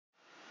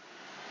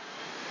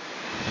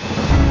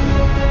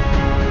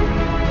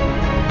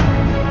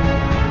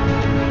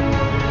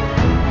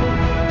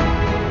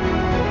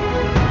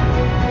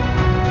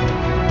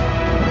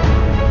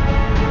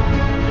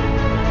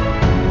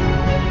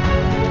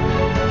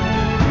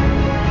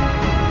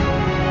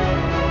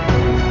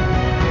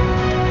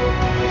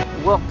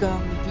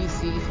Welcome,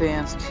 DC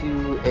fans,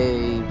 to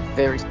a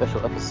very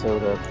special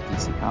episode of the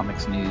DC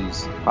Comics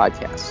News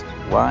podcast.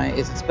 Why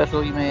is it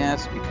special, you may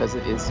ask? Because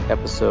it is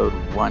episode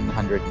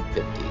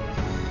 150.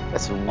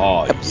 That's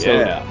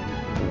episode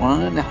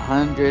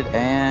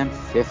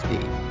 150.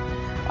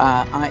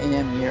 I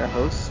am your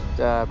host,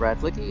 Brad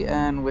Flicky,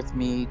 and with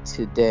me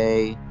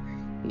today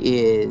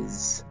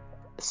is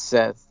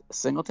Seth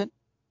Singleton.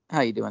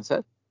 How you doing,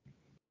 Seth?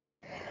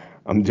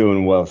 I'm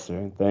doing well,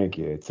 sir. Thank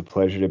you. It's a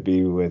pleasure to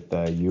be with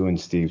you and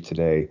Steve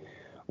today.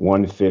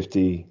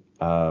 150.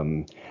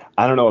 I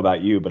don't know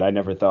about you, but I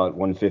never thought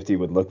 150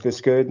 would look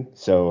this good.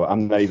 So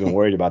I'm not even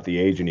worried about the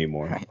age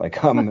anymore. Right.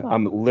 Like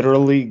I'm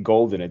literally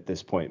golden at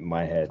this point in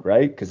my head,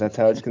 right? Because that's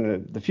how it's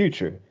the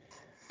future.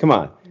 Come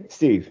on,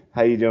 Steve.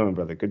 How you doing,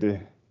 brother?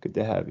 Good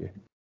to have you.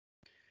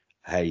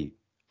 Hey,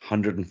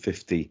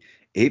 150.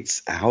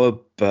 It's our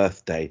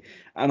birthday,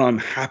 and I'm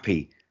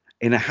happy.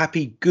 In a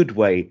happy, good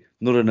way,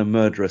 not in a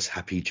murderous,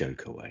 happy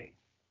Joker way.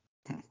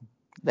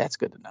 That's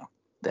good to know.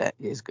 That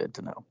is good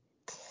to know.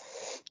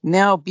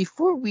 Now,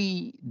 before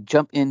we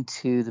jump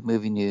into the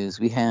movie news,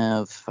 we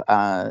have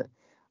a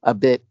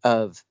bit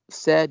of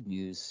sad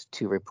news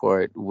to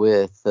report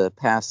with the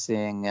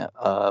passing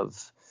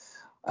of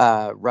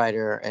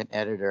writer and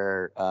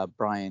editor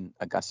Brian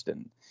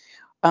Augustyn.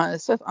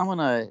 Seth, I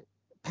want to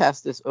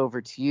pass this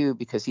over to you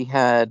because he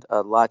had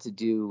a lot to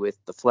do with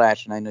the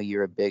Flash, and I know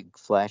you're a big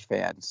Flash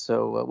fan.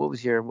 So, what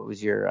was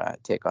your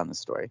take on the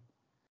story?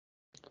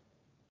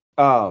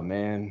 Oh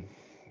man,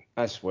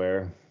 I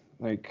swear,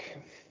 like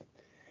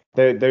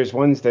there's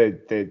ones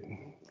that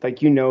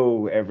like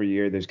every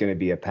year there's going to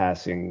be a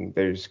passing.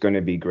 There's going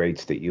to be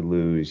greats that you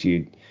lose.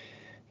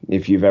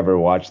 If you've ever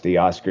watched the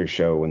Oscar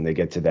show when they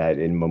get to that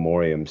in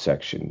memoriam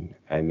section,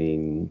 I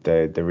mean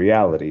the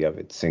reality of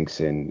it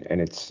sinks in,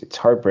 and it's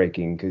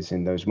heartbreaking because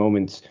in those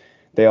moments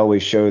they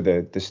always show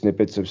the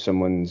snippets of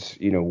someone's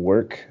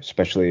work,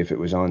 especially if it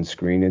was on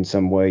screen in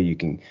some way. You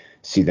can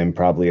see them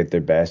probably at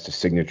their best, a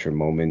signature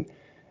moment.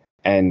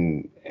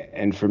 And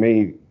for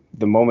me,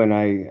 the moment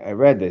I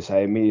read this,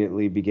 I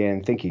immediately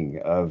began thinking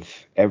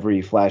of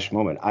every Flash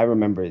moment. I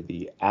remember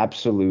the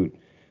absolute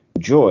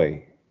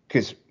joy,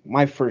 because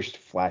my first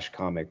Flash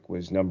comic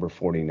was number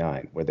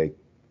 49, where they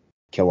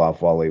kill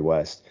off Wally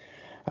West,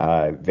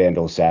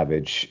 Vandal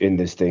Savage, in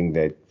this thing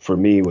that for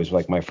me was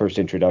like my first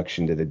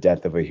introduction to the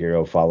death of a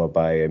hero, followed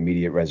by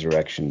immediate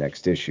resurrection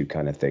next issue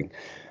kind of thing.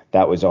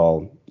 That was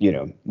all,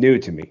 new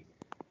to me.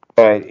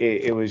 But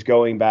it was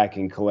going back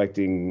and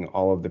collecting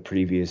all of the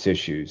previous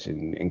issues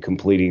and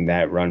completing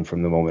that run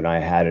from the moment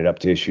I had it up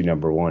to issue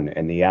number 1,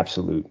 and the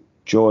absolute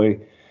joy,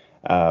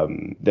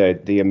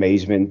 the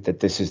amazement that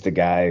this is the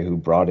guy who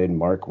brought in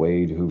Mark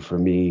Waid, who for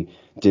me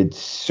did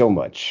so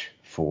much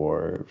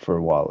for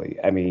Wally.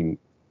 I mean,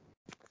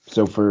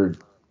 so for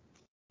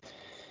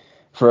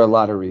a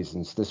lot of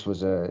reasons, this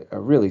was a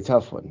really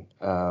tough one.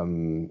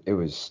 It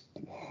was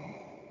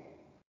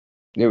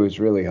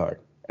really hard.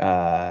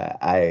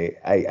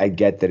 I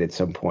get that at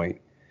some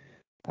point,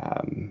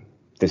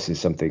 this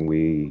is something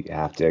we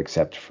have to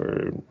accept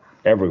for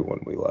everyone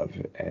we love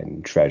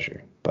and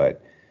treasure.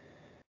 But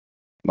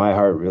my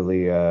heart's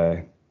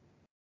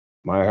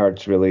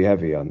really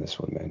heavy on this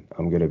one, man.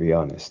 I'm gonna be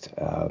honest.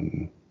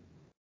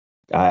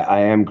 I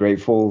am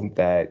grateful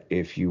that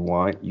if you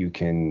want, you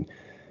can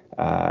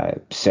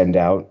send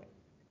out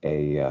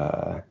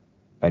a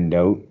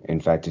note. In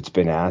fact, it's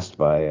been asked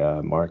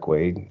by Mark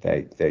Waid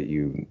that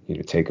you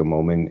take a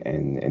moment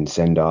and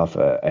send off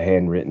a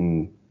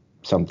handwritten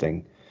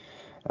something,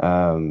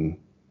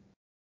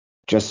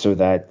 just so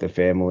that the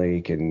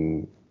family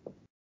can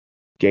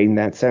gain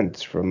that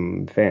sense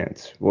from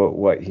fans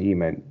what he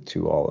meant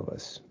to all of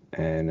us.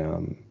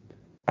 And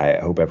I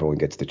hope everyone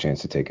gets the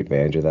chance to take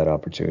advantage of that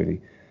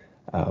opportunity.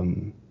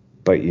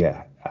 But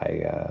yeah,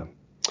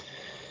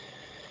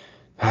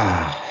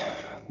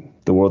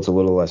 the world's a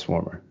little less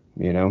warmer.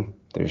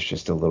 There's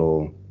just a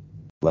little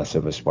less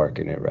of a spark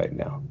in it right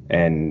now.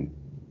 And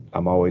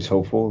I'm always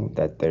hopeful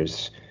that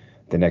there's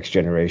the next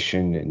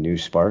generation and new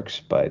sparks,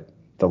 but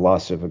the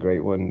loss of a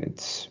great one,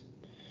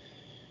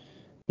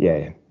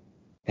 yeah.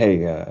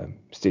 Hey,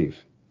 Steve,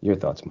 your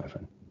thoughts, my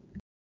friend?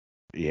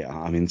 Yeah,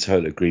 I'm in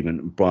total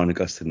agreement. Brian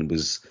Augustyn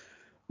was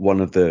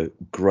one of the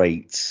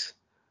great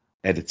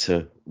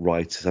editor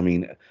writers. I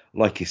mean,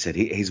 like you said,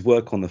 his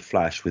work on The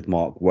Flash with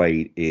Mark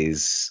Waid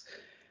is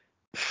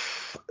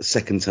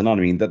second to none.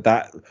 I mean,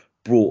 that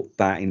brought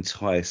that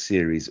entire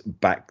series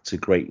back to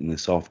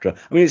greatness after.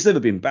 I mean, it's never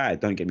been bad.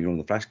 Don't get me wrong.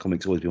 The Flash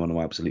comics always been one of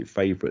my absolute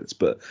favorites,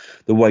 but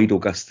the Waid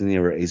Augustyn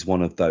era is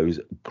one of those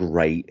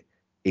great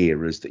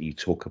eras that you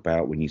talk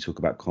about when you talk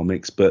about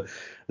comics. But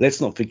let's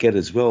not forget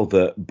as well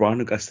that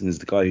Brian Augustyn is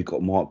the guy who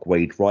got Mark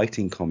Waid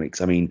writing comics.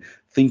 I mean,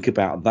 think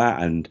about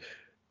that. And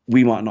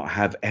we might not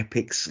have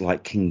epics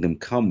like Kingdom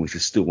Come, which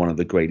is still one of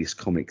the greatest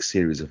comic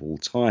series of all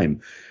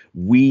time.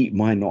 We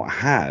might not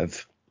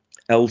have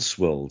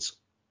Elseworlds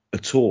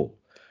at all.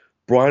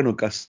 Brian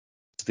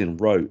Augustyn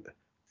wrote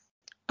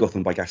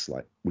Gotham by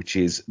Gaslight, which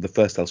is the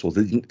first Elseworlds.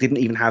 It didn't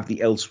even have the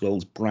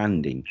Elseworlds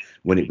branding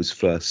when it was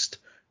first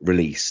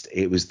released.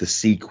 It was the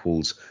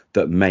sequels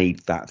that made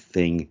that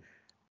thing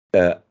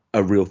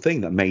a real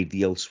thing, that made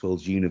the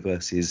Elseworlds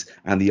universes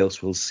and the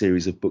Elseworlds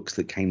series of books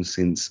that came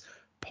since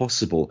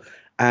possible.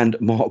 And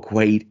Mark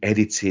Waid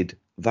edited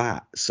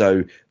that,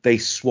 so they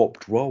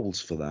swapped roles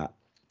for that.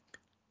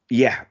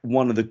 Yeah,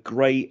 one of the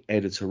great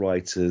editor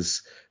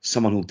writers,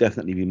 someone who'll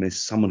definitely be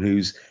missed, someone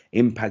whose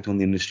impact on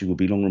the industry will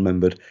be long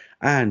remembered.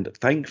 And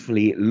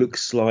thankfully, it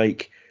looks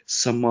like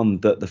someone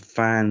that the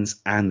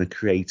fans and the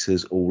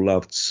creators all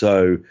loved.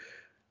 So,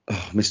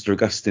 Mr.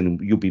 Augustyn,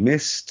 you'll be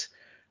missed.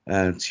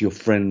 To your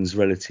friends,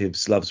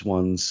 relatives, loved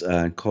ones,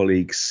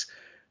 colleagues,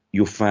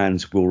 your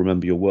fans will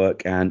remember your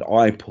work. And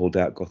I pulled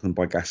out Gotham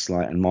by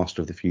Gaslight and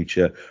Master of the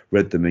Future,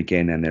 read them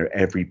again, and they're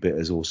every bit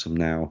as awesome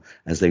now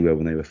as they were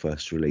when they were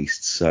first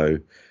released. So,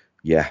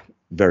 yeah,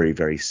 very,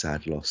 very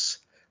sad loss.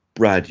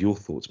 Brad, your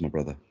thoughts, my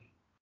brother?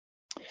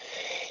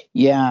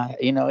 Yeah,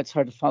 it's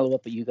hard to follow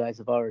up what you guys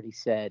have already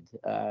said.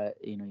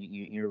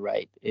 You're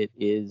right.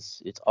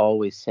 It's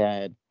always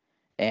sad.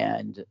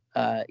 And,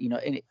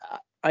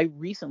 I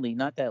recently,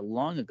 not that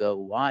long ago,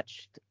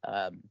 watched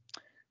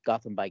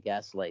Gotham by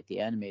Gaslight, the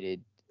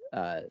animated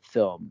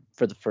film,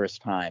 for the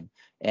first time.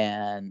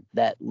 And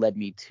that led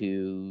me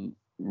to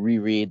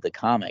reread the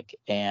comic.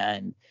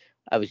 And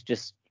I was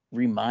just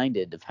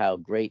reminded of how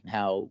great and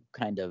how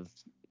kind of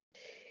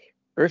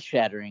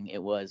earth-shattering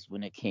it was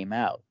when it came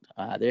out.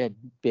 There had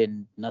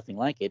been nothing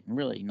like it, and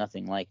really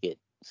nothing like it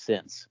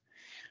since.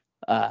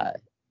 Uh,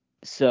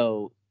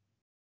 so,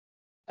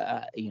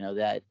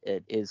 that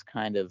it is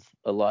kind of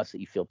a loss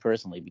that you feel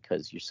personally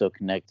because you're so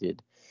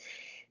connected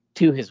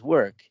to his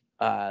work.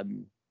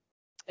 And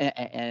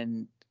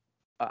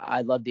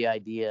I love the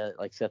idea,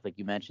 like Seth, like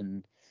you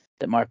mentioned,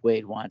 that Mark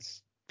Waid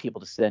wants people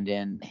to send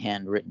in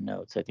handwritten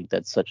notes. I think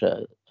that's such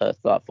a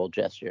thoughtful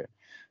gesture.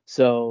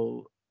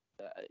 So,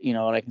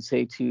 what I can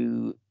say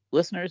to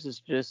listeners is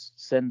just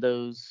send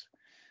those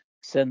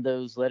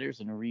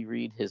letters and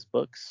reread his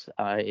books.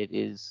 It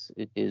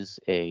is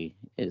a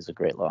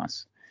great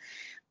loss.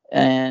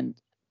 And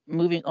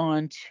moving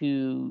on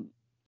to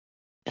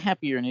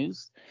happier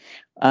news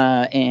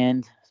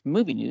and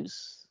movie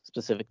news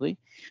specifically,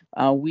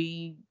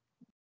 we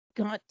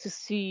got to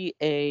see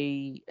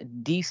a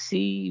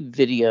DC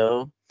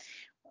video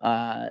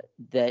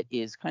that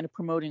is kind of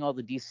promoting all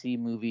the DC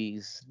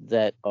movies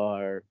that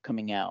are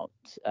coming out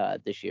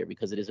this year,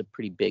 because it is a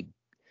pretty big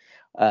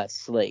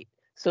slate.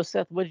 So,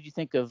 Seth, what did you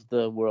think of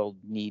the World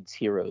Needs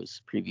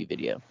Heroes preview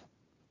video?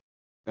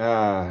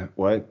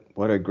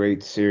 What a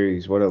great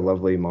series. What a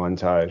lovely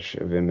montage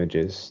of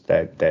images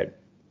that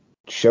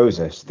shows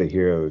us the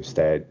heroes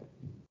that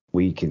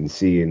we can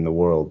see in the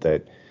world,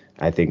 that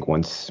I think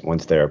once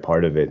they're a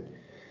part of it,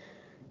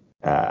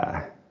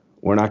 uh,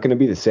 we're not going to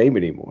be the same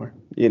anymore.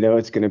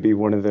 It's going to be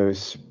one of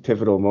those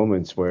pivotal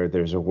moments where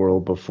there's a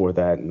world before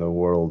that and the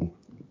world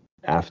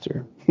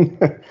after.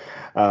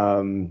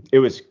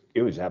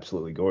 It was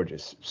absolutely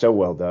gorgeous. So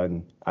well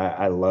done.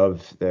 I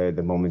love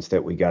the moments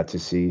that we got to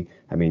see.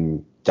 I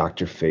mean,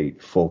 Dr.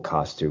 Fate, full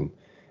costume,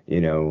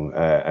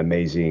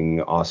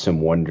 amazing,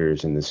 awesome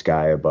wonders in the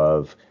sky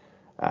above.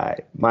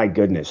 My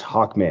goodness,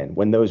 Hawkman,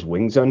 when those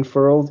wings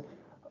unfurled,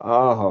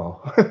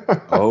 oh,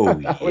 Oh,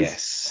 that was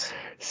yes.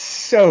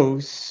 so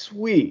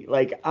sweet.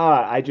 I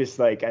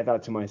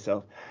thought to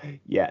myself,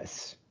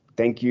 yes,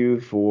 thank you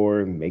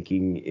for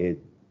making it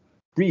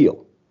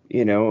real,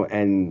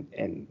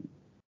 and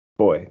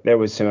boy, there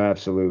was some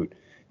absolute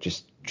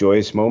just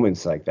joyous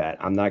moments like that.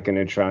 I'm not going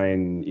to try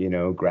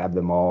and, grab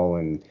them all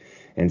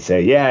and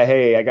say, yeah,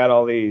 hey, I got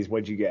all these.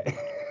 What'd you get?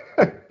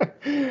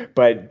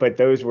 But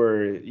those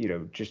were,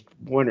 just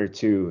one or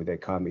two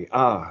that caught me.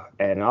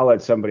 And I'll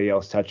let somebody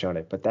else touch on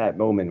it. But that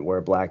moment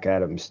where Black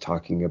Adam's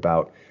talking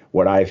about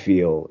what I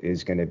feel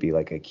is going to be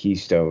like a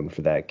keystone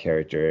for that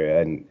character,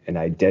 and an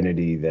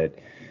identity that,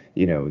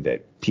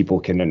 that people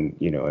can,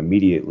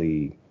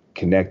 immediately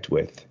connect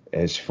with,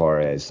 as far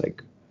as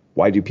like,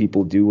 why do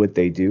people do what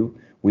they do?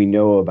 We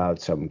know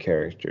about some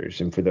characters,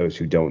 and for those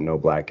who don't know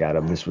Black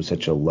Adam, this was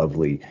such a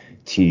lovely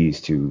tease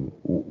to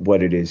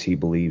what it is he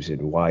believes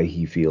in, why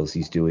he feels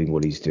he's doing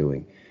what he's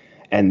doing.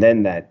 And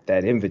then that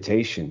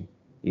invitation,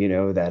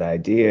 that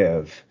idea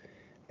of,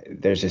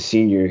 there's a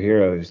senior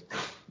hero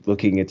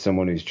looking at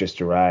someone who's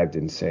just arrived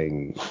and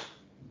saying,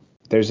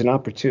 there's an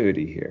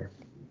opportunity here.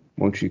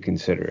 Won't you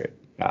consider it?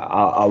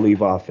 I'll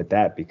leave off at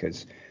that,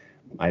 because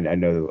I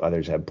know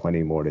others have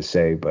plenty more to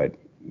say, but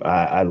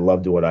I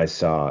loved what I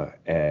saw,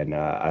 and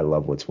I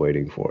love what's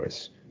waiting for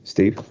us.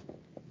 Steve?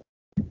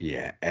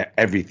 Yeah,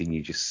 everything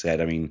you just said.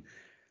 I mean,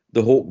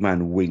 the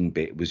Hawkman wing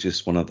bit was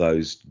just one of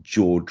those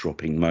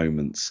jaw-dropping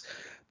moments.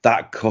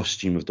 That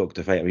costume of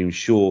Dr. Fate, I mean,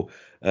 sure,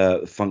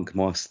 Funk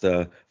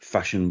Master,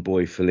 Fashion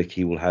Boy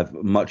Felicki will have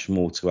much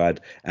more to add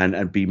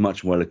and be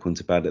much more eloquent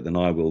about it than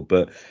I will.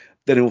 But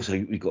then also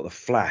we've got the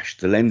Flash,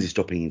 the lenses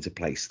dropping into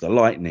place, the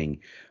lightning,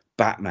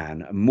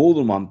 Batman, more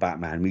than one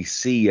Batman. We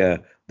see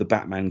the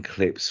Batman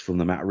clips from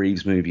the Matt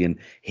Reeves movie and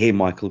hear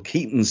Michael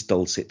Keaton's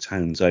dulcet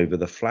tones over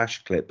the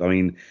Flash clip. I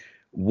mean,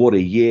 what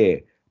a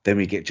year. Then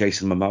we get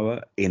Jason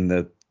Momoa in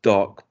the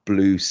dark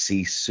blue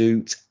sea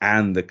suit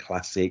and the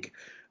classic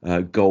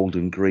gold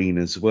and green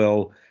as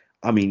well.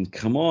 I mean,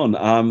 come on.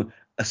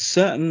 A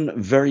certain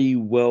very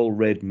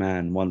well-read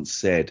man once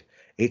said,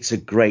 "It's a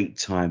great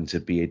time to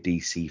be a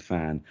DC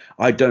fan."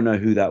 I don't know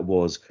who that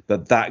was,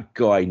 but that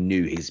guy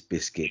knew his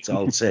biscuits.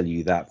 I'll tell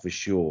you that for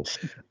sure.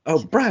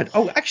 Oh, Brad.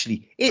 Oh,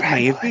 actually, it Brad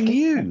may have been Malecki.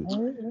 you.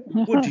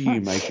 What do you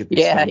make of this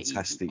Yeah,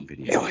 fantastic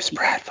video? It was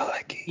Brad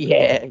Malecki.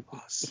 yeah, It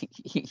was.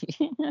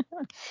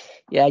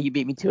 yeah. You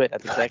beat me to it.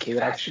 That's Malecki exactly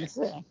what I was fashion.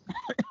 going to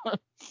say.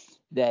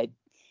 That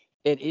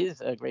it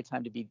is a great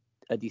time to be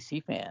a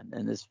DC fan,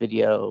 and this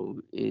video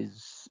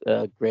is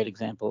a great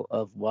example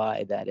of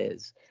why that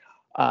is.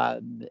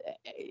 Um,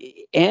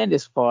 and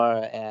as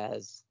far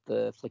as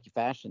the flicky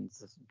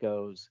fashions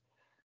goes,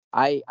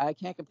 I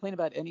can't complain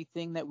about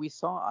anything that we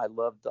saw. I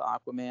loved the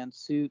Aquaman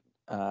suit,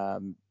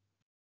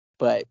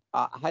 but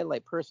a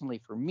highlight personally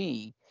for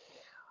me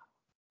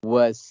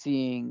was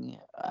seeing,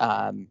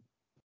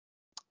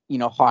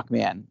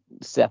 Hawkman,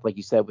 Seth, like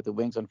you said, with the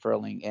wings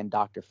unfurling, and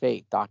Doctor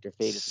Fate. Doctor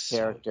Fate is a So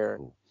character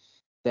cool.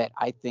 that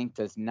I think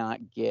does not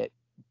get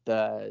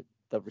the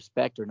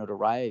respect or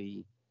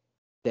notoriety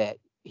that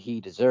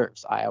he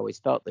deserves. I always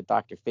felt that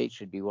Doctor Fate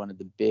should be one of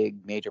the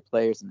big major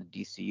players in the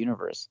DC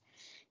universe,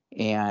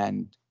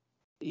 and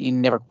he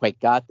never quite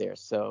got there.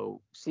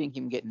 So seeing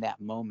him get in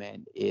that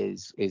moment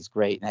is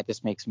great, and that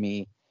just makes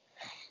me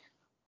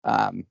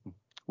um,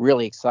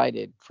 really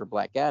excited for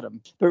Black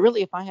Adam. But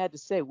really, if I had to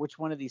say which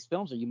one of these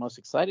films are you most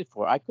excited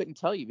for, I couldn't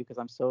tell you because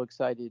I'm so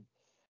excited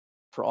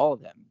for all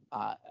of them.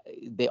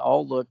 They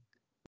all look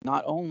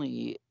not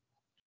only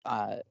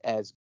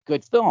as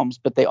good films,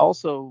 but they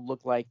also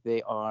look like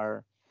they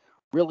are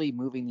really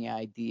moving the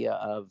idea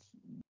of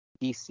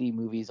DC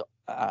movies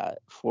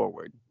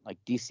forward. Like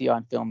DC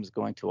on film is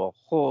going to a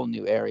whole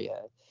new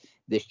area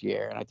this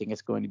year, and I think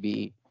it's going to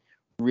be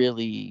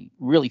really,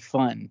 really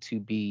fun to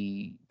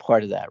be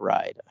part of that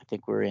ride. I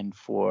think we're in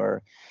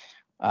for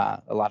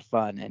a lot of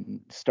fun, and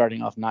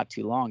starting off not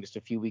too long, just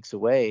a few weeks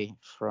away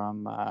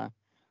from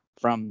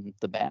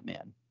the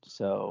Batman.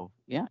 So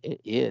yeah,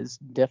 it is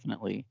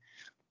definitely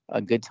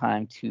a good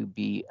time to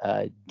be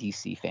a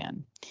DC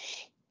fan.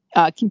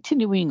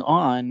 Continuing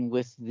on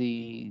with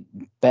the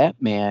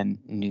Batman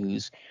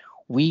news,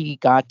 we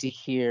got to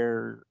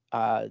hear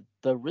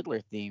the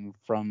Riddler theme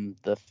from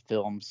the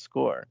film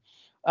score.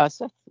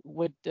 Seth,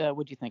 what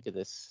do you think of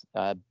this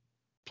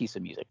piece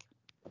of music?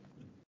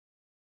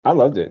 I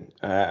loved it.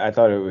 I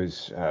thought it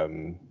was.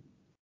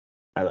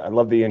 I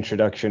love the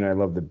introduction. I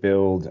love the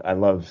build. I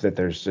love that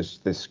there's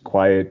just this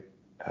quiet,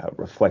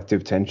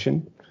 reflective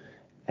tension,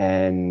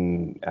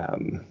 and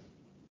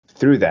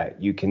through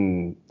that you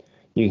can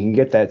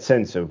get that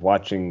sense of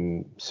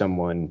watching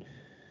someone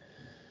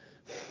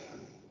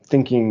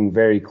thinking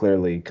very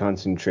clearly,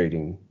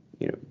 concentrating,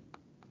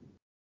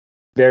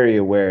 very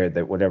aware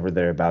that whatever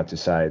they're about to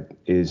decide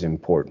is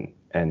important,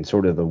 and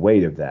sort of the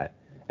weight of that.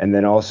 And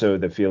then also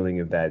the feeling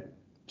of that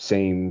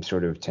same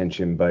sort of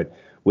tension, but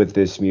with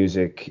this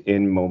music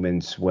in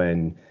moments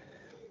when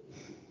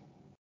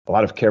a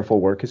lot of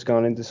careful work has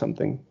gone into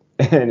something,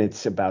 and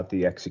it's about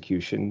the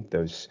execution,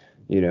 those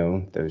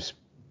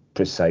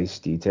precise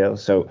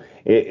details. So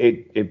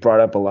it brought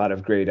up a lot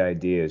of great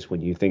ideas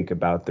when you think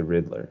about the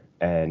Riddler.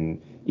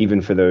 And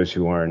even for those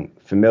who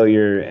aren't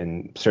familiar,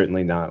 and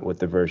certainly not with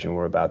the version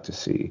we're about to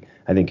see,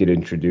 I think it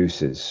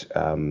introduces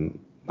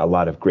a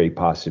lot of great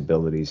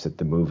possibilities that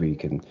the movie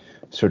can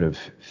sort of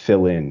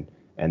fill in,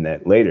 and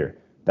that later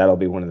that'll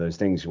be one of those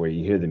things where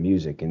you hear the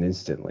music and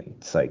instantly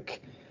it's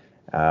like,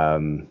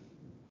 um,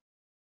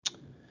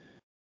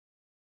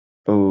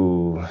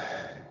 oh,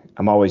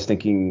 I'm always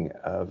thinking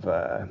of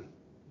the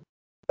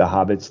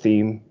Hobbit's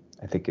theme.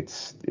 I think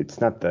it's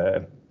not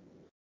the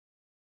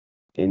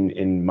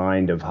in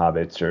mind of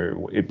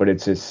hobbits, but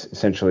it's just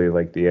essentially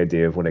like the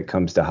idea of when it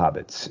comes to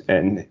hobbits.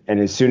 And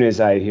as soon as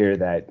I hear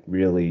that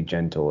really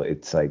gentle,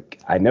 it's like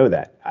I know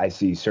that I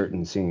see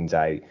certain scenes,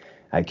 I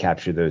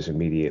capture those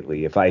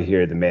immediately. If I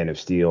hear the Man of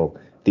Steel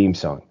theme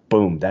song,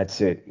 boom,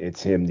 that's it.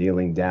 It's him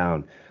kneeling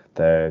down,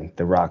 the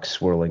rocks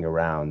swirling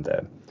around.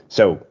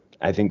 So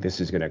I think this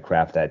is going to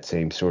craft that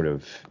same sort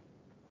of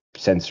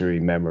sensory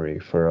memory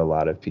for a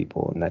lot of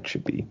people, and that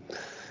should be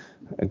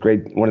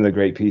one of the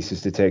great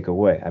pieces to take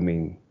away. I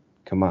mean,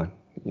 come on,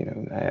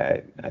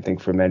 I think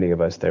for many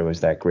of us there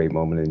was that great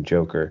moment in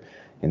Joker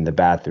in the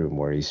bathroom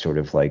where he sort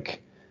of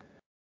like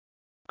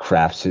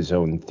crafts his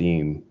own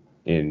theme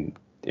in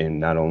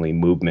not only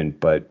movement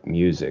but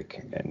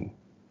music. And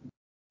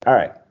all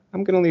right,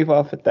 I'm gonna leave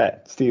off at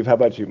that. Steve, how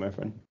about you, my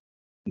friend?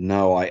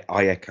 No,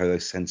 I echo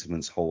those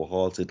sentiments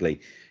wholeheartedly.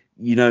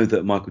 You know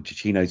that Michael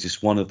Giacchino is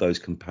just one of those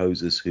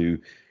composers who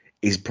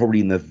is probably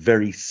in the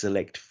very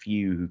select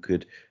few who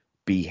could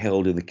be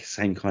held in the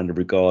same kind of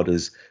regard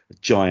as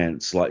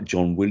giants like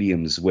John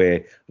Williams,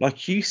 where,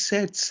 like you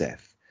said,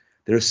 Seth,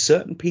 there are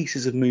certain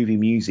pieces of movie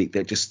music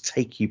that just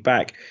take you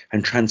back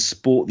and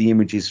transport the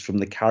images from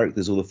the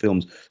characters or the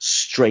films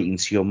straight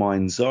into your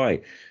mind's eye.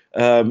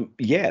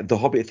 Yeah, the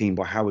Hobbit theme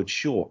by Howard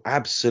Shore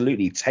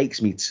absolutely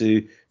takes me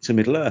to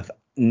Middle Earth,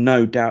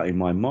 no doubt in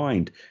my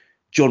mind.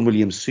 John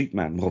Williams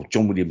Superman, well,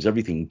 John Williams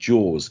everything,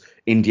 Jaws,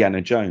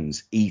 Indiana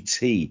Jones,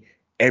 E.T.,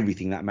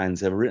 everything that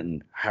man's ever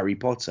written, Harry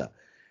Potter.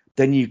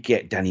 Then you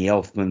get Danny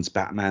Elfman's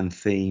Batman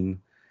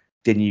theme.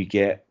 Then you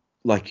get,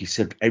 like you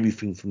said,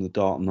 everything from The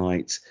Dark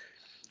Knight.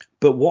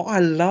 But what I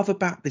love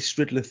about this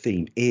Riddler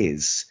theme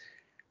is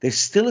there's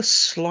still a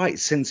slight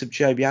sense of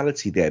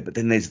joviality there, but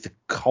then there's the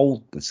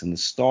coldness and the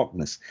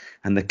starkness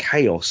and the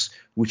chaos,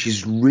 which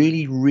is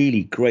really,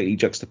 really greatly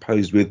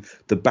juxtaposed with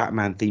the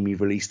Batman theme he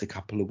released a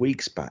couple of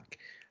weeks back.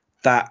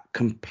 That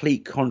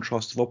complete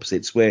contrast of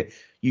opposites where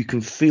you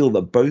can feel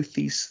that both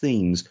these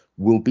themes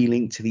will be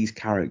linked to these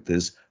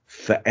characters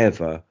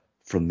forever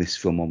from this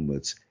film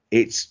onwards.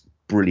 It's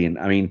brilliant.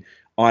 I mean,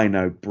 I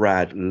know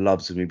Brad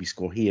loves the movie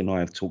score. He and I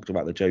have talked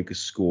about the Joker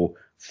score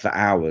for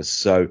hours.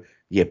 So,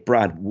 yeah,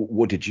 Brad,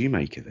 what did you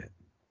make of it?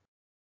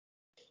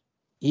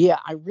 Yeah,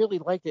 I really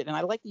liked it. And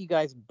I like that you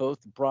guys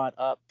both brought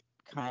up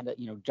kind of,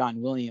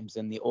 John Williams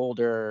and the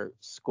older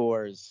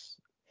scores,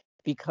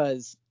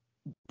 because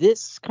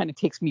this kind of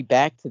takes me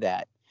back to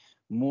that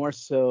more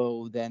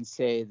so than,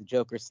 say, the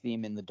Joker's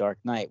theme in The Dark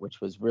Knight,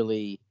 which was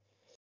really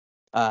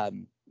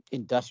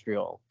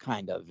industrial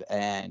kind of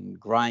and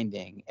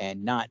grinding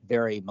and not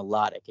very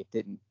melodic. It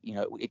didn't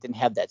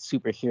have that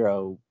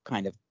superhero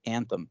kind of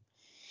anthem.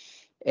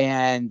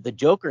 And the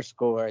Joker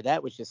score,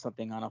 that was just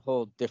something on a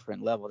whole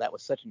different level. That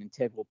was such an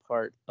integral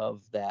part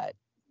of that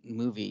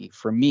movie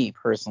for me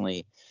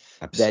personally.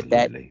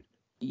 Absolutely.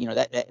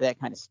 That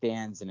kind of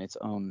stands in its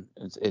own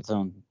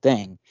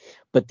thing.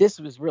 But this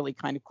was really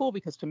kind of cool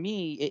because to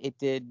me it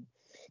did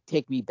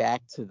take me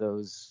back to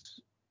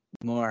those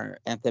more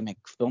anthemic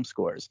film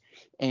scores.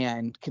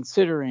 And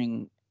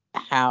considering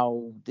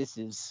how this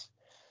is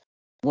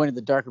one of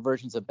the darker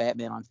versions of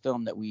Batman on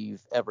film that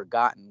we've ever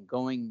gotten,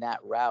 going that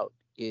route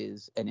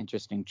is an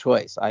interesting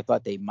choice. I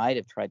thought they might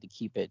have tried to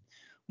keep it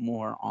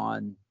more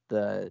on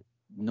the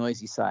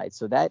noisy side,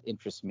 so that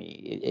interests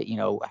me.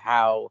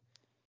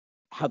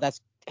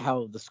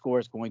 How the score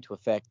is going to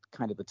affect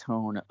kind of the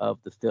tone of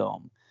the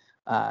film.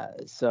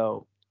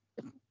 So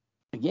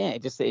again,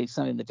 it's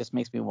something that just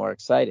makes me more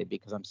excited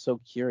because I'm so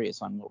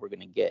curious on what we're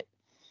going to get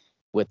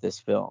with this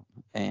film.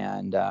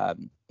 And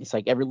it's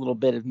like every little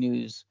bit of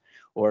news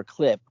or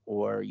clip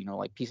or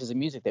like pieces of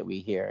music that we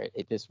hear,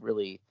 it just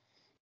really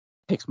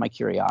piques my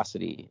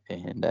curiosity,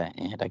 and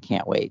I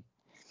can't wait.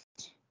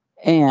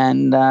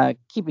 And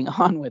keeping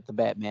on with the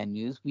Batman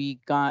news, we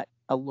got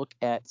a look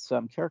at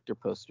some character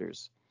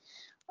posters.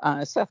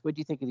 Seth, what do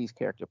you think of these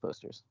character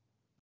posters?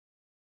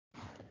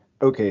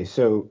 Okay,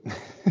 so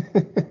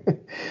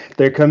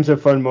there comes a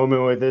fun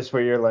moment with this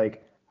where you're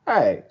like, all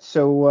right,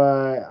 so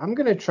I'm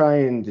going to try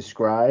and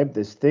describe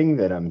this thing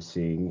that I'm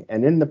seeing.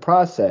 And in the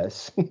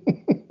process,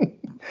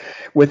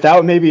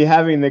 without maybe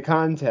having the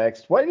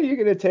context, what are you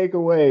going to take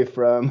away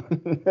from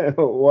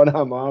what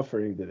I'm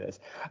offering to this?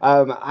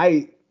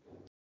 I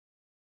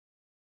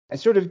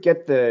sort of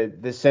get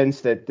the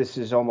sense that this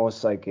is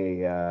almost like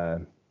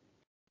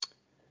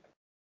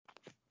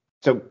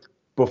so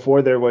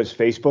before there was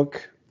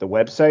Facebook, the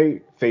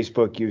website,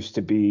 Facebook used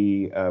to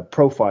be a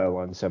profile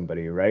on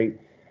somebody, right?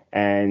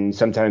 And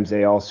sometimes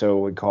they also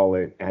would call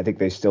it, I think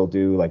they still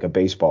do, like a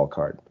baseball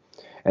card.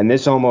 And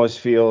this almost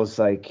feels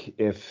like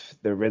if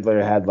the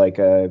Riddler had like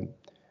a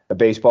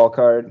baseball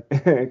card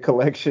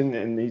collection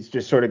and he's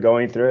just sort of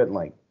going through it and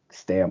like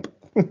stamp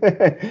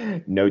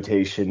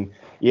notation,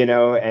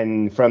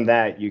 and from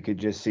that you could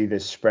just see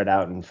this spread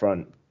out in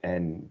front.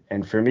 And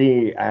for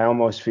me, I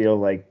almost feel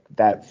like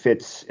that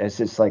fits as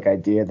this like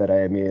idea that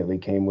I immediately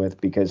came with,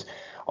 because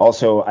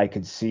also I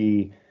could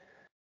see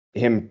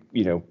him,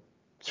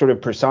 sort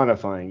of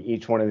personifying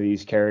each one of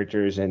these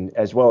characters, and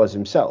as well as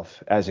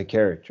himself as a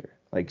character,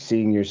 like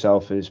seeing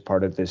yourself as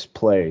part of this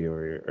play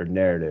or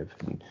narrative.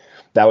 And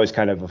that was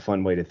kind of a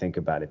fun way to think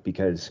about it,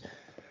 because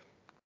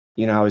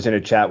I was in a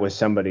chat with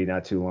somebody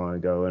not too long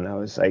ago, and I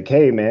was like,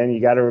 hey, man,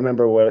 you got to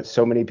remember what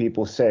so many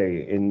people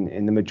say.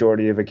 In the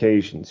majority of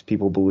occasions,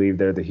 people believe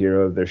they're the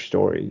hero of their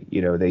story.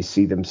 They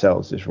see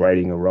themselves as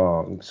righting a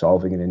wrong,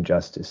 solving an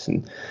injustice.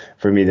 And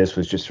for me, this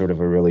was just sort of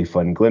a really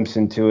fun glimpse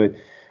into it.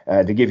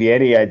 To give you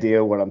any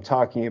idea what I'm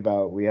talking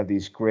about, we have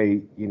these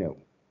great,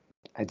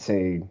 I'd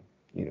say,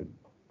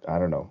 I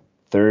don't know,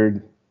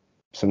 third,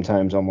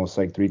 sometimes almost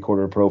like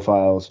three-quarter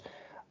profiles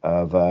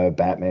of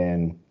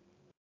Batman,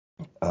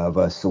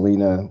 of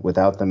Selina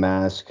without the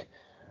mask,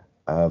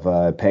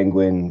 of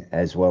Penguin,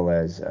 as well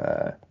as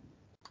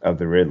of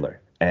the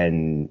Riddler.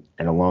 And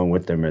along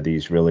with them are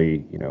these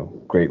really,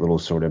 great little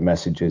sort of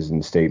messages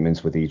and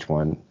statements with each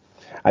one.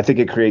 I think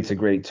it creates a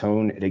great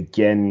tone. It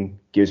again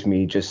gives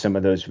me just some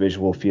of those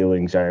visual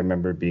feelings I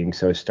remember being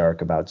so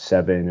stark about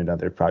Seven and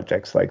other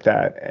projects like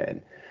that.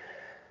 And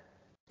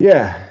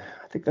yeah,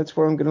 I think that's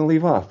where I'm going to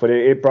leave off. But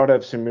it brought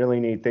up some really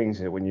neat things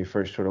that when you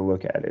first sort of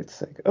look at it,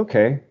 it's like,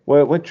 okay,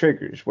 what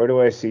triggers? Where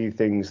do I see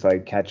things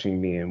like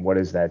catching me? And what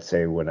does that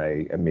say when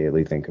I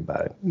immediately think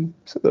about it?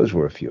 So those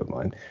were a few of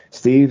mine.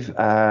 Steve,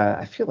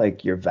 I feel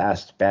like your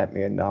vast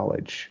Batman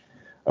knowledge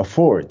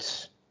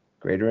affords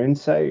greater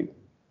insight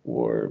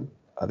or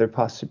other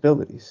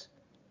possibilities.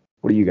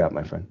 What do you got,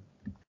 my friend?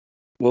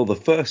 Well, the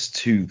first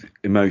two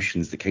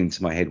emotions that came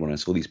to my head when I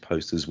saw these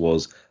posters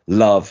was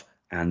love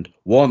and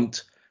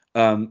want.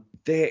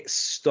 They're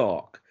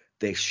stark,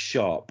 they're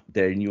sharp,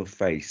 they're in your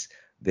face,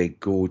 they're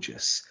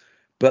gorgeous.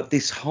 But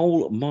this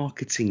whole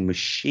marketing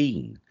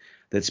machine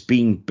that's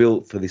being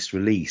built for this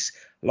release,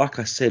 like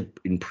I said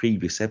in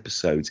previous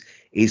episodes,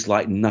 is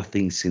like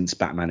nothing since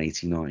Batman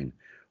 89,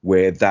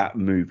 where that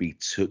movie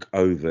took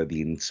over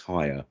the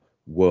entire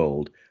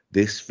world.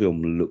 This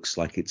film looks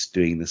like it's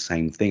doing the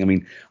same thing. I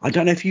mean, I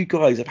don't know if you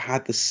guys have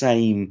had the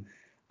same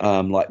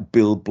like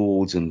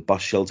billboards and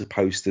bus shelter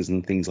posters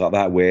and things like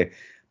that, where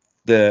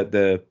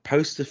the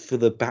poster for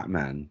the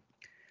Batman,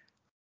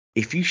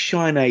 if you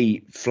shine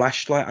a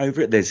flashlight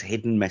over it, there's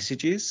hidden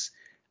messages,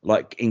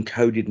 like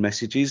encoded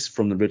messages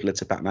from the Riddler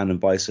to Batman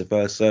and vice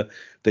versa,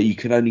 that you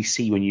can only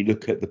see when you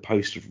look at the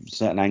poster from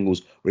certain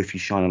angles or if you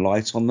shine a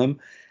light on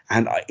them.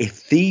 And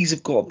if these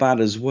have got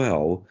that as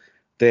well,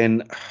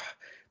 then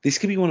this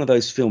could be one of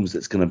those films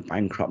that's going to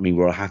bankrupt me,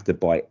 where I have to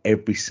buy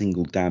every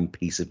single damn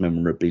piece of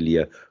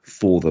memorabilia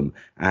for them.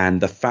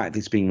 And the fact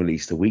it's being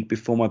released a week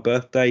before my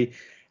birthday,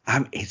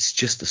 it's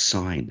just a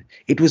sign.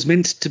 It was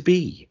meant to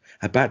be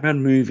a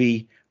Batman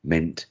movie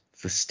meant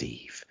for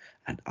Steve,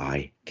 and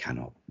I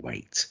cannot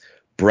wait.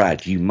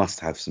 Brad, you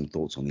must have some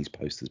thoughts on these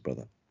posters,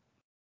 brother.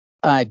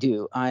 I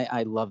do.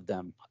 I love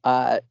them.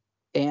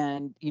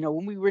 And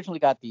when we originally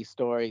got these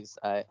stories,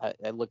 I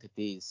looked at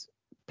these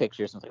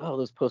pictures and was like, oh,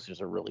 those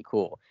posters are really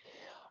cool.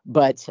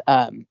 But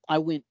I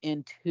went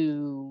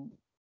into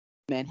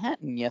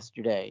Manhattan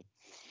yesterday,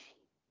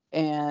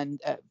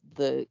 and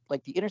the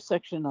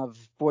intersection of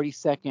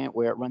 42nd,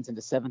 where it runs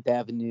into 7th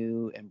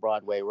Avenue and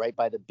Broadway, right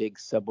by the big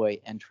subway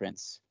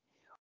entrance,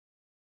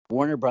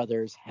 Warner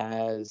Brothers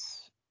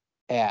has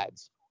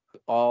ads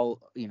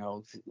all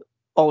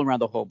around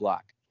the whole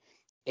block.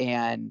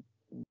 And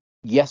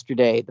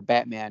yesterday, the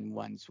Batman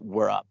ones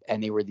were up,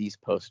 and they were these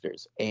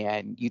posters.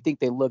 And you think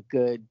they look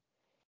good.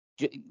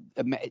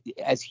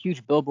 As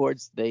huge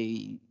billboards,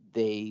 they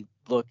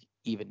look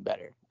even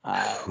better.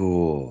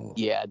 Cool.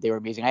 Yeah, they were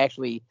amazing. I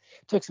actually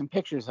took some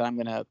pictures that I'm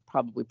gonna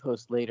probably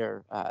post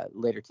later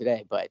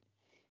today. But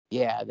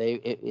yeah,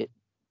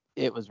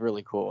 it was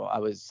really cool. I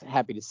was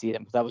happy to see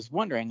them, because I was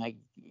wondering, they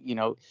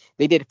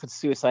did it for the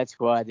Suicide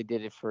Squad, they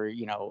did it for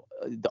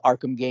the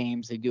Arkham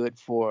games, they do it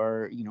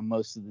for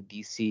most of the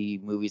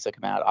DC movies that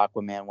come out,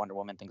 Aquaman, Wonder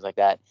Woman, things like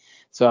that.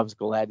 So I was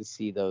glad to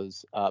see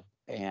those up,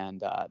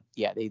 and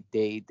yeah,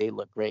 they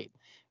look great.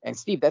 And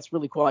Steve, that's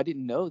really cool. I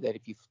didn't know that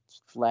if you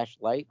flash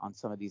light on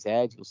some of these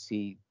ads, you'll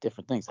see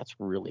different things. That's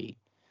really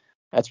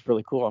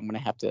cool. I'm gonna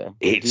have to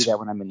do that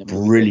when I'm in the movie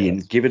theater.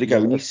 Brilliant. Give it a go.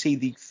 Yeah, When you see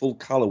the full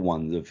color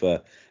ones of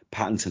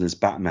Pattinson as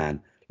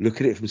Batman, look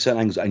at it from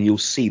certain angles, and you'll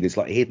see there's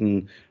like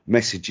hidden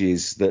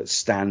messages that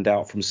stand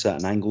out from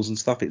certain angles and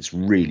stuff. It's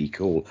really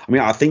cool. I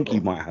mean, I think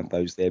you might have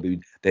those there, but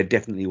they're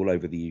definitely all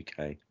over the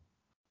UK.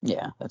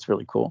 yeah, that's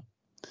really cool.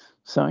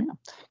 So yeah,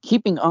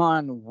 keeping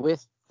on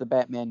with the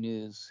Batman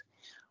news,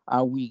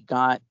 we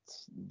got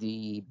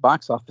the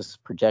box office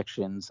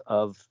projections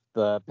of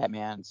the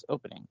Batman's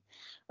opening.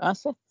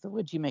 Seth, what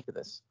did you make of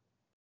this?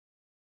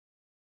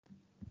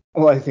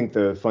 Well, I think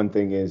the fun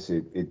thing is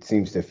it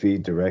seems to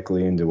feed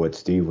directly into what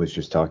Steve was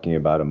just talking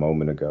about a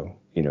moment ago.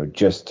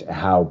 Just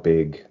how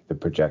big the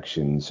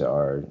projections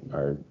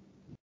are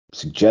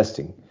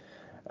suggesting.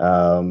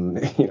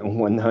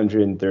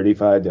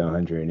 135 to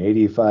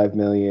 185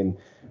 million.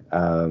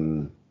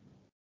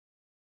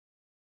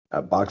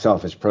 Box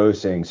Office Pro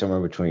saying somewhere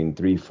between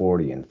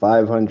 340 and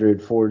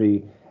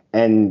 540.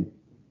 And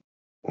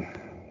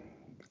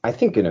I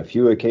think in a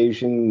few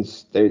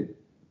occasions,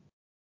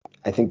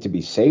 I think to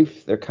be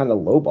safe, they're kind of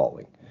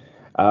lowballing.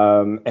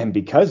 And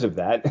because of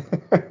that,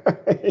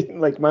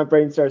 like my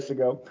brain starts to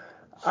go,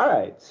 all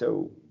right,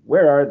 so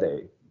where are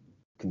they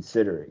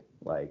considering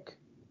like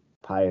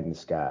pie in the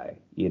sky,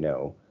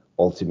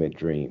 ultimate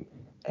dream?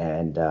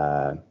 And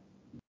I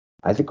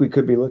think we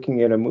could be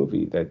looking at a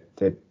movie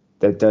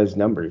that does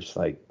numbers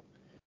like,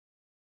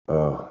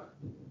 oh,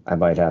 I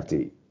might have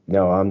to.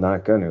 No, I'm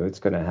not gonna. It's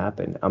gonna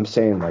happen. I'm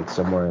saying like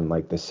somewhere in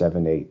like the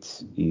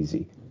 7/8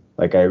 easy.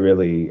 Like I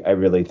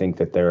really think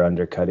that they're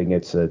undercutting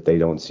it so that they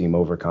don't seem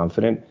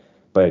overconfident.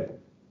 But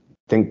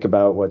think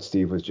about what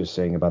Steve was just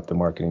saying about the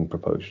marketing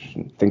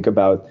proposition. Think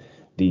about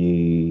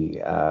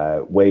the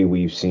way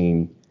we've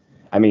seen.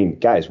 I mean,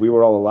 guys, we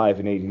were all alive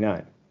in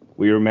 '89.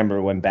 We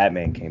remember when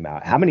Batman came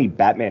out. How many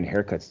Batman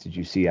haircuts did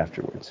you see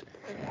afterwards?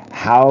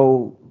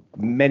 How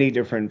many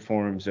different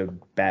forms of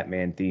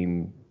Batman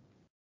theme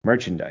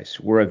merchandise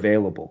were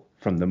available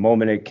from the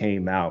moment it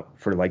came out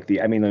for like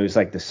I mean, it was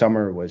like the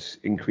summer was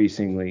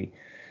increasingly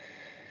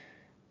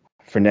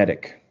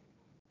frenetic.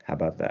 How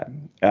about that?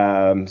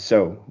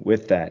 So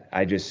with that,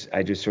 I just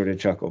sort of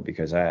chuckle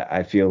because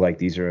I feel like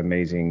these are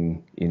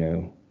amazing,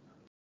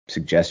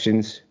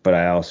 suggestions, but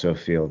I also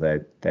feel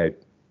that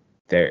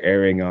they're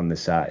erring on the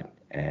side,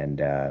 and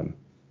I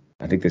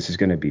think this is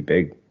going to be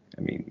big.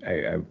 I mean,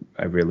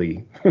 I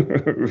really,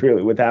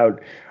 really,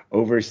 without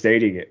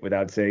overstating it,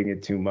 without saying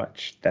it too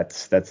much,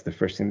 that's the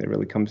first thing that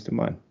really comes to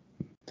mind.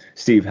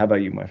 Steve, how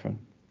about you, my friend?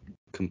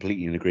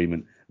 completely in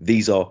agreement.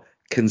 These are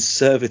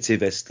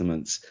conservative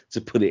estimates,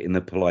 to put it in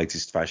the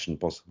politest fashion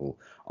possible.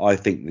 I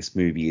think this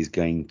movie is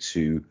going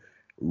to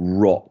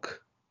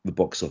rock the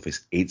box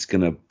office. It's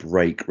going to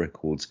break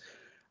records.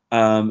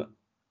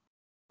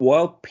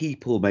 While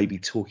people may be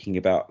talking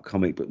about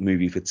comic book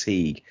movie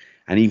fatigue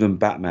and even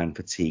Batman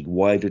fatigue,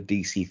 why did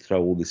DC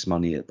throw all this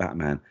money at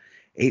Batman?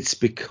 It's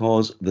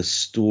because the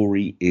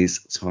story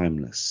is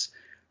timeless.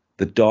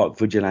 The dark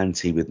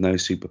vigilante with no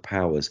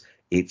superpowers,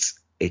 it's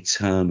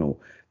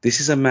eternal. This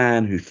is a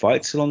man who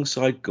fights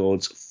alongside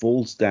gods,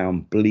 falls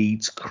down,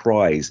 bleeds,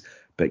 cries,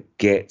 but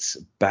gets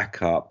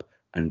back up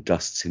and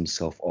dusts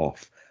himself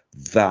off.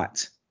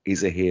 That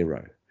is a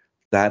hero.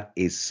 That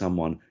is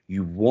someone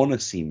you want to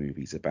see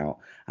movies about.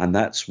 And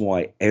that's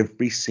why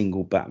every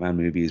single Batman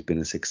movie has been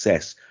a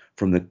success.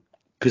 From the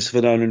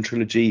Christopher Nolan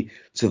trilogy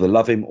to the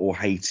love him or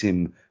hate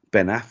him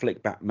Ben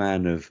Affleck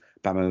Batman of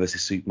Batman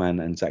vs. Superman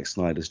and Zack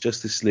Snyder's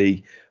Justice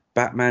League.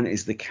 Batman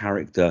is the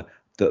character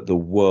that the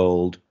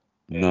world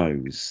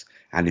knows.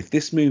 And if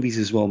this movie's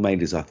as well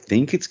made as I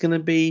think it's going to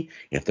be,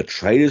 if the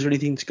trailers are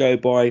anything to go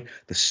by,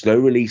 the slow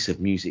release of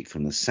music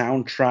from the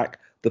soundtrack,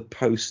 the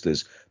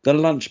posters, the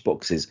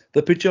lunchboxes,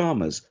 the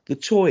pajamas, the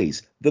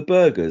toys, the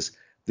burgers,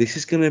 this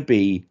is going to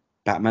be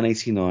Batman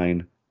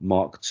 89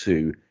 Mark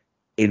II.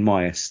 In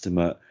my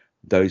estimate,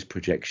 those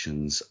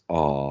projections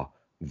are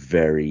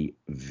very,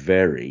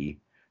 very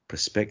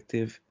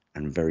prospective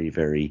and very,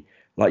 very,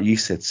 like you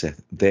said,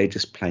 Seth, they're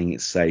just playing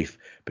it safe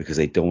because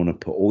they don't want to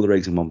put all their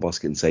eggs in one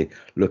basket and say,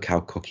 look how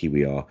cocky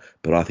we are.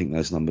 But I think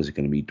those numbers are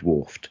going to be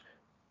dwarfed.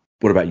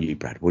 What about you,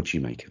 Brad? What do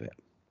you make of it?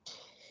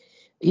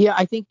 Yeah,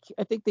 I think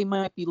they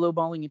might be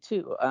lowballing it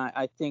too.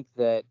 I think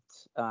that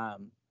a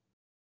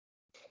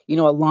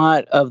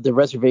lot of the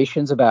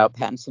reservations about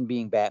Pattinson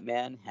being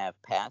Batman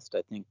have passed.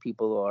 I think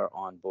people are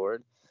on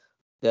board.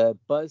 The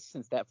buzz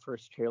since that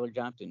first trailer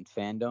dropped in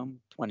Fandom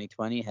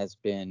 2020 has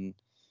been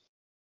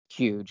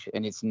huge,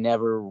 and it's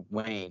never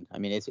waned. I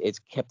mean, it's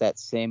kept that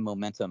same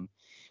momentum.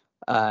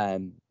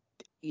 Um,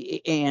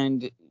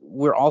 and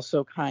we're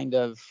also kind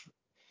of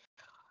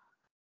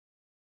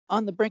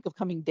on the brink of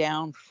coming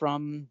down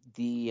from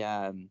the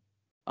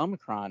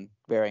Omicron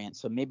variant,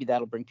 so maybe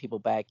that'll bring people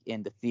back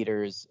into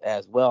theaters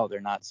as well. They're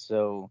not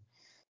so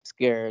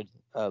scared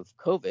of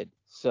COVID.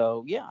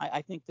 So yeah,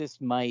 I think this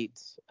might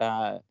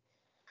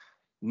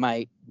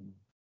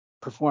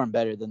perform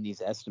better than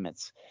these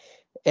estimates.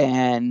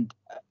 And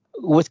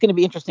what's going to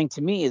be interesting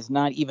to me is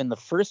not even the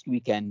first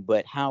weekend,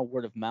 but how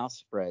word of mouth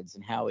spreads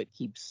and how it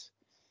keeps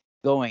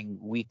going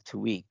week to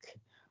week.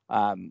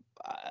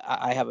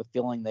 I have a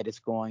feeling that it's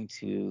going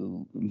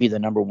to be the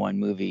number one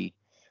movie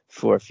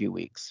for a few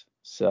weeks.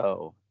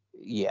 So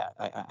yeah,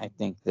 I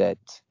think that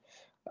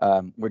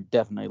we're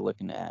definitely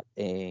looking at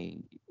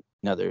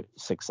another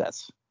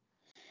success.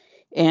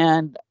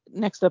 And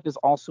next up is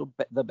also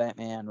the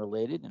Batman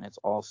related, and it's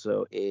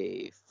also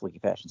a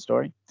flicky fashion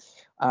story.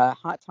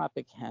 Hot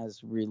Topic has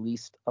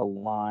released a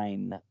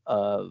line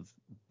of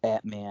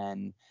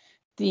Batman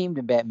themed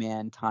and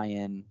Batman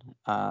tie-in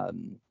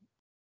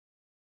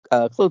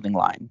clothing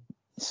line.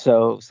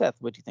 So, Seth,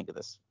 what do you think of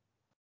this?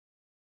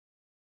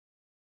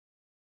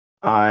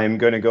 I'm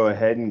going to go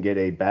ahead and get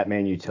a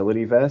Batman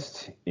utility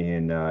vest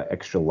in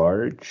extra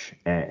large.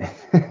 And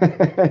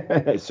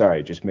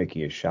sorry, just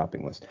making a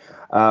shopping list.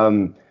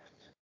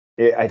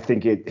 I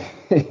think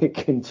it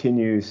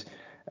continues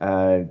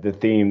the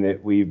theme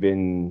that we've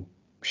been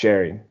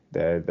sharing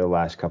the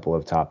last couple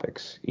of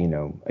topics.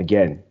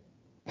 Again,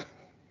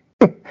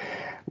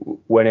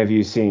 when have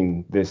you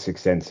seen this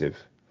extensive?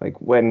 Like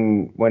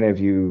when have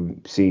you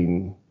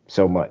seen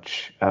so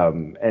much?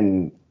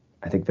 And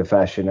I think the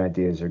fashion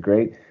ideas are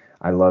great.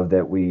 I love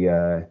that we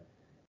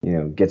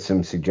get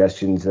some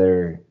suggestions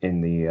there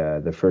in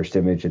the first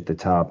image at the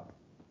top,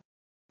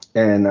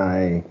 and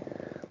I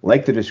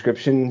like the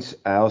descriptions.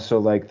 I also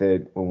like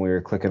that when we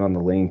were clicking on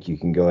the link, you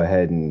can go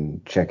ahead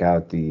and check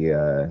out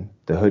the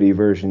hoodie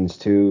versions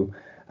too.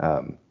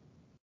 Um,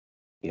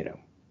 you know,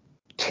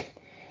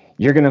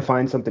 you're gonna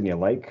find something you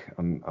like.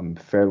 I'm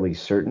fairly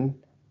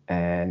certain,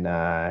 and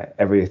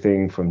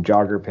everything from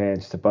jogger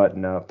pants to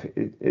button up,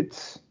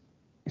 it's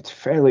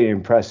fairly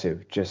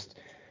impressive. Just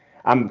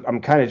I'm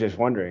kind of just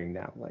wondering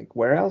now, like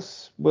where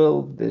else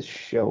will this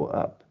show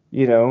up?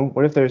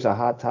 What if there's a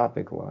Hot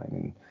Topic line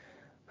and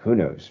who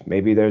knows?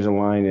 Maybe there's a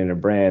line in a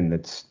brand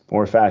that's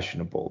more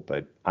fashionable,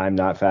 but I'm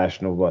not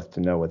fashionable enough to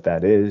know what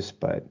that is.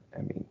 But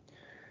I mean,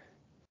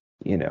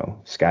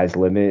 sky's the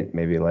limit.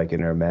 Maybe like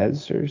an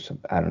Hermes or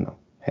something. I don't know.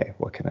 Hey,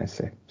 what can I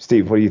say?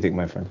 Steve, what do you think,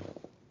 my friend?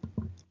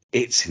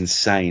 It's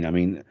insane. I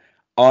mean,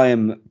 I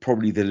am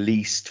probably the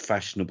least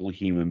fashionable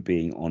human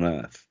being on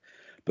earth,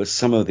 but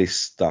some of this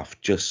stuff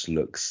just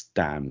looks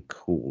damn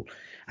cool.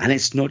 And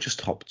it's not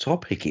just Hot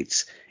Topic,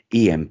 it's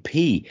EMP,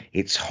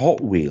 it's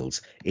Hot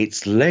Wheels,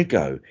 it's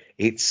Lego,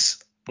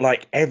 it's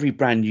like every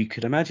brand you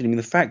could imagine. I mean,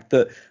 the fact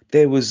that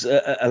there was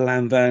a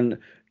Lanvin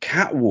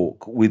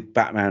catwalk with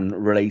Batman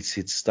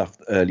related stuff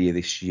earlier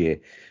this year,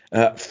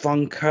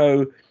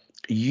 Funko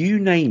You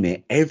name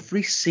it,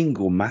 every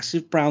single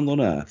massive brand on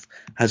earth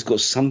has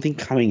got something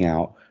coming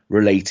out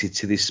related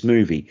to this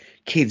movie.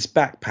 Kids,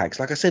 backpacks,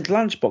 like I said,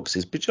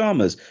 lunchboxes,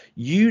 pajamas,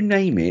 you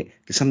name it,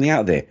 there's something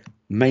out there.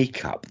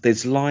 Makeup,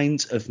 there's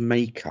lines of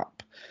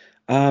makeup.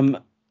 I'm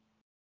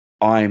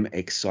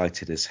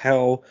excited as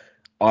hell.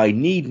 I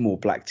need more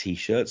black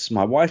t-shirts.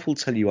 My wife will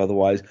tell you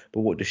otherwise,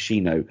 but what does she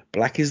know?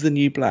 Black is the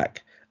new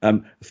black.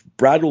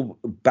 Brad will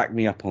back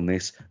me up on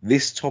this.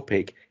 This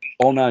topic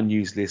on our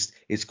news list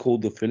is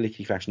called the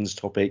Flicky Fashions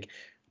topic.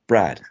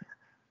 Brad,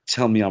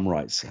 tell me I'm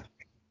right, sir.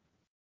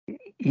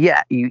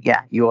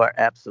 You are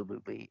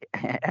absolutely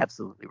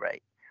absolutely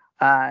right.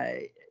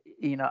 Uh,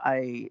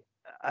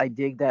 I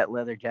dig that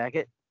leather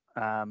jacket.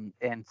 And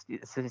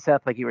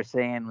Seth, like you were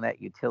saying,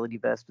 that utility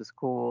vest was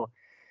cool.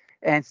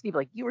 And Steve,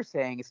 like you were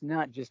saying, it's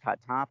not just Hot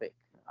Topic.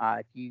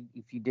 If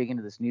you dig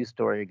into this news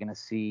story, you're going to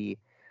see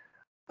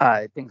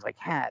things like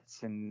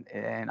hats, and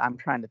I'm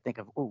trying to think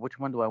of, oh, which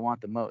one do I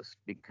want the most,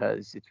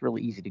 because it's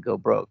really easy to go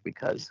broke,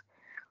 because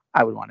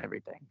I would want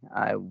everything.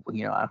 I would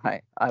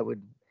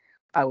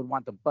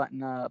want the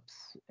button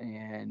ups,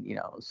 and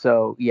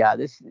so yeah,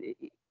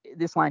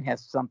 this line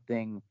has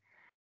something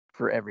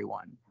for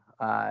everyone,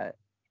 uh,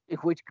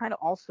 which kind of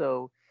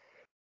also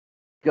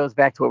goes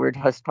back to what we were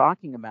just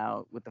talking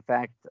about, with the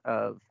fact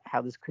of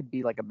how this could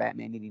be like a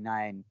Batman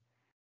 '89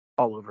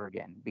 all over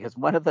again. Because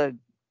one of the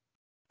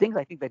things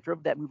I think that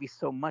drove that movie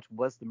so much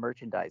was the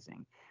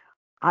merchandising.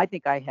 I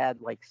think I had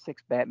like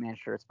 6 Batman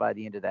shirts by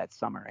the end of that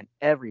summer, and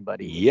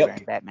everybody was Yep.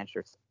 wearing Batman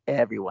shirts.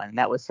 Everyone, and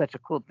that was such a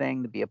cool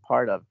thing to be a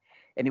part of,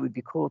 and it would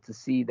be cool to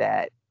see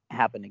that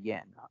happen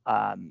again.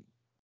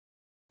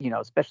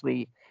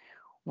 Especially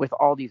with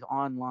all these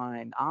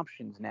online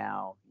options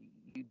now,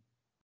 you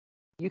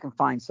you can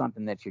find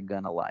something that you're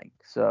gonna like.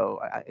 So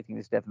I think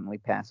this definitely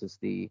passes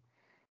the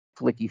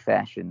flicky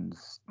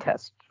fashions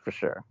test for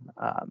sure.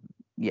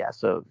 Yeah,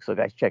 so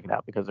guys, check it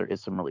out, because there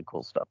is some really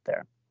cool stuff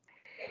there.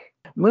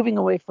 Moving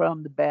away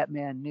from the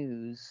Batman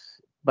news,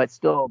 but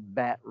still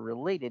Bat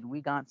related,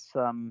 we got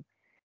some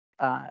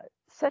uh,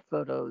 set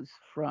photos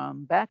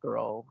from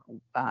Batgirl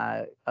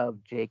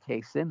of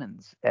J.K.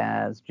 Simmons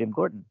as Jim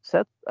Gordon.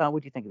 Seth,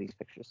 what do you think of these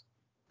pictures?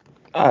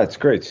 It's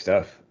great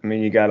stuff. I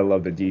mean, you gotta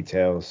love the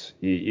details.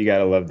 You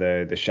gotta love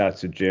the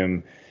shots of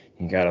Jim.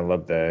 You gotta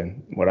love the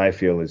what I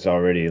feel is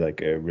already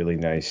like a really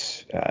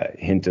nice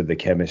hint of the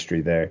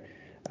chemistry there.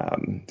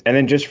 And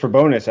then just for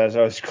bonus, as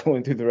I was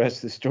scrolling through the rest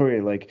of the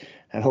story, like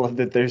I love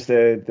that there's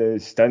the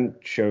stunt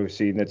show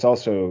scene that's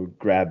also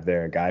grabbed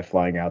there. A guy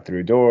flying out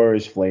through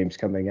doors, flames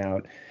coming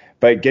out,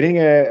 but getting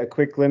a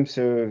quick glimpse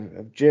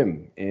of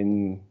Jim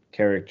in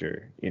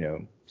character.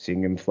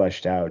 Seeing him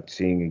fleshed out,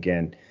 seeing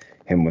again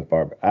him with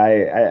Barb.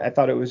 I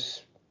thought it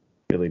was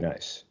really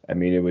nice. I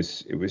mean, it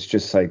was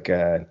just like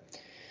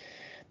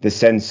the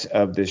sense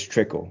of this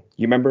trickle.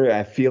 You remember?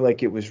 I feel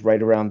like it was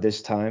right around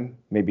this time,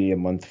 maybe a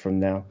month from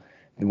now,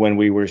 when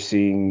we were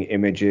seeing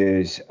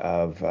images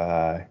of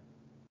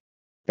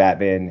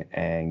Batman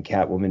and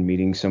Catwoman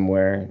meeting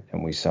somewhere,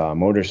 and we saw a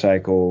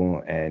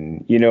motorcycle,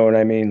 and you know what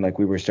I mean? Like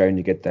we were starting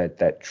to get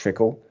that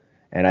trickle,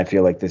 and I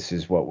feel like this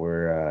is what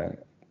we're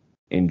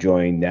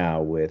enjoying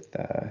now with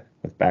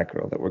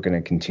Batgirl, that we're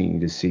going to continue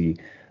to see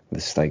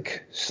this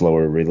like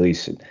slower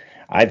release. And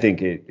I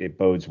think it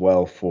bodes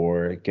well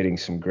for getting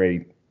some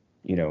great,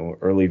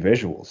 early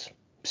visuals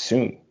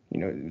soon.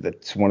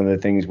 That's one of the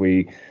things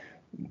we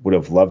would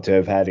have loved to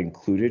have had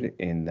included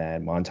in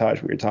that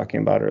montage we were talking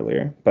about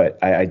earlier.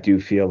 But I do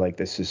feel like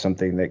this is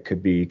something that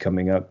could be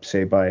coming up,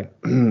 say, by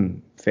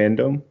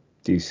Fandom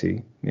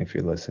DC, if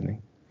you're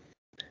listening.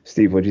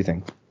 Steve, what do you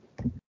think?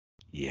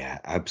 Yeah,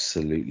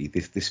 absolutely.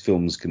 This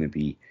film's going to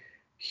be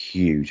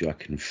huge. I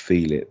can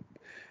feel it.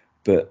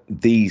 But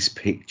these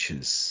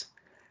pictures,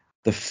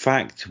 the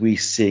fact we're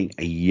seeing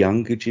a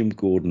younger Jim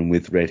Gordon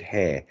with red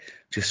hair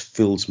just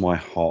fills my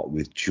heart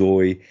with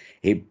joy.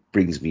 It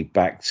brings me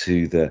back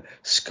to the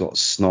Scott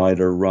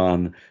Snyder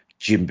run,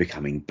 Jim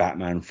becoming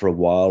Batman for a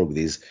while with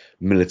his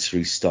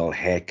military style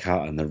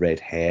haircut and the red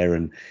hair.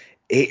 And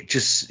it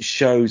just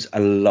shows a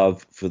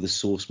love for the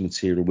source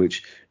material,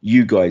 which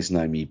you guys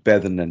know me better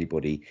than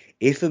anybody.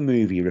 If a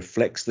movie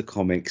reflects the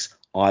comics,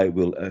 I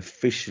will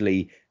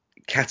officially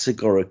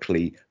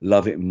categorically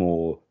love it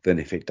more than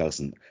if it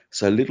doesn't.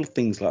 So little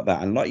things like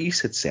that. And like you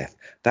said, Seth,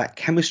 that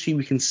chemistry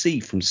we can see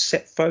from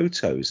set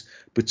photos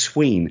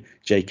between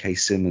J.K.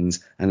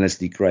 Simmons and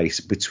Leslie Grace,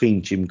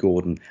 between Jim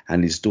Gordon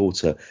and his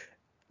daughter,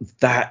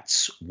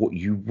 that's what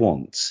you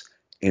want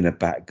in a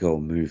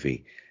Batgirl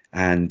movie.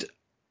 And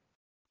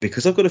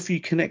because I've got a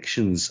few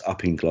connections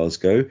up in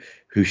Glasgow,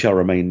 who shall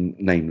remain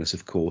nameless,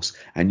 of course,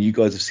 and you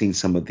guys have seen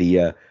some of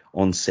the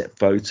on-set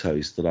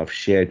photos that I've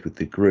shared with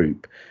the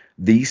group.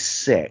 These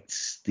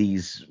sets,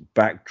 these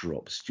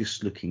backdrops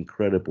just look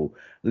incredible.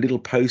 Little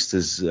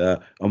posters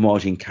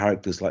homaging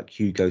characters like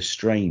Hugo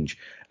Strange,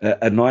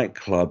 a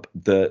nightclub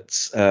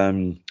that's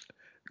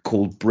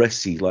called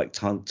Bressie, like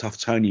Tough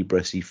Tony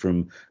Bressie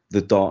from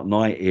the Dark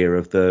Knight era,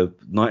 of the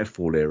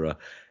Nightfall era.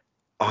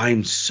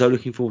 I'm so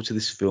looking forward to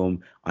this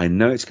film. I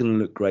know it's going to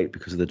look great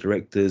because of the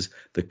directors.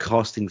 The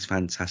casting's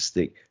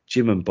fantastic.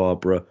 Jim and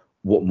Barbara,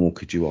 what more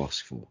could you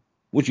ask for?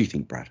 What do you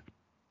think, Brad?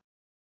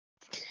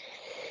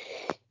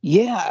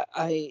 Yeah,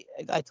 I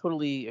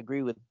totally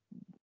agree with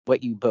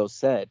what you both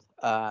said.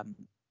 And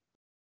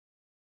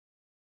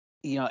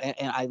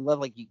I love,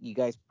 like you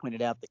guys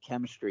pointed out, the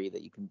chemistry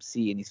that you can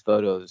see in these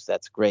photos.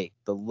 That's great.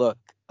 The look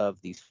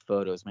of these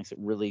photos makes it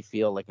really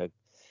feel like a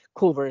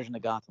cool version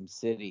of Gotham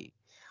City.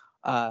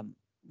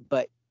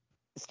 But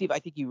Steve, I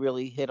think you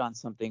really hit on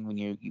something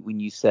when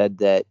you said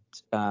that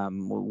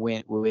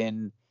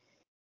when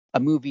a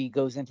movie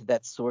goes into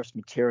that source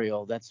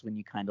material, that's when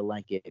you kind of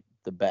like it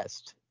the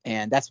best.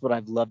 And that's what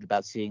I've loved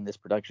about seeing this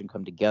production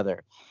come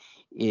together,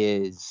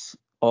 is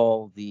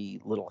all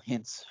the little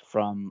hints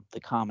from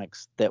the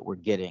comics that we're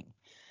getting.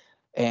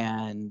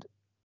 And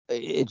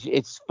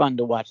it's fun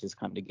to watch this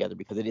come together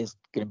because it is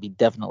going to be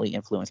definitely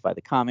influenced by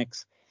the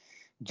comics.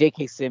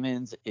 J.K.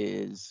 Simmons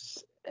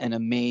is an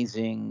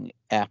amazing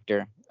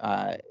actor.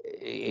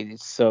 It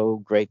is so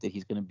great that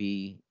he's going to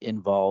be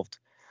involved.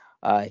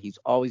 He's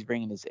always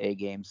bringing his A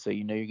game, so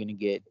you know you're going to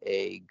get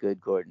a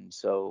good Gordon.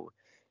 So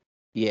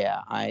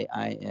yeah, I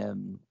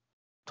am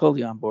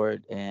totally on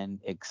board and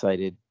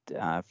excited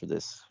for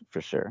this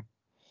for sure.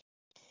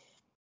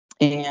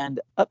 And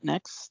up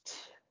next,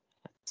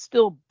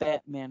 still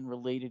Batman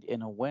related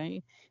in a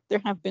way,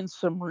 there have been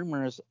some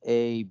rumors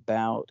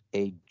about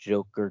a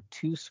Joker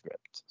 2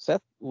 script.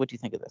 Seth, what do you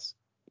think of this?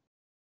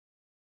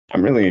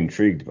 I'm really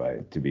intrigued by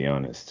it, to be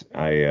honest.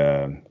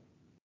 I,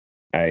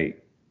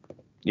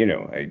 you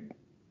know,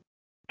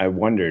 I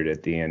wondered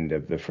at the end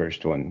of the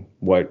first one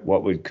what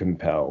would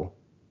compel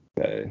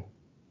the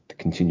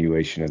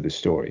continuation of the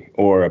story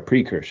or a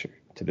precursor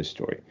to the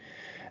story.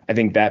 I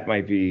think that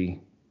might be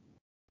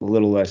a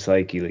little less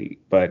likely,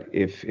 but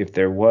if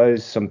there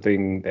was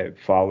something that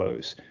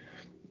follows,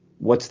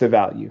 what's the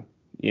value?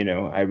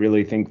 I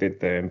really think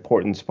that the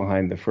importance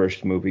behind the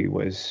first movie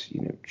was,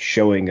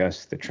 showing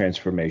us the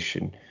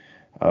transformation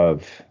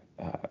of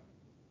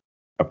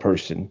a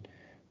person,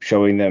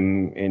 showing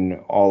them in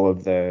all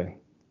of the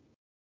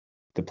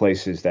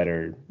places that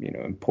are,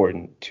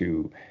 important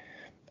to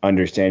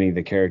understanding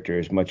the character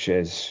as much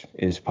as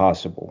is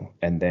possible.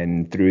 And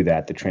then through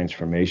that, the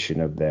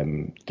transformation of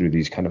them through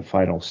these kind of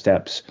final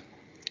steps.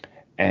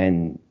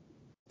 And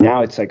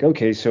now it's like,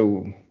 okay,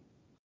 so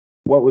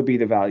what would be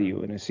the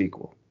value in a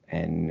sequel?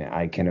 And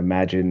I can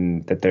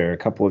imagine that there are a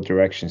couple of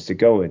directions to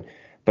go in,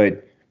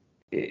 but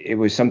it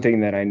was something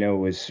that I know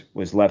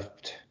was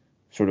left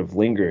sort of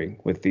lingering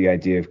with the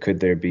idea of, could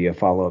there be a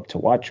follow-up to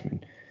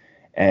Watchmen?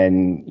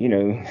 And,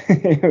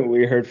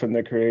 we heard from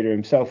the creator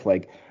himself,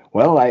 like,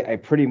 well, I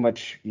pretty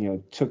much,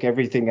 took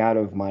everything out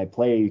of my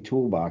play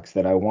toolbox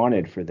that I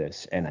wanted for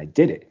this, and I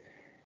did it.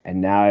 And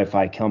now if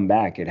I come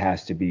back, it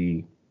has to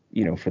be,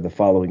 for the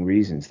following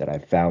reasons, that I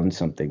found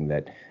something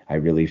that I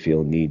really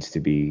feel needs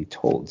to be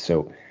told.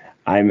 So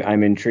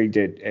I'm intrigued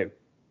at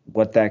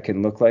what that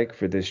can look like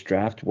for this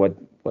draft, what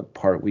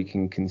part we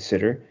can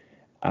consider,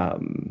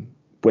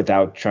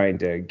 without trying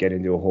to get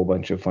into a whole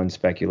bunch of fun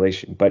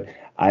speculation. But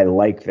I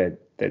like that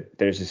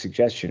there's a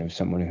suggestion of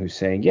someone who's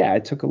saying, yeah, I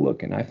took a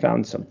look and I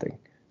found something,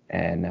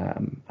 and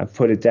I've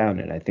put it down,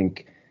 and I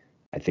think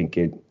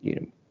it,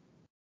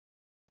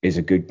 is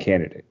a good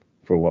candidate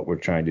for what we're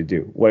trying to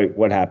do.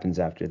 What happens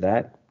after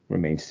that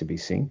remains to be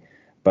seen.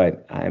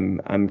 But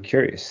I'm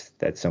curious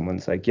that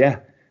someone's like, yeah,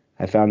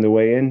 I found a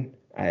way in.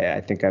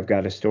 I think I've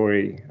got a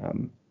story.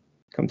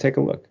 Come take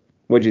a look.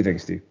 What do you think,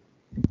 Steve?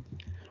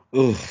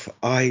 Oof,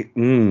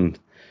 I'm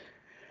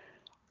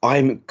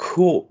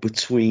caught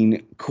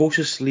between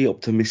cautiously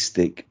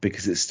optimistic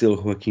because it's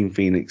still Joaquin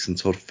Phoenix and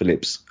Todd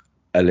Phillips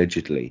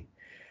allegedly,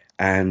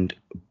 and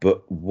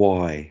but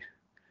why?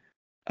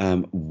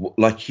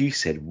 Like you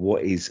said,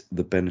 what is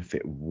the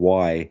benefit?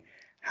 Why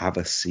have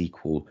a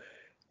sequel?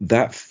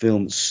 That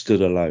film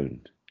stood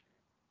alone.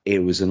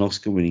 It was an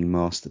Oscar-winning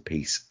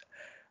masterpiece.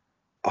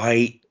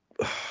 I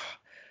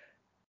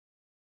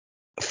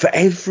For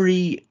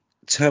every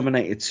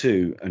Terminator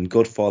 2 and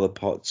Godfather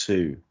Part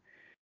 2,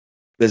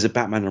 there's a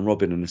Batman and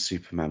Robin and a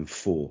Superman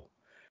 4.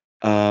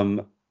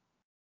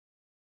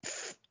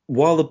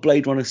 While the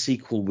Blade Runner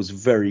sequel was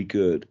very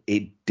good,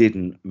 it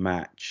didn't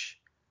match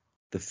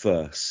the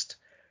first.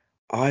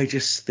 I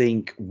just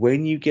think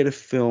when you get a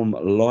film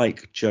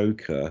like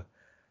Joker,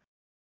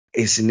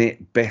 isn't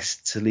it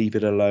best to leave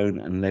it alone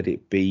and let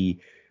it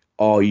be?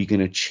 Are you going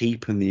to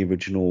cheapen the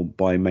original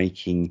by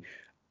making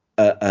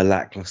a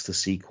lackluster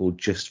sequel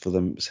just for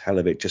the hell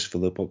of it, just for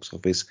the box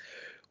office?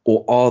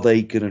 Or are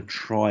they going to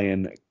try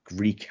and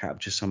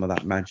recapture some of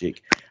that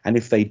magic? And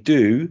if they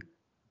do,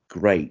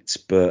 great.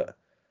 But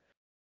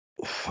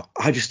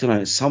I just don't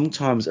know.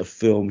 Sometimes a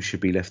film should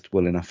be left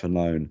well enough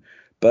alone.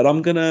 But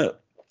I'm going to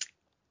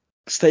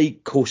stay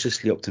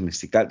cautiously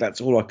optimistic.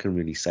 That's all I can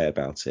really say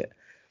about it.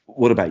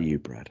 What about you,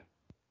 Brad?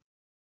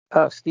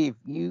 Oh, Steve,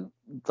 you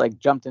like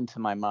jumped into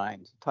my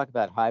mind. Talk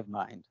about hive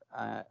mind.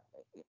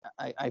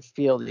 I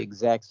feel the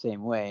exact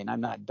same way, and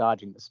I'm not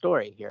dodging the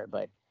story here,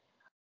 but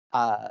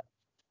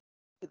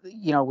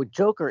with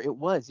Joker, it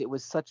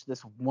was such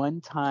this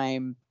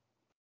one-time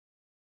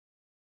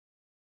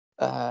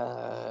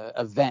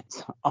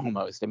event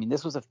almost. I mean,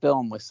 this was a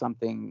film with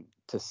something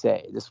to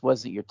say. This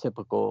wasn't your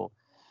typical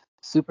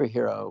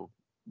superhero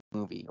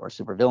movie or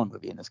supervillain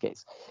movie in this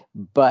case.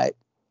 But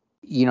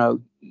if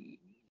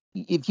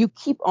you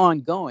keep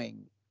on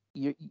going,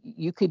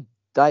 you could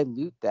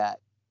dilute that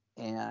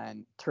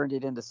and turn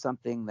it into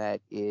something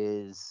that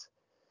is,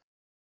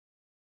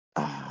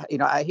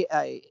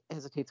 I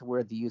hesitate to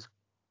word the use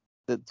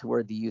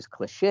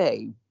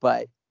cliche,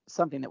 but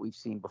something that we've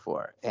seen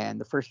before.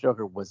 And the first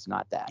Joker was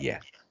not that. Yeah.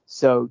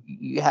 So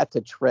you have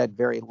to tread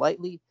very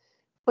lightly.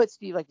 But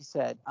Steve, like you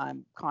said,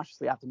 I'm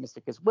cautiously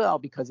optimistic as well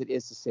because it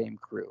is the same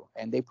crew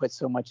and they put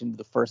so much into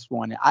the first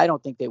one. I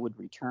don't think they would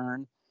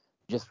return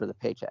just for the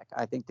paycheck.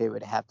 I think they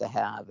would have to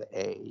have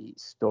a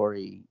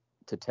story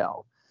to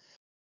tell.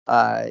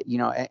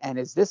 And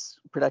as this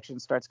production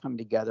starts coming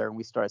together and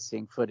we start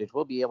seeing footage,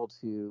 we'll be able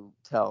to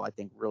tell, I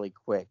think, really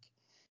quick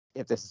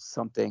if this is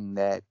something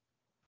that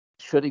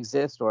should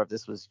exist or if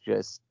this was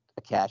just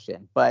a cash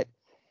in. But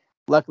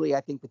luckily,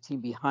 I think the team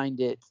behind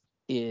it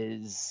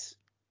has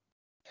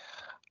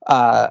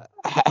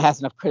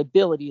enough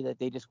credibility that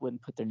they just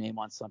wouldn't put their name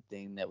on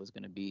something that was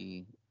going to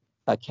be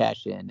a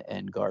cash in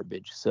and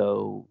garbage.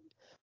 So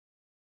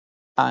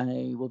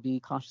I will be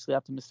cautiously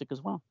optimistic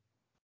as well.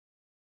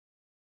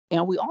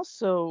 And we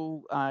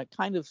also,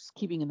 kind of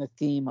keeping in the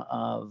theme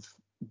of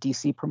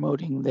DC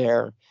promoting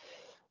their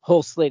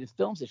whole slate of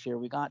films this year,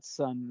 we got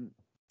some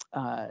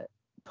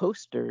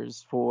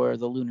posters for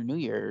the Lunar New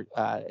Year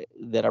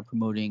that are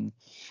promoting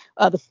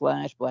The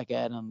Flash, Black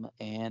Adam,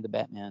 and the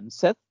Batman.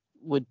 Seth,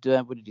 what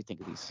did you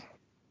think of these?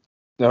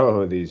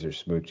 Oh, these are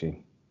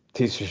smoochy.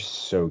 These are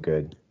so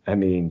good. I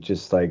mean,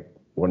 just like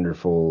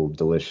wonderful,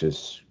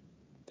 delicious.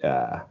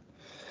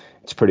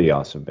 It's pretty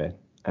awesome, man.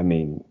 I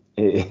mean,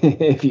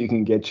 if you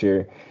can get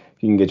your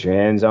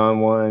hands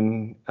on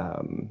one,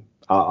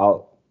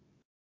 I'll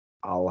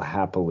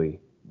happily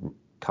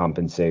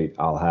compensate.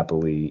 I'll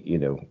happily,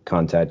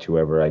 contact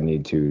whoever I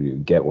need to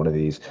get one of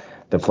these.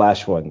 The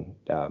Flash one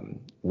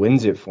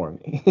wins it for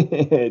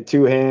me.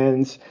 Two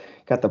hands,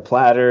 got the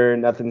platter,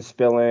 nothing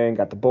spilling,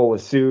 got the bowl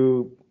of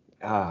soup.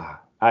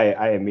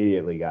 I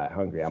immediately got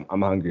hungry.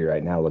 I'm hungry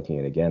right now looking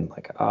at it again.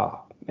 Like,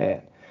 oh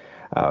man.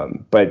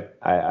 But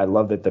I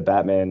love that the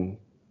Batman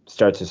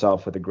starts us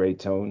off with a great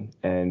tone,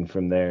 and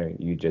from there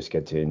you just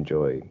get to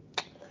enjoy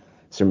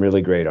some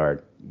really great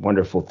art,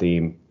 wonderful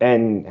theme,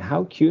 and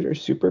how cute are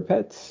Super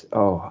Pets?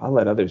 Oh, I'll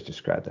let others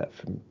describe that.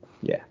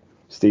 Yeah,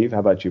 Steve, how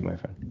about you, my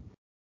friend?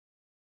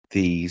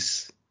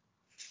 These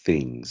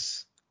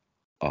things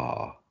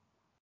are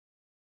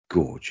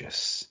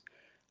gorgeous.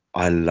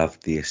 I love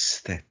the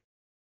aesthetic,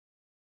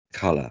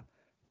 color,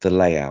 the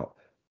layout,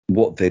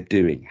 what they're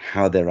doing,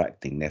 how they're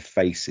acting, their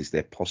faces,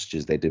 their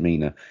postures, their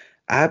demeanor.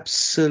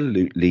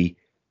 Absolutely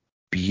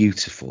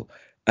beautiful.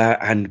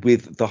 And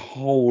with the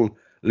whole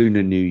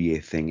Lunar New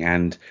Year thing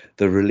and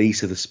the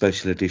release of the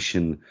special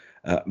edition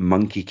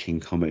Monkey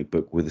King comic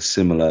book with a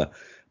similar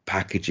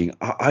packaging,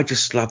 I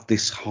just love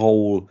this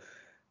whole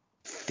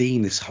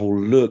theme, this whole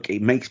look.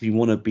 It makes me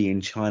want to be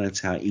in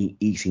Chinatown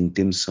eating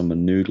dim sum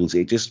and noodles.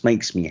 It just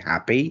makes me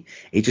happy.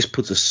 It just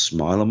puts a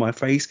smile on my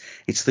face.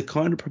 It's the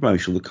kind of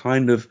promotion, the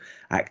kind of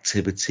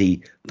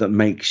activity that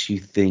makes you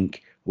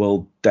think,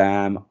 well,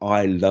 damn,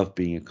 I love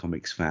being a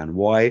comics fan.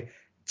 Why?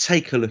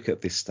 Take a look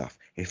at this stuff.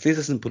 If this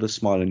doesn't put a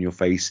smile on your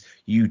face,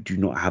 you do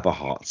not have a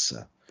heart,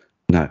 sir.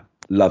 No,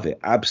 love it.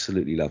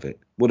 Absolutely love it.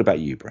 What about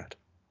you, Brad?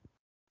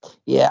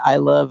 Yeah, I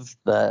love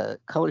the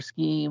color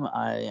scheme.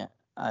 I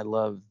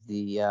love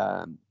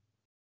the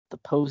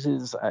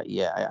poses.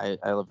 I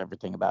love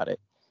everything about it.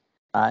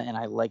 And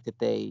I like that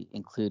they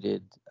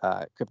included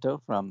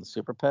Crypto from the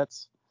Super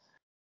Pets.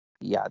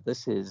 Yeah,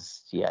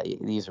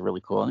 these are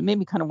really cool. And it made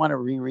me kind of want to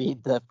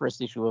reread the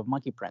first issue of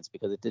Monkey Prince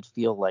because it did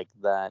feel like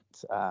that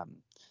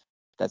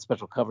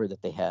special cover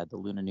that they had, the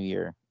Lunar New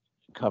Year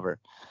cover.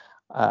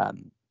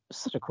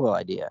 Such a cool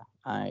idea.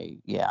 I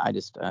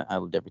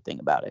loved everything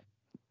about it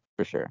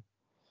for sure.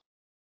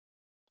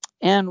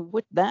 And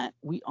with that,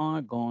 we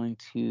are going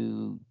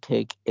to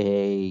take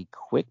a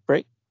quick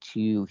break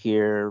to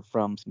hear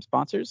from some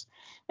sponsors,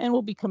 and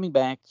we'll be coming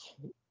back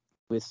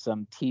with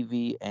some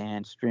TV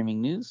and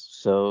streaming news,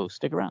 so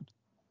stick around.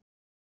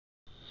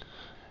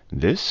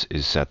 This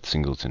is Seth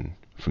Singleton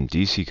from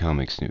DC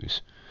Comics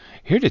News,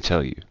 here to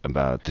tell you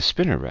about the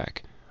Spinner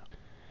Rack.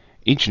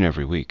 Each and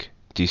every week,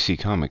 DC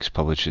Comics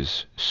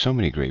publishes so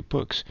many great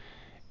books,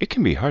 it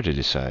can be hard to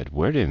decide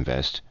where to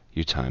invest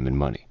your time and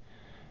money.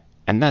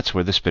 And that's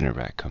where the Spinner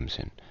Rack comes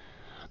in.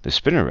 The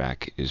Spinner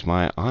Rack is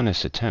my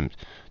honest attempt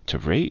to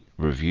rate,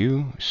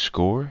 review,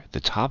 score the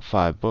top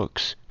 5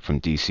 books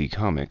from DC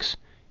Comics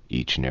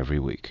each and every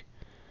week.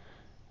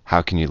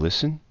 How can you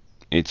listen?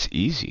 It's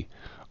easy.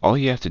 All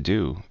you have to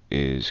do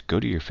is go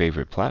to your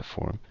favorite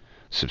platform,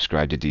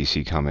 subscribe to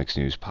DC Comics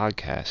News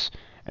Podcasts,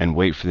 and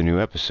wait for the new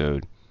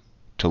episode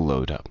to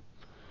load up.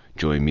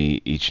 Join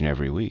me each and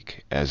every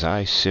week as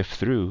I sift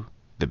through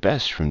the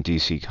best from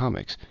DC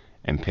Comics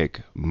and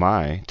pick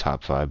my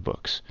top 5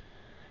 books.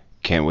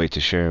 Can't wait to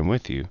share them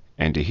with you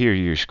and to hear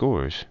your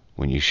scores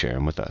when you share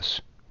them with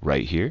us,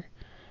 right here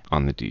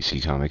on the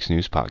DC Comics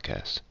News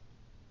Podcast.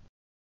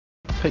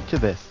 Picture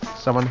this,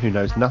 someone who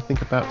knows nothing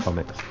about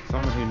comics.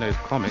 Someone who knows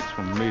comics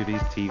from movies,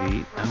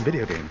 TV, and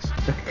video games.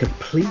 A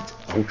complete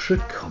ultra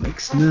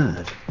comics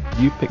nerd.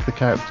 You pick the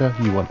character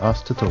you want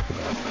us to talk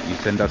about. You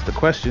send us the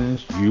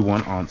questions you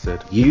want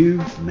answered.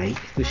 You make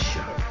the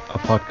show. A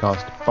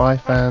podcast by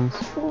fans,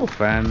 For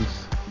fans.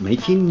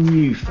 Making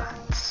new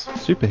fans.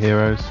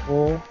 superheroes,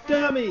 Or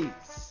Dummies.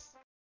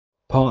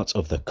 Part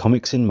of the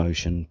Comics in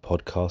Motion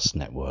podcast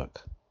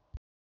network.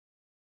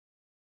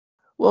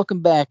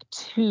 Welcome back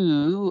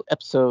to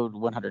episode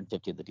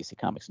 150 of the DC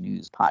Comics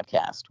News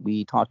Podcast.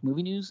 We talk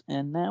movie news,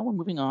 and now we're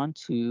moving on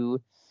to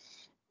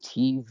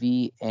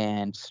TV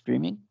and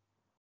streaming.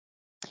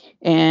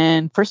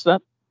 And first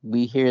up,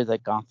 we hear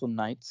that Gotham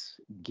Knights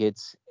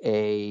gets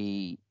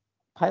a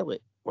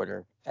pilot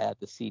order at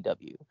the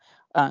CW.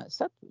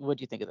 Seth, what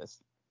do you think of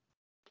this?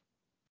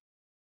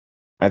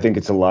 I think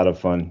it's a lot of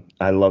fun.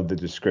 I love the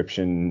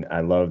description.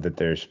 I love that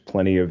there's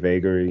plenty of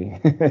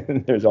vagary.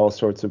 There's all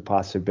sorts of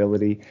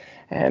possibility.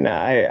 And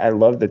I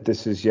love that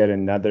this is yet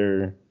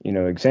another,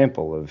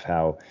 example of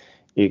how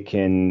it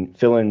can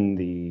fill in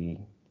the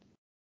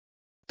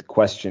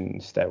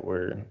questions that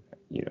we're,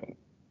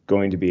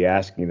 going to be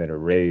asking that are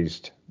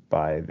raised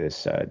by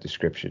this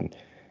description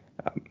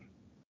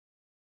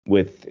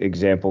with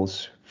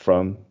examples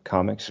from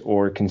comics,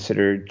 or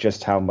consider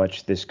just how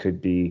much this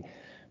could be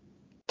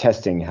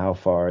testing how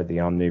far the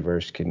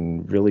Omniverse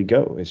can really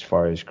go as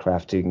far as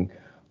crafting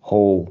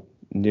whole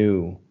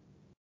new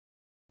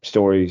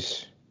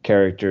stories,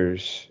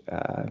 characters,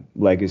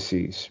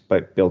 legacies,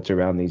 but built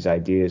around these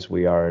ideas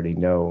we already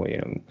know.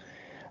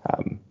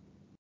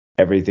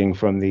 Everything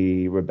from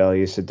the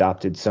rebellious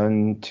adopted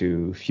son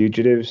to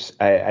fugitives.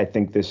 I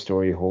think this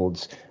story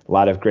holds a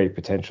lot of great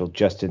potential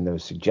just in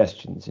those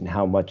suggestions, and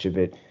how much of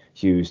it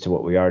hews to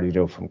what we already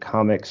know from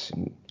comics,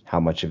 and how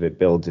much of it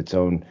builds its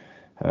own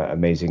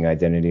amazing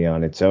identity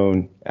on its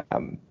own.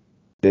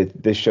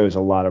 This shows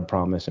a lot of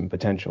promise and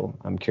potential.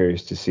 I'm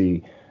curious to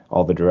see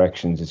all the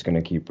directions it's going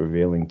to keep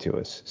revealing to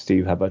us.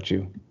 Steve, how about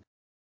you?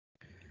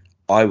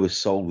 I was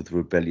sold with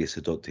Rebellious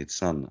Adopted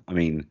Son. I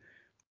mean,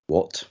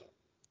 what?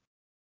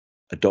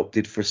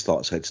 Adopted for a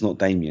start, so it's not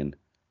Damien.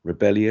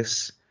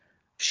 Rebellious?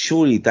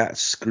 Surely that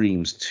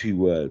screams 2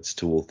 words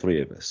to all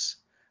 3 of us.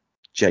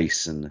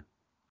 Jason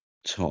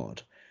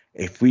Todd.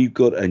 If we've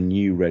got a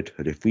new Red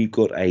Hood, if we've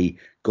got a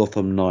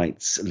Gotham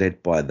Knights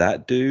led by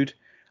that dude,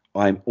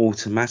 I'm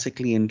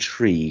automatically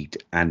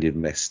intrigued and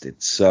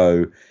invested.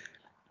 So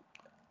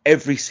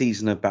every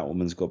season of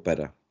Batwoman's got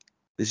better.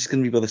 This is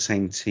going to be by the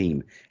same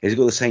team. It's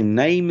got the same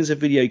name as a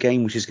video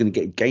game, which is going to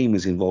get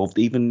gamers involved,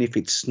 even if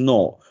it's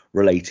not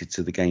related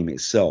to the game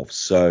itself.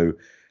 So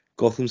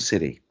Gotham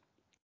City,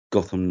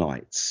 Gotham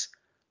Knights,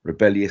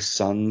 Rebellious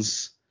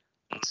Sons,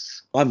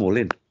 I'm all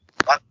in.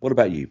 What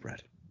about you,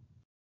 Brad?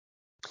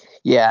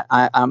 Yeah,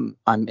 I'm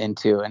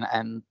into,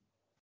 and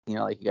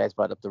like you guys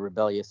brought up, the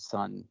rebellious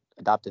son,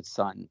 adopted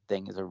son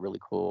thing is a really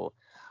cool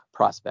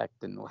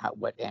prospect. And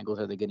what angles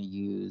are they going to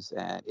use?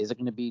 And is it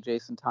going to be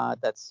Jason Todd?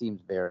 That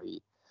seems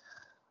very,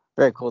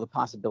 very cool. The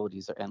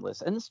possibilities are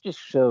endless, and this just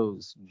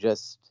shows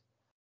just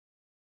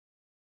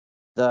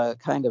the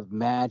kind of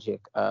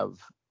magic of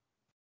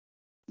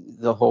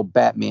the whole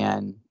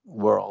Batman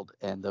world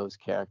and those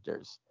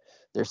characters.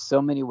 There's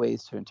so many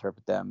ways to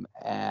interpret them,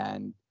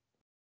 and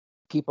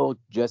people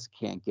just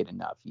can't get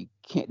enough. You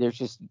can't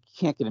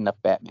get enough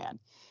Batman.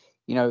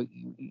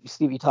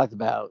 Steve, you talked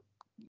about,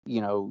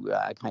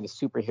 kind of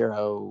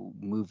superhero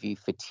movie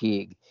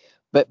fatigue,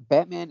 but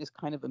Batman is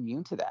kind of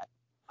immune to that.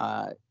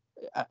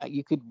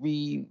 You could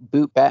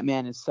reboot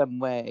Batman in some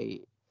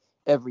way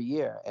every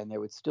year, and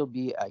there would still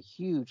be a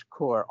huge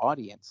core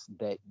audience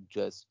that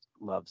just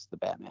loves the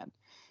Batman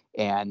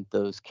and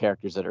those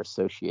characters that are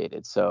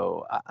associated.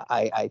 So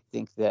I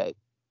think that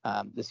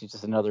this is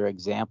just another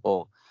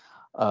example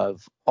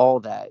of all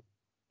the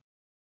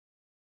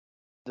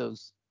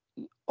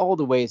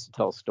ways to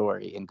tell a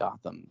story in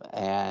Gotham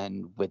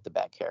and with the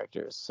Bat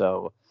characters.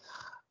 So,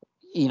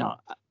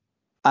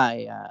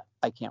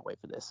 I can't wait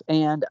for this.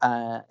 And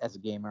as a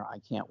gamer, I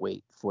can't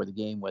wait for the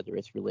game, whether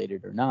it's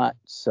related or not.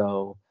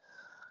 So,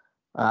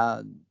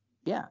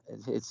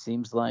 it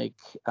seems like,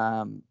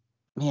 man,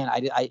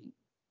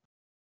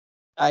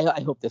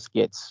 I hope this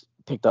gets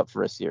picked up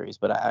for a series,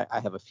 but I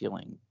have a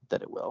feeling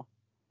that it will.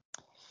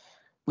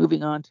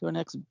 Moving on to our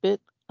next bit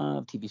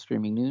of TV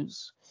streaming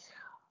news.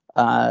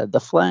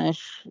 The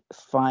Flash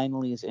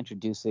finally is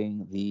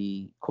introducing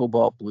the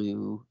Cobalt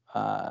Blue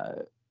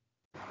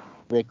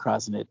Rick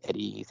Crosnett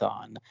Eddie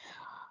Thawne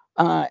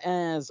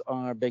as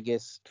our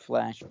biggest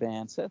Flash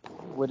fan. Seth,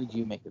 what did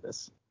you make of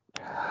this?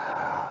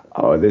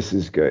 Oh, this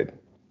is good.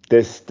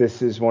 This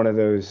is one of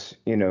those,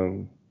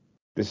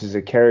 this is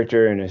a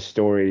character and a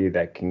story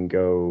that can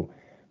go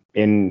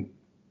in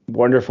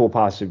wonderful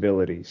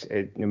possibilities.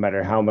 No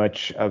matter how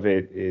much of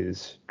it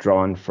is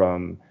drawn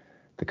from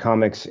the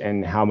comics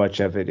and how much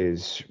of it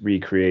is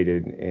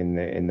recreated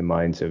in the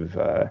minds of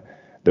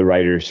the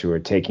writers who are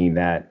taking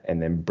that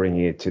and then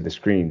bringing it to the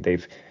screen.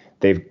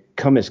 They've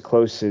come as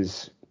close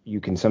as you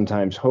can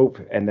sometimes hope,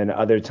 and then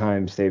other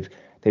times they've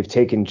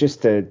taken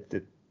just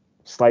the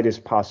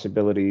slightest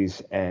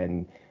possibilities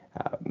and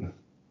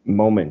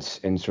moments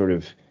and sort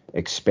of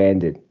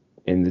expanded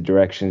in the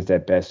directions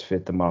that best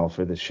fit the model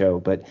for the show.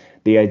 But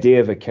the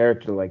idea of a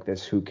character like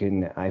this who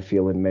can, I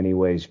feel in many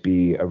ways,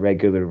 be a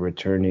regular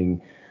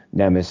returning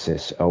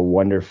nemesis, a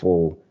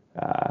wonderful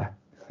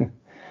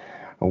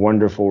a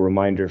wonderful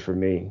reminder for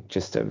me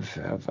just of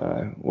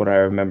what I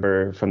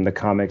remember from the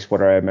comics,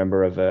 what I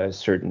remember of a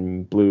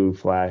certain Blue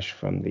Flash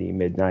from the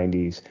mid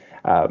 90s.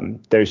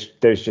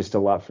 There's just a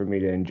lot for me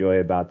to enjoy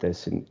about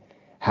this, and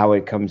how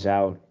it comes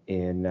out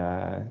in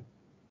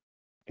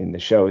the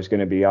show is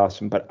going to be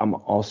awesome. But I'm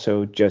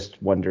also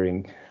just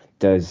wondering,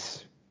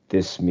 does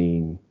this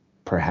mean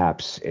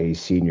perhaps a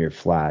senior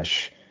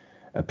Flash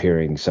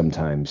appearing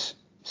sometimes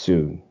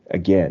soon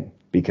again?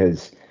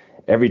 Because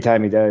every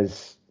time he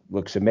does,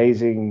 looks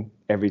amazing.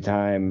 Every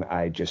time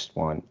I just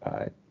want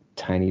a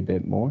tiny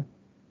bit more.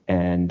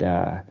 And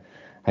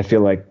I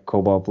feel like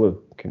Cobalt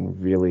Blue can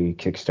really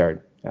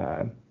kickstart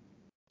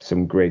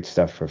some great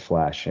stuff for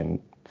Flash and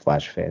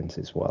Flash fans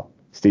as well.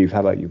 Steve, how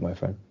about you, my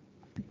friend?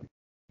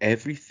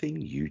 Everything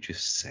you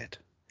just said.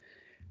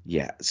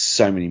 Yeah,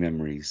 so many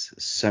memories,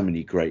 so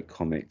many great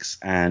comics,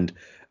 and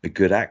a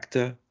good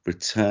actor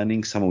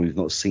returning, someone we've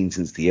not seen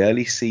since the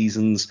early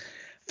seasons.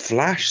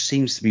 Flash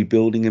seems to be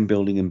building and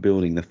building and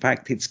building. The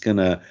fact it's going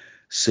to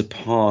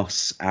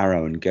surpass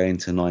Arrow and go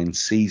into 9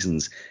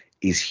 seasons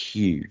is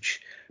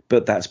huge.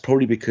 But that's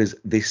probably because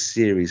this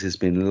series has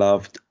been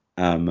loved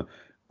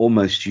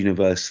almost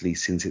universally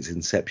since its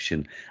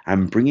inception.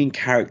 And bringing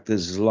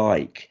characters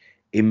like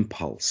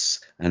Impulse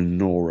and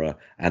Nora,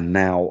 and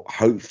now,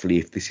 hopefully,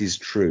 if this is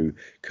true,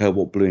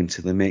 Cobalt Blue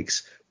into the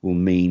mix will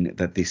mean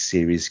that this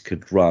series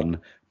could run,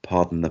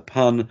 pardon the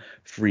pun,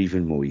 for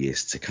even more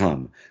years to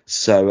come.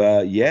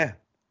 So, yeah,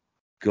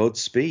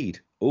 Godspeed.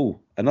 Oh,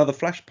 another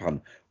Flash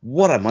pun.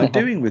 What am I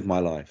doing with my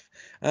life?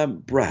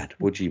 Brad,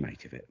 what do you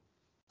make of it?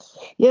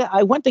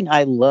 Yeah, one thing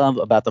I love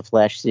about the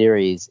Flash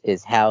series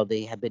is how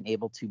they have been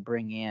able to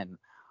bring in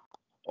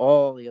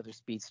all the other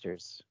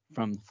speedsters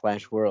from the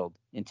Flash world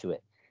into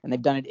it. And they've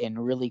done it in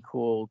really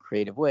cool,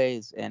 creative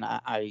ways. And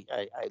I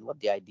love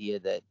the idea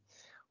that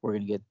we're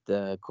going to get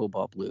the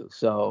Cobalt Blue.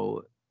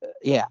 So,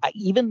 yeah,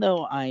 even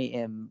though I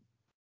am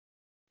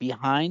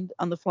behind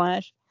on the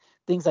Flash,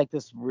 things like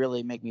this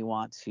really make me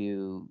want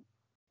to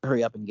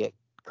hurry up and get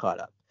caught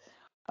up.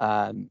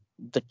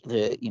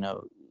 The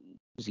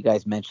as you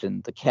guys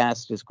mentioned, the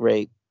cast is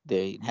great.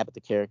 They inhabit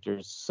the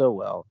characters so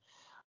well.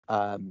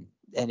 And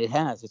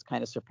it's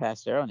kind of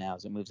surpassed Arrow now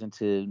as it moves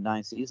into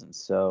 9 seasons.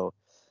 So,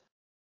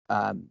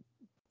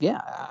 yeah,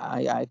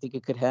 I think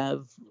it could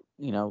have,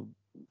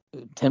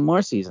 10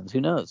 more seasons. Who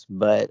knows?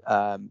 But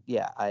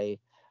yeah,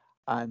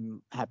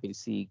 I'm happy to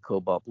see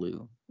Cobalt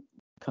Blue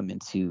come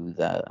into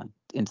the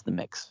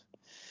mix.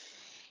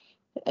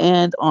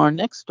 And our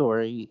next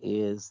story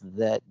is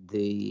that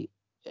the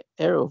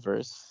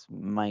Arrowverse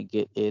might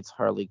get its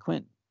Harley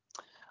Quinn.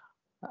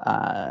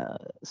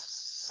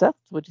 Seth,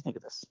 what do you think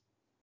of this?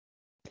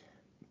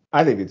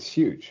 I think it's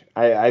huge.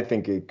 I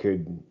think it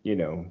could,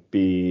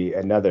 be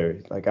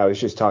another, like I was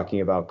just talking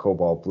about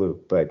Cobalt Blue,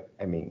 but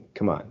I mean,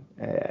 come on.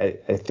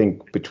 I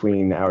think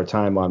between our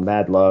time on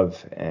Mad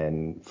Love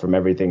and from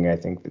everything I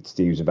think that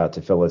Steve's about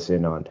to fill us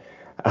in on,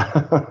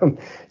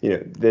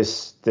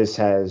 this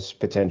has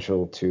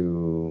potential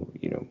to,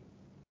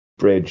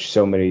 bridge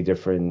so many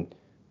different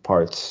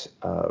parts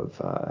of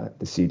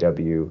the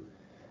CW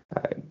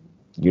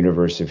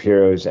universe of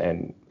heroes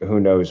and who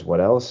knows what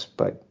else,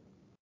 but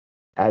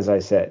as I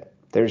said,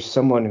 there's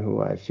someone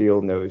who I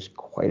feel knows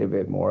quite a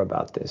bit more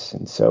about this.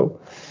 And so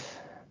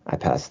I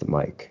pass the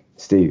mic.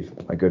 Steve,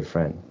 my good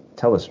friend,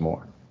 tell us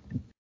more.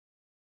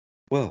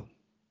 Well,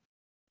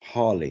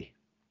 Harley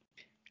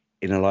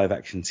in a live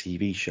action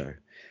TV show.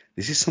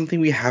 This is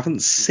something we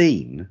haven't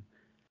seen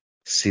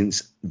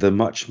since the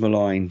much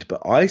maligned,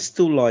 but I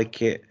still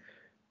like it,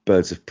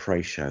 Birds of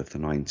Prey show of the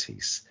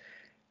 90s.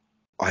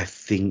 I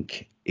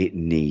think it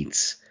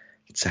needs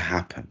to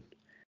happen.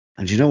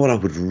 And you know what I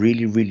would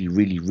really, really,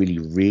 really, really,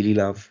 really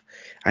love?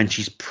 And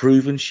she's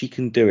proven she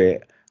can do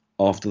it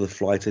after The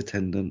Flight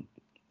Attendant,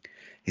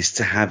 is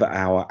to have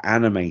our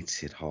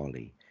animated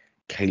Harley,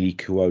 Kaylee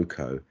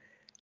Cuoco,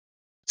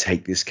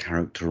 take this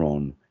character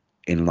on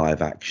in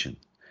live action.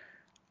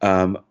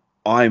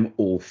 I'm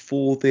all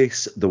for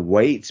this. The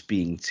way it's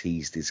being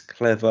teased is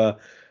clever.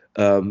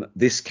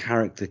 This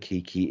character,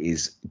 Kiki,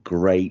 is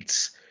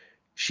great.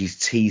 She's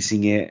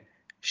teasing it.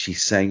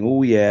 She's saying,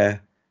 oh, yeah,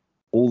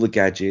 all the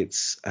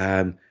gadgets.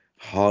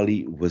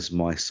 Harley was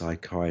my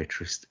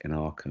psychiatrist in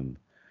Arkham.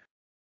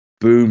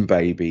 Boom,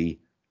 baby.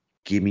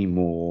 Give me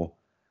more.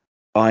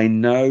 I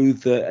know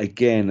that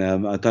again.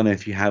 I don't know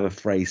if you have a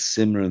phrase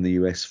similar in the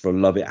US for a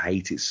love it,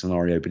 hate it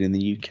scenario, but in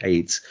the UK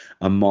it's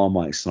a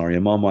Marmite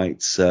scenario.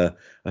 Marmite's a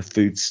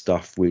food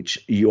stuff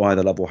which you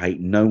either love or hate.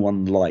 No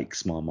one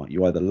likes Marmite.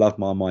 You either love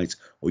Marmite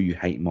or you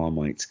hate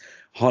Marmite.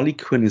 Harley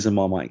Quinn is a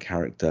Marmite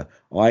character.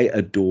 I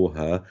adore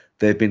her.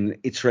 There have been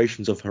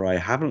iterations of her I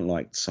haven't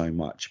liked so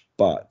much,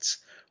 but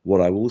what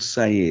I will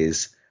say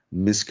is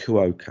Ms.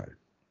 Cuoco,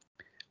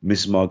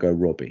 Miss Margot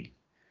Robbie,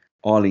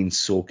 Arlene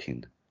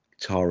Sorkin,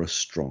 Tara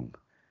Strong.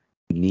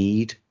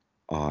 Need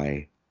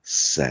I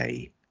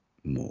say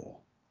more?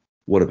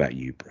 What about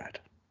you, Brad?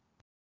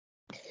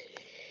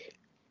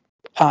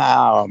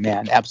 Oh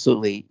man,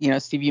 absolutely.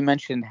 Steve, you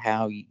mentioned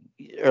how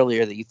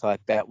earlier that you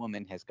thought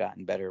Batwoman has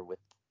gotten better with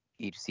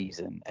each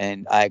season,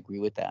 and I agree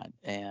with that.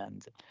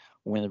 And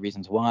one of the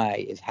reasons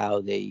why is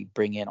how they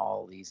bring in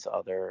all these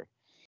other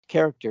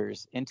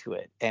characters into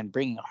it, and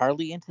bringing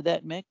Harley into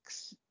that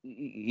mix.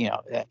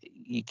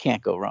 You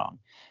can't go wrong.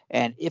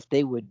 And if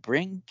they would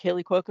bring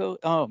Kaylee Cuoco,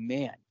 oh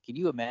man, can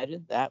you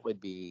imagine? That would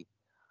be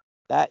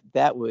that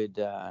would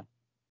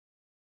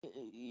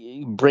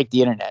break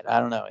the internet. I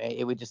don't know.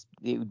 It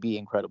would be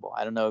incredible.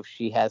 I don't know if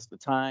she has the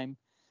time,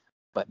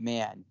 but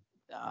man,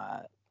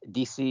 uh,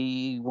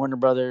 DC, Warner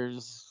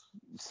Brothers,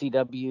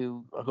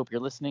 CW, I hope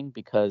you're listening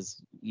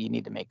because you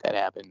need to make that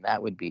happen.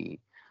 That would be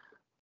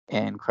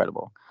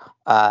incredible.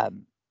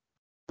 Um,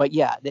 but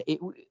yeah,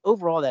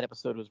 overall that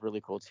episode was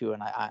really cool too,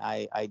 and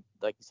I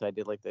like you said, I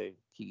did like the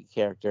key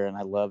character, and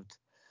I loved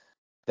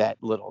that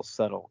little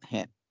subtle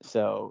hint.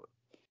 So,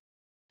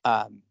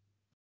 um,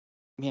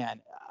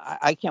 man,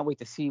 I can't wait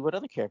to see what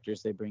other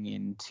characters they bring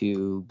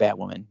into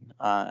Batwoman.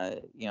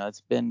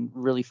 It's been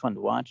really fun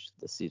to watch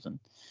this season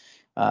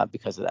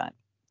because of that.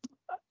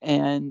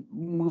 And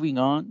moving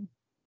on,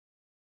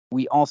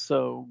 we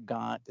also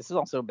got, this is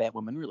also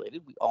Batwoman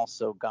related, we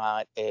also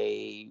got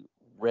a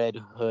Red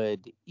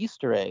Hood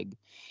Easter egg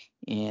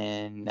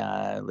in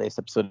latest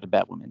episode of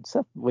Batwoman.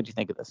 Seth, what do you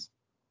think of this?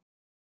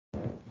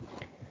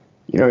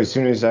 As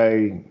soon as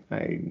I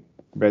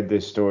read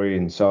this story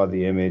and saw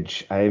the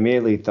image, I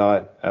immediately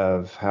thought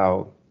of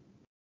how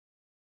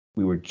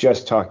we were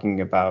just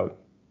talking about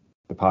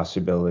the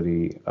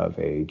possibility of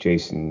a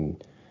Jason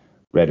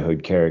Red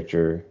Hood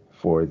character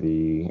for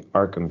the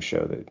Arkham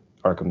show, the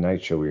Arkham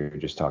Knight show we were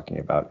just talking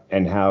about,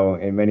 and how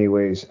in many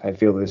ways I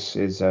feel this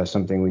is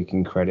something we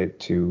can credit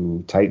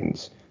to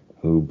Titans,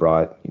 who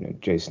brought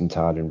Jason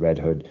Todd and Red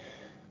Hood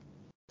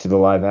to the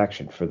live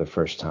action for the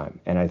first time.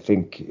 And I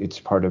think it's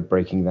part of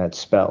breaking that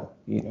spell.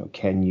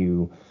 Can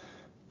you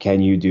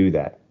do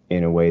that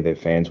in a way that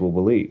fans will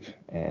believe?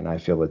 And I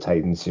feel the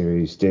Titan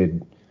series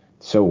did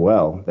so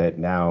well that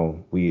now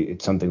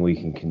it's something we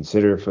can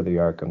consider for the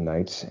Arkham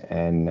Knights,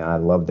 and I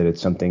love that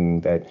it's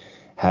something that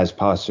has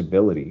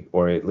possibility,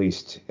 or at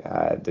least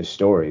the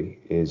story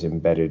is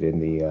embedded in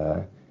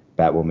the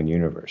Batwoman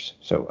universe.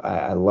 So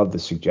I love the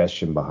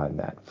suggestion behind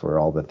that for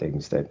all the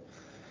things that,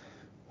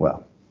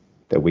 well,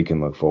 that we can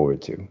look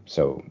forward to.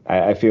 So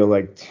I feel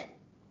like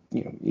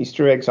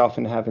Easter eggs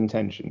often have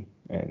intention,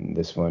 and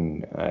this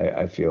one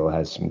I feel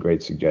has some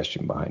great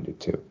suggestion behind it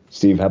too.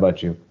 Steve, how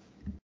about you?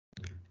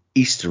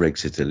 Easter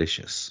eggs are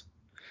delicious.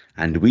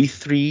 And we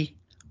three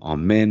are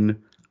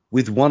men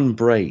with one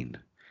brain.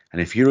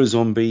 And if you're a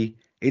zombie,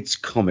 it's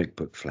comic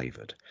book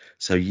flavored.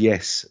 So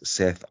yes,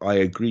 Seth, I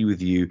agree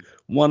with you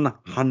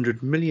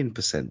 100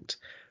 million%.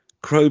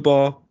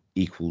 Crowbar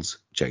equals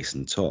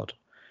Jason Todd.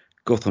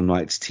 Gotham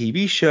Knights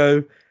TV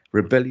show,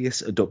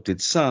 rebellious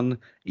adopted son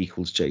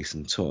equals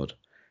Jason Todd.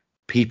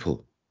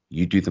 People,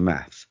 you do the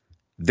math.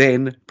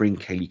 Then bring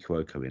Kaylee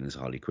Cuoco in as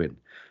Harley Quinn.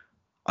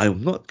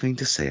 I'm not going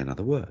to say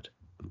another word.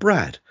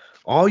 Brad,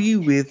 are you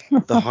with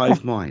the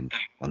hive mind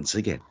once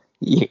again?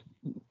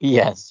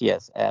 Yes,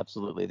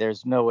 absolutely.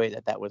 There's no way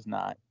that was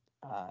not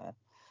uh,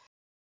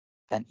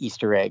 an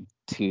Easter egg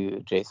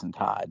to Jason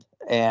Todd.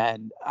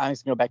 And I'm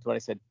just going to go back to what I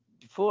said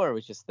before,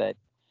 which is that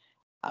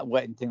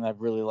one thing that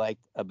I've really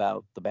liked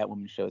about the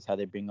Batwoman show is how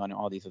they bring on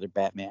all these other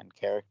Batman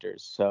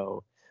characters.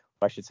 So,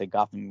 or I should say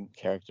Gotham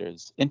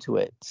characters into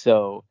it.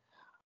 So,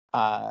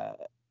 uh,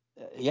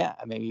 yeah,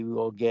 maybe we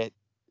will get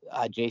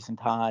Jason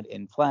Todd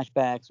in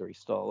flashbacks, or he's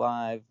still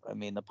alive. I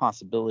mean, the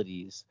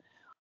possibilities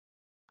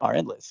are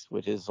endless,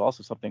 which is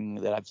also something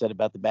that I've said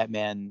about the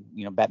Batman,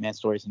 Batman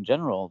stories in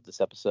general this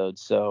episode.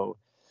 So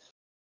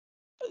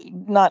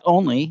not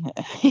only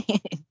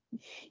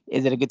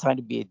is it a good time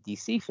to be a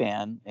DC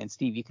fan, and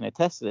Steve, you can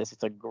attest to this,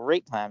 it's a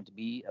great time to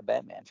be a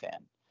Batman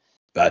fan.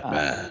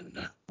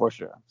 Batman. For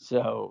sure.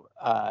 So,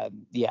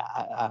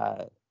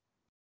 yeah,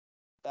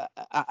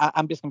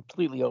 I'm just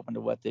completely open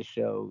to what this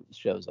show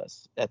shows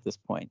us at this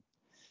point.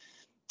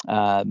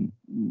 Um,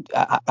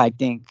 I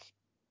think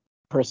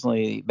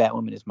personally,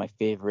 Batwoman is my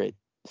favorite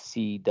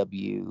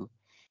CW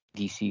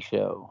DC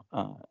show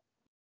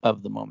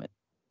of the moment.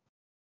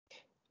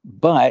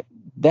 But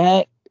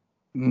that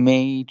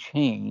may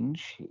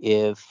change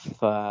if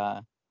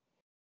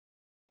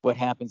what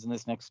happens in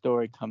this next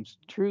story comes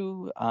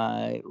true.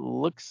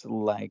 Looks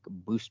like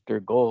Booster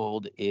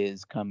Gold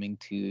is coming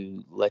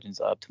to Legends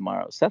of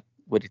Tomorrow. Seth,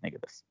 what do you think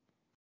of this?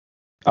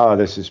 Oh,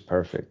 this is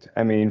perfect.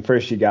 I mean,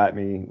 first you got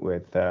me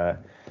with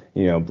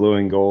Blue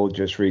and Gold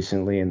just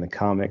recently in the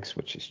comics,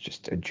 which is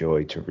just a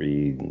joy to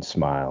read and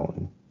smile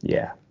and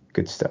yeah,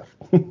 good stuff.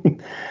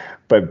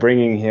 But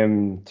bringing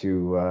him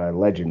to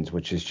Legends,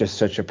 which is just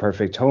such a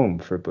perfect home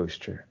for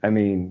Booster. I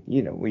mean,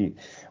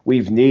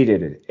 we've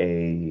needed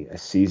a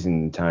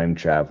seasoned time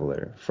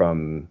traveler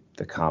from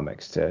the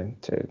comics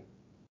to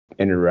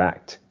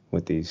interact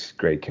with these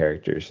great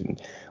characters.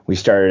 And we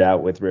started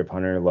out with Rip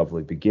Hunter,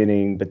 lovely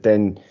beginning, but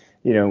then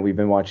we've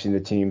been watching the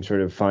team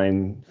sort of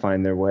find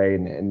their way,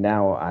 and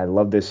now I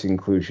love this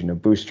inclusion of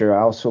Booster.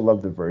 I also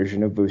love the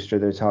version of Booster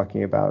they're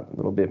talking about, a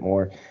little bit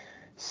more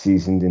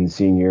seasoned and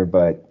senior,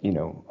 but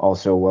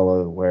also well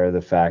aware of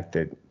the fact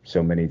that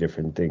so many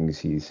different things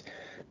he's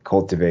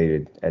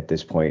cultivated at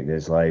this point in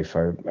his life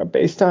are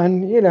based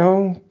on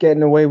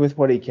getting away with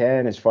what he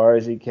can as far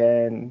as he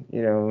can,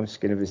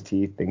 skin of his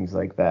teeth, things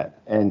like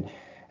that, and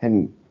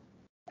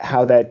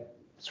how that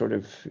sort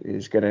of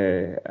is going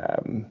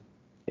to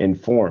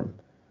inform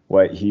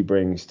what he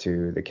brings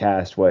to the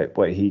cast,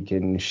 what he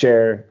can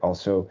share,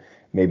 also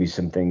maybe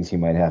some things he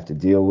might have to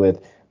deal with.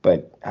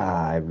 But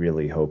I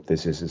really hope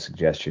this is a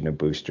suggestion of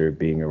Booster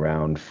being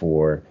around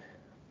for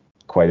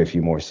quite a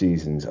few more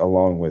seasons,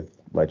 along with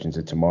Legends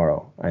of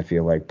Tomorrow. I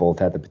feel like both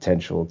have the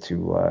potential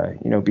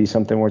to, be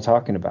something we're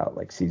talking about,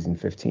 like season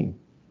 15.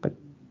 But,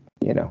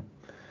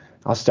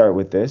 I'll start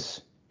with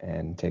this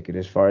and take it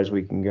as far as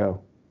we can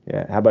go.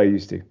 Yeah. How about you,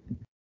 Steve?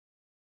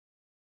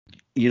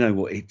 You know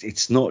what?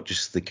 It's not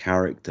just the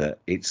character;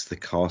 it's the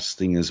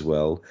casting as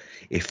well.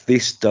 If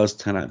this does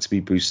turn out to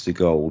be Booster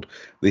Gold,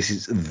 this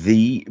is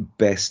the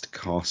best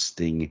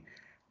casting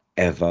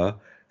ever.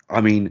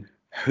 I mean,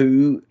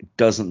 who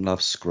doesn't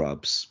love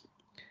Scrubs?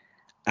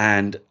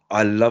 And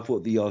I love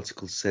what the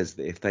article says,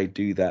 that if they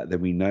do that,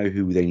 then we know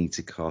who they need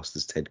to cast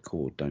as Ted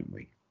Kord, don't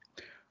we?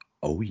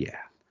 Oh yeah,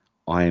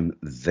 I'm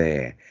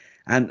there.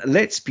 And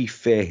let's be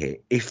fair here.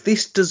 If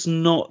this does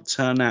not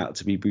turn out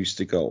to be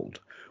Booster Gold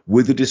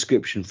with a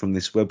description from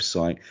this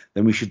website,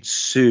 then we should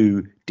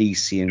sue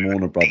DC and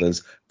Warner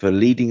Brothers for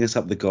leading us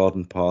up the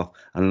garden path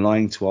and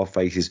lying to our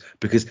faces,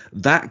 because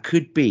that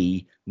could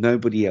be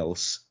nobody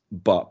else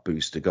but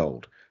Booster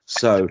Gold.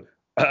 So,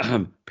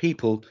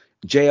 people,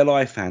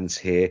 JLI fans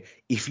here,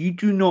 if you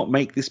do not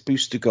make this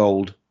Booster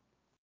Gold,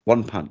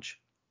 one punch.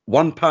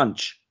 One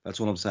punch. That's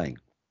what I'm saying.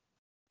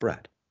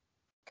 Brad.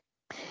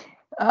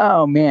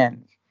 Oh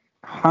man,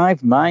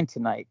 hive mind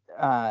tonight.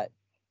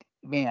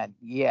 Man,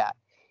 yeah,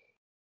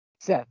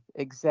 Seth,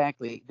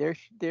 exactly. There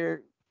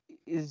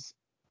is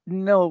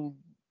no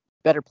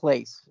better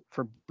place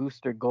for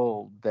Booster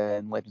Gold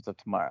than Legends of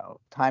Tomorrow.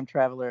 Time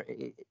traveler,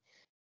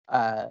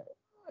 uh,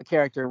 a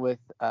character with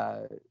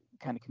kind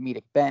of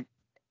comedic bent,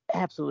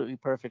 absolutely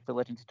perfect for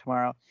Legends of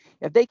Tomorrow.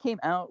 If they came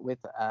out with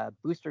a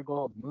Booster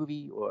Gold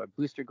movie or a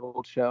Booster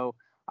Gold show,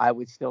 I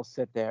would still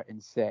sit there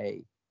and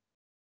say,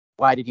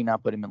 why did you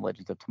not put him in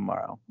Legends of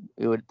Tomorrow?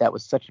 That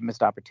was such a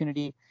missed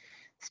opportunity.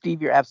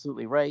 Steve, you're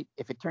absolutely right.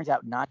 If it turns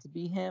out not to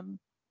be him,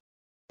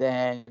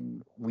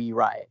 then we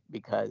riot,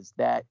 because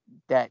that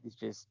is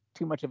just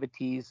too much of a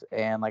tease,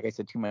 and like I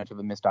said, too much of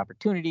a missed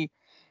opportunity.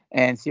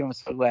 And Steve, I'm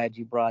so glad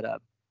you brought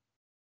up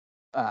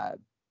uh,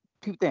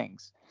 two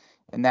things,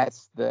 and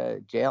that's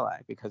the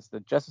JLI, because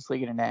the Justice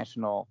League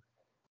International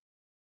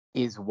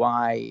is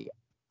why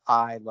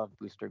I love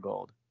Booster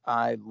Gold.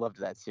 I loved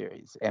that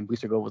series, and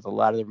Booster Gold was a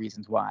lot of the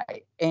reasons why,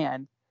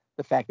 and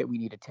the fact that we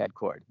needed Ted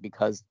Kord,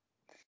 because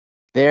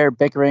their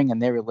bickering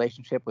and their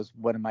relationship was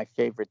one of my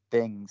favorite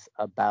things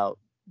about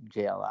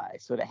JLI.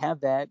 So to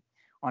have that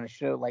on a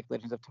show like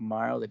Legends of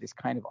Tomorrow that is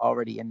kind of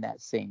already in that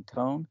same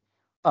tone,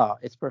 oh,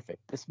 it's perfect.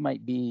 This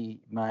might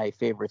be my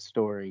favorite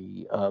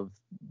story of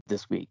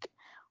this week.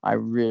 I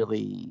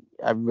really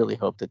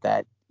hope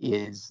that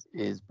is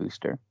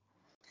Booster.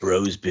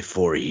 Bros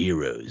before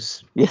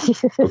heroes.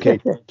 Okay,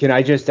 can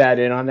I just add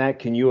in on that?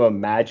 Can you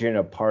imagine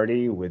a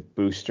party with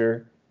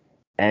Booster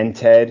and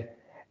Ted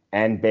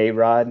and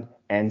Bayrod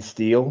and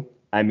Steel?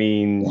 I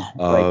mean,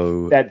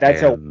 like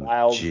that's a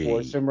wild OMG.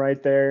 foursome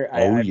right there.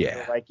 Oh I feel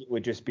yeah. like it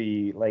would just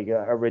be like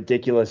a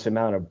ridiculous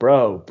amount of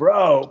bro,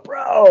 The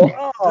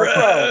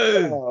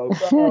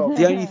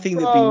only thing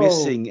that'd be bro.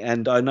 missing,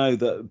 and I know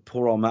that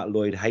poor old Matt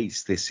Lloyd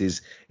hates this,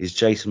 is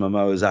Jason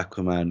Momoa's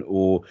Aquaman,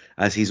 or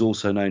as he's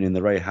also known in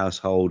the Ray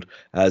household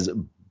as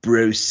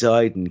Bro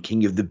Sidon,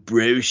 King of the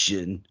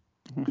Broshan.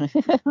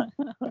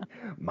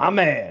 My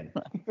man.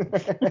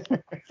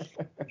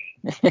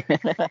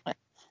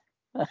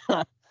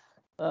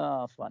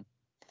 Oh, fun.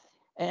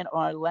 And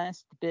our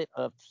last bit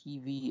of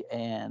TV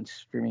and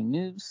streaming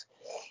news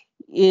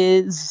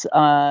is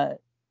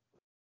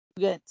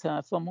we got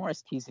Phil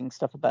Morris teasing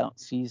stuff about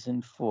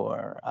season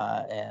 4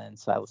 and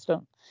Silas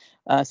Stone.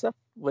 Seth,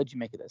 what'd you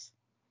make of this?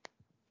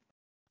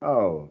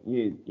 Oh,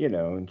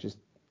 just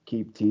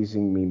keep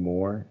teasing me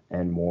more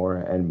and more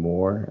and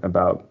more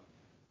about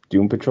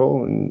Doom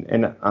Patrol,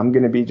 and I'm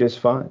gonna be just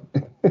fine.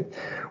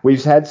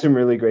 We've had some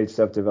really great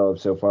stuff develop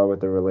so far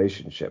with the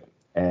relationship,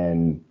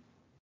 and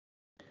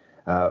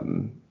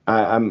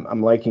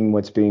I'm liking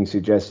what's being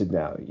suggested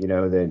now.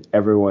 That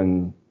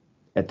everyone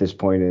at this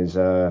point is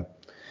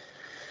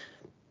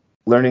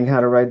learning how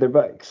to ride their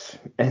bikes,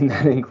 and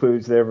that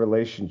includes their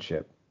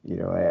relationship.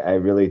 I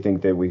really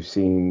think that we've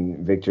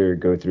seen Victor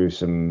go through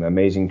some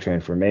amazing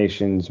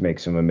transformations, make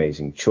some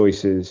amazing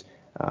choices,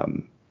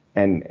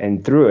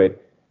 and through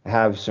it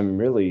have some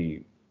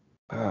really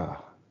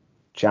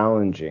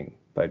challenging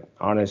but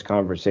honest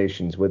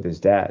conversations with his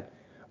dad,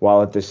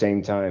 while at the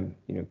same time,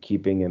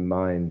 keeping in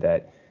mind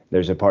that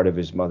there's a part of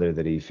his mother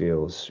that he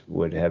feels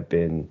would have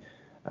been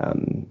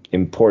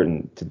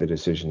important to the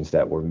decisions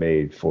that were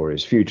made for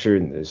his future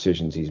and the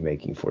decisions he's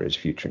making for his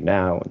future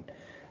now.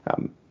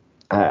 And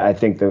I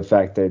think the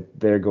fact that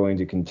they're going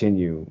to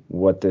continue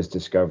what this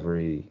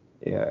discovery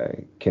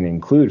can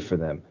include for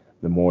them,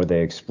 the more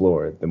they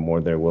explore, the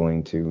more they're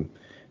willing to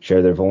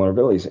share their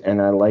vulnerabilities.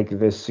 And I like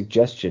this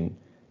suggestion.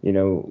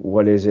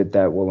 What is it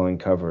that will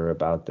uncover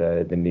about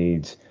the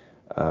needs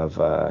of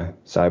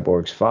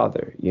Cyborg's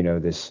father?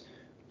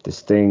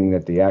 This thing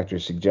that the actor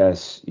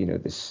suggests,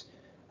 this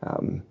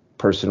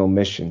personal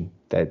mission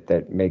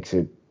that makes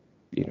it,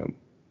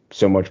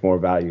 so much more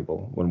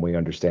valuable when we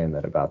understand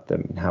that about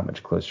them, and how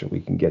much closer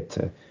we can get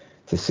to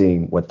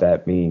seeing what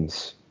that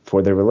means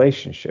for their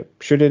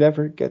relationship, should it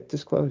ever get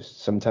disclosed.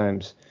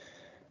 Sometimes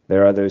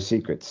there are those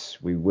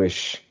secrets we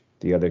wish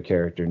the other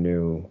character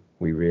knew.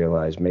 We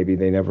realize maybe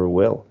they never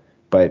will,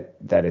 but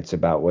that it's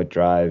about what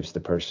drives the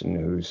person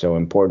who's so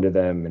important to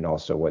them, and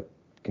also what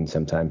can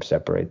sometimes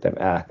separate them.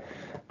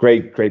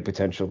 Great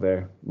potential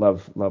there.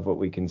 Love what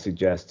we can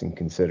suggest and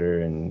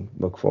consider and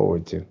look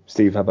forward to.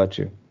 Steve, how about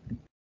you?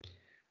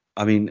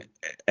 I mean,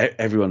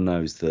 everyone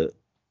knows that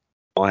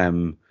I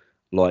am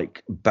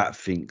like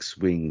Batfink's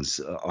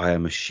wings. I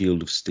am a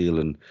shield of steel,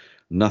 and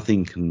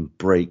nothing can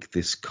break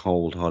this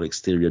cold, hard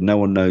exterior. No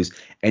one knows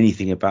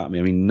anything about me.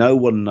 I mean, no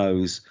one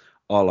knows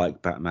I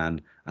like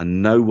Batman,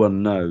 and no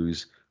one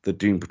knows that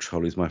Doom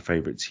Patrol is my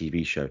favorite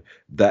TV show.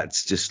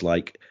 That's just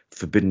like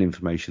forbidden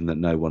information that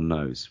no one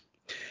knows.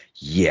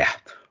 Yeah,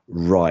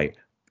 right.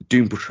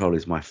 Doom Patrol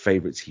is my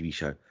favorite TV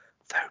show,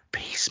 though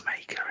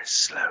Peacemaker is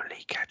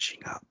slowly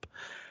catching up.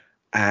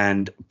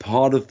 And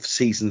part of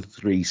season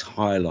 3's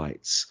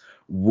highlights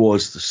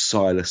was the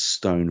Silas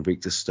Stone,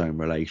 Victor Stone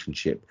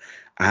relationship,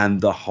 and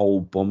the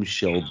whole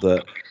bombshell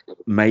that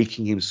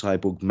making him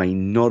Cyborg may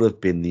not have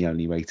been the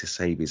only way to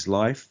save his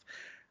life.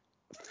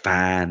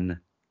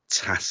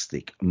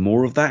 Fantastic.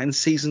 More of that in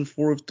season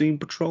 4 of Doom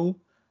Patrol?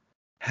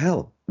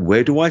 Hell,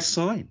 where do I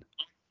sign?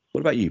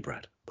 What about you,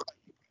 Brad?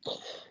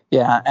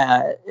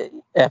 Yeah,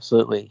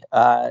 absolutely.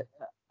 I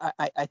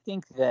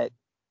think that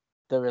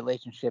the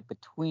relationship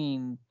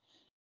between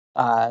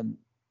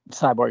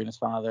Cyborg and his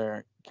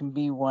father can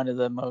be one of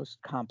the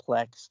most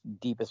complex,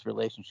 deepest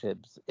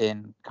relationships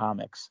in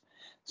comics.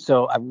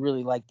 So I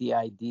really like the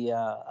idea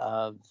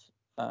of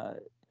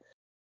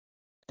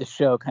the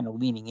show kind of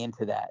leaning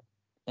into that.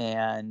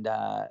 And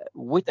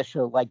with a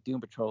show like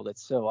Doom Patrol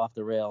that's so off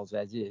the rails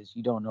as is,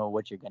 you don't know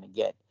what you're going to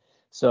get.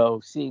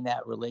 So seeing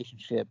that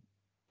relationship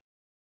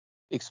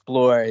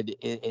explored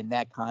in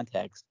that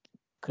context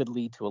could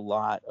lead to a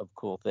lot of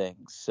cool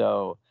things.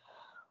 So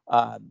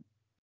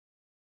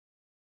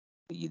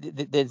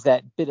there's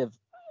that bit of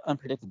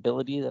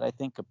unpredictability that I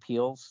think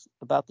appeals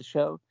about the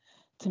show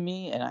to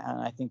me, and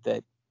I think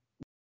that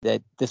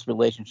this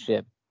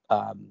relationship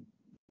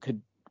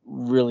could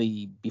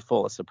really be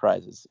full of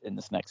surprises in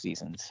this next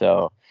season.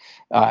 So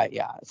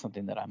yeah, it's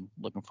something that I'm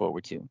looking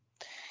forward to.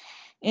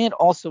 And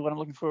also what I'm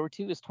looking forward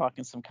to is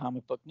talking some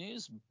comic book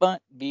news.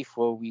 But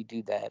before we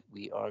do that,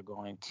 we are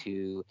going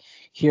to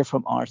hear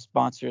from our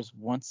sponsors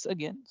once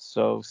again.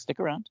 So stick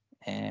around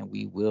and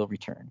we will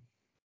return.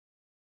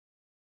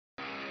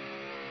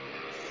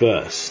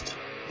 First,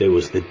 there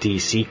was the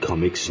DC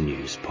Comics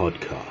News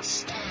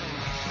podcast.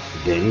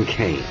 Then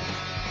came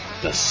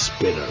the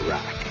Spinner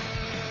Rack.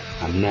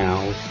 And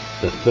now,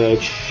 the third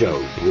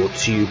show brought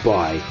to you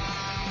by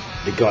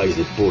the guys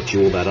that brought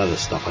you all that other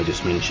stuff I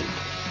just mentioned.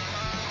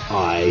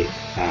 I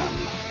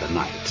Am the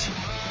Night.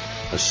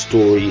 A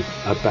story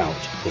about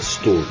the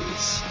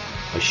stories.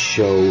 A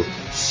show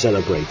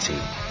celebrating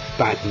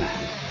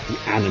Batman, the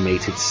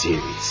animated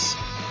series.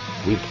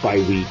 Week by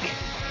week,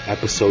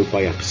 episode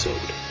by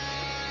episode.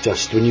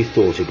 Just when you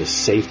thought it was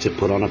safe to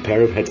put on a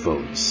pair of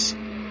headphones,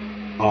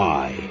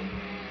 I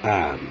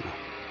Am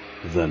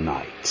the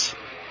Night.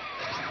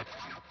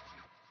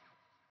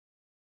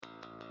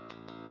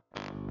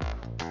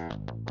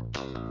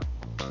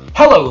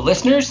 Hello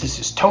listeners, this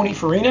is Tony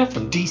Farina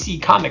from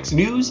DC Comics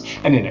News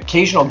and an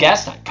occasional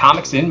guest on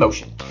Comics in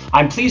Motion.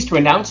 I'm pleased to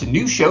announce a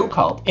new show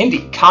called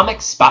Indie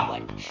Comics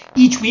Spotlight.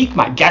 Each week,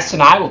 my guests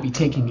and I will be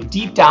taking a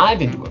deep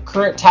dive into a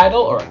current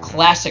title or a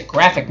classic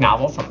graphic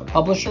novel from a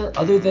publisher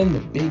other than the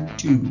big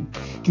two.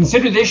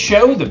 Consider this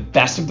show the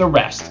best of the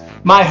rest.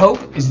 My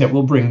hope is that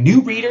we'll bring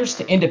new readers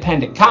to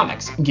independent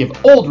comics and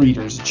give old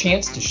readers a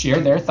chance to share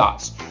their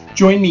thoughts.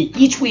 Join me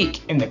each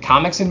week in the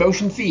Comics in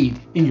Motion feed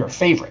in your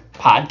favorite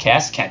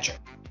podcast catcher.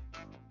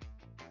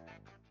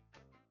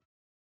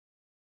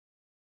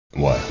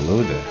 Why,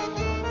 hello there.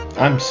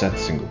 I'm Seth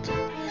Singleton,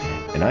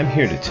 and I'm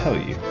here to tell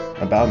you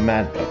about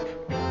Mad Love,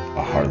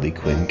 a Harley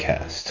Quinn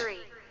cast. 3,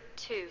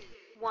 2,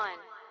 1.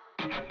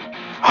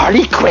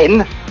 Harley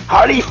Quinn?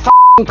 Harley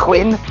f***ing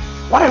Quinn?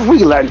 What have we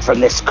learned from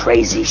this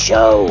crazy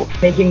show?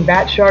 Making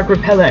bat shark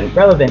repellent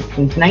relevant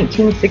since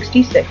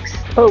 1966.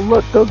 Oh,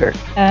 look, Gogurt.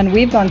 And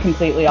we've gone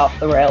completely off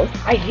the rails.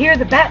 I hear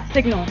the bat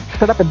signal.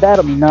 Shut up and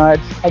battle me,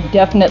 Nards. I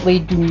definitely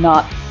do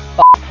not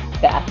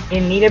bats.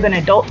 In need of an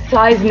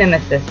adult-sized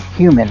nemesis.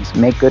 Humans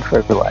make good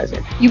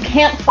fertilizer. You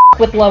can't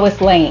with Lois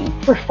Lane.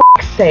 For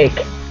f***'s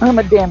sake. I'm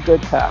a damn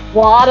good cop.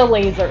 Lot of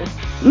lasers.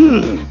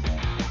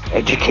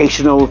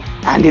 Educational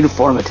and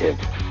informative.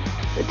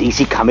 The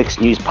DC Comics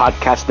News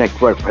Podcast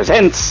Network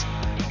presents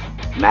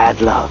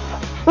Mad Love,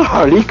 the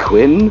Harley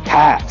Quinn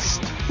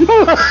cast.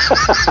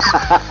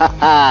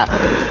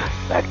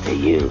 Back to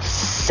you,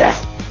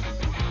 Seth.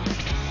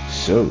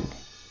 So,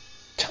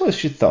 tell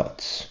us your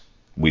thoughts.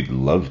 We'd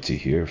love to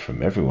hear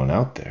from everyone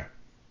out there.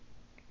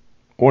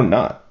 Or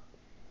not.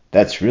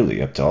 That's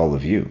really up to all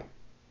of you.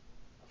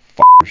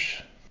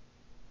 F***ers.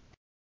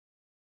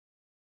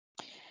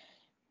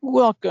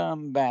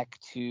 Welcome back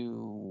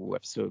to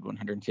episode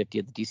 150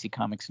 of the DC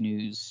Comics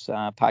News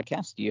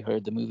podcast. You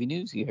heard the movie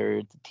news, you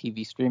heard the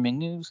TV streaming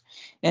news,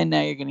 and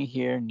now you're going to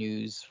hear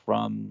news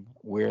from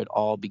where it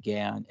all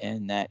began,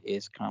 and that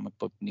is comic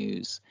book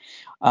news.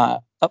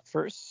 Up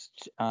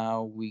first,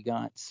 we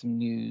got some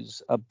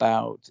news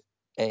about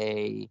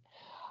a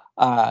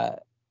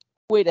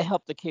way to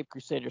help the Cape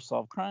Crusaders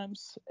solve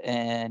crimes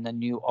and a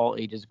new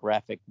all-ages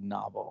graphic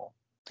novel.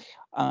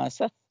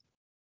 Seth,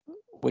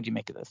 what'd you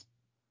make of this?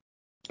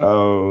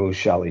 Oh,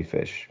 Sholly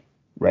Fish,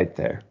 right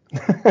there.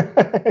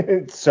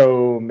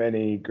 So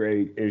many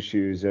great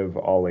issues of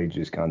all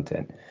ages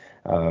content.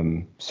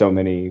 So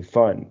many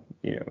fun,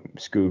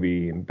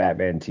 Scooby and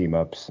Batman team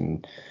ups,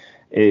 and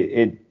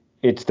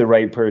it's the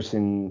right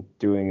person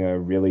doing a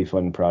really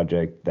fun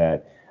project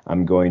that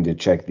I'm going to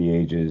check the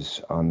ages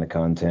on the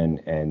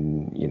content,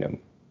 and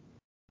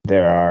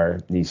there are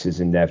nieces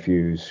and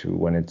nephews who,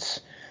 when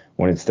it's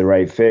the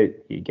right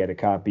fit, you get a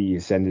copy, you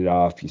send it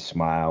off, you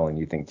smile, and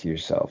you think to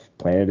yourself,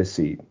 planted a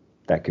seed.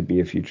 That could be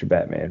a future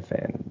Batman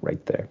fan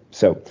right there.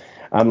 So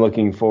I'm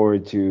looking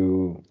forward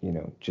to,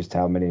 just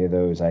how many of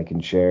those I can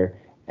share.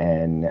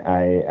 And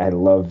I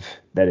love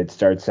that it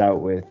starts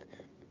out with,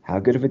 how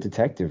good of a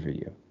detective are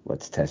you?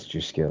 Let's test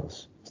your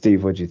skills.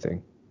 Steve, what'd you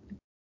think?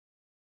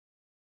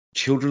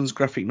 Children's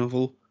graphic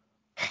novel?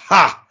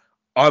 Ha!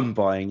 I'm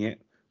buying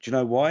it. Do you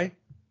know why?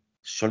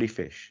 Sholly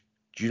Fish.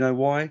 Do you know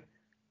why?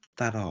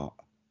 That art,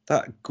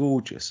 that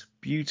gorgeous,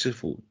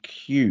 beautiful,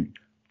 cute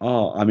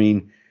art. I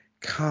mean,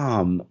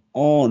 come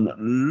on,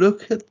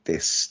 look at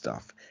this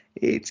stuff.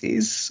 It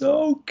is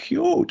so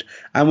cute.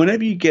 And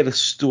whenever you get a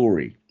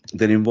story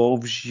that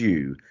involves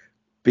you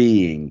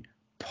being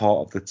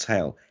part of the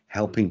tale,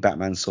 helping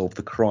Batman solve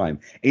the crime.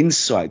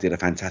 Insight did a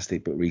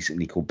fantastic book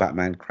recently called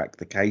Batman Cracked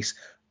the Case.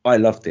 I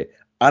loved it.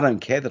 I don't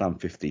care that I'm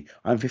 50.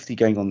 I'm 50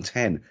 going on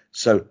 10.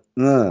 So,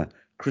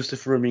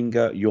 Christopher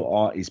Aminga, your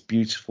art is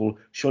beautiful.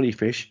 Sholly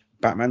Fish,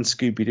 Batman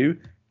Scooby-Doo.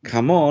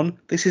 Come on,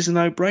 this is a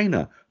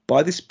no-brainer.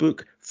 Buy this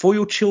book for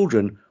your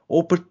children,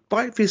 or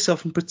buy it for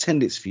yourself and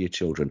pretend it's for your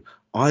children.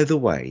 Either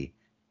way,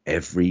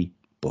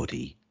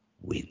 everybody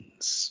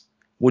wins.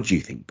 What do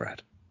you think,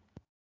 Brad?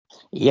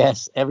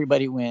 Yes,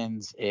 everybody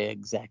wins.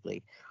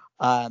 Exactly.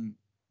 Like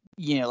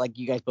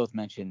you guys both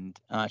mentioned,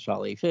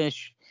 Sholly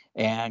Fish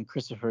and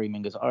Christopher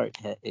Aminga's art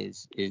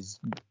is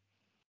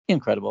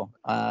incredible.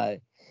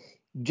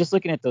 Just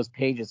looking at those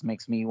pages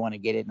makes me want to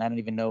get it, and I don't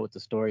even know what the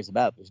story is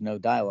about. There's no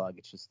dialogue;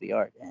 it's just the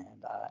art, and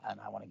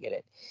I want to get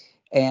it.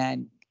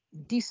 And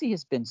DC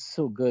has been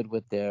so good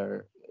with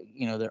their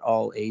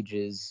all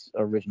ages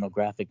original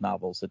graphic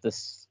novels that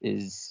this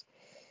is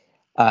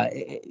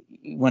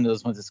one of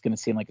those ones that's going to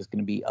seem like it's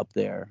going to be up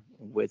there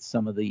with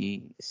some of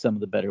the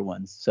better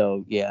ones.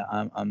 So yeah,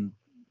 I'm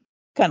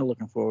kind of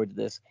looking forward to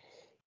this,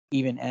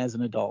 even as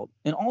an adult,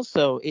 and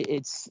also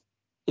it's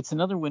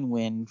another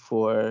win-win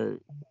for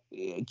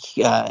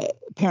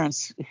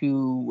parents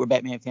who were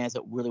Batman fans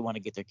that really want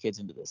to get their kids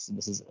into this. And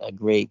this is a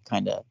great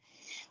kind of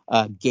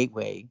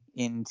gateway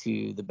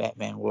into the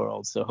Batman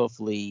world. So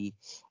hopefully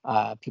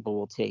people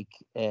will take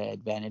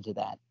advantage of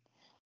that.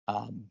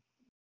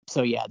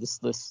 So yeah, this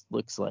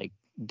looks like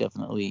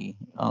definitely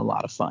a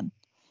lot of fun.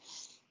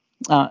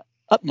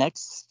 Up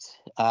next,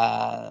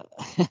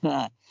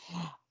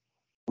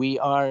 we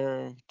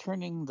are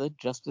turning the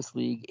Justice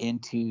League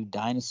into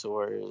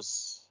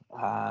dinosaurs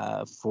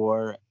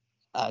for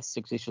a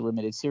 6-issue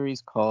limited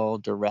series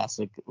called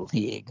Jurassic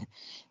League.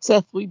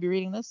 Seth, will you be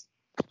reading this?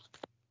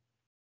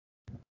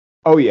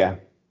 Oh yeah,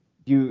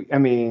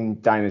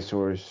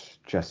 dinosaurs,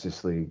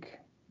 Justice League.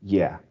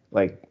 Yeah,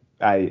 like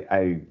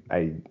I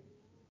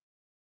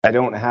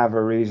don't have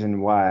a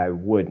reason why I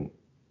wouldn't.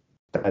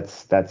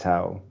 That's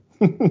how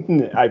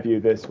I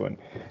view this one.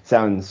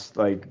 Sounds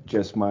like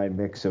just my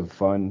mix of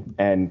fun,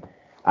 and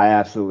I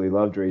absolutely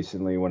loved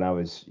recently when I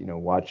was,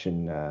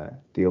 watching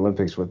the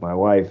Olympics with my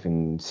wife,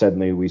 and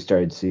suddenly we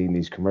started seeing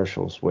these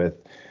commercials with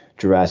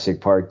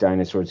Jurassic Park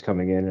dinosaurs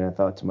coming in, and I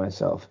thought to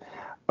myself,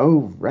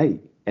 oh right,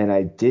 And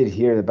I did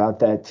hear about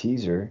that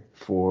teaser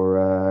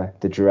for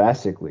the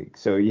Jurassic League.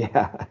 So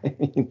yeah, I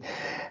mean,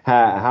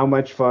 how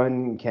much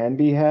fun can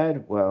be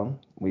had? Well,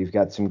 we've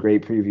got some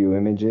great preview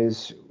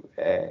images,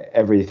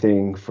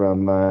 everything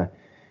from a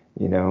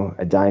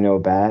dino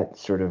bat,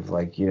 sort of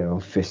like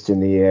fist in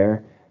the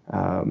air,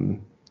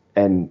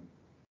 and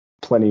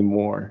plenty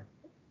more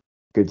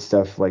good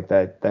stuff like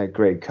that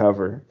great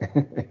cover,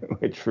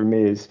 which for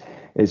me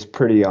is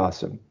pretty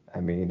awesome. I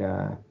mean,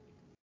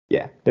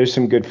 yeah, there's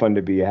some good fun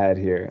to be had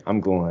here. I'm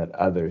going to let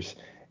others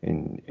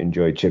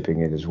enjoy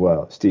chipping it as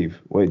well.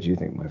 Steve, what did you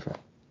think, my friend?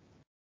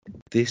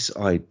 This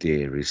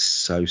idea is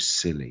so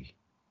silly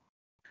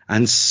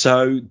and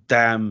so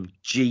damn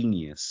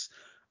genius.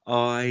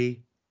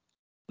 I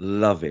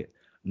love it.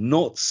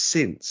 Not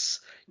since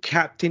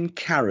Captain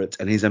Carrot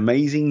and his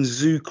amazing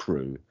zoo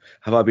crew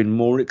have I been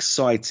more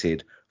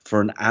excited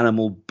for an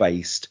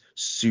animal-based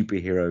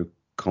superhero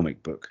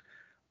comic book.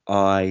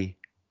 I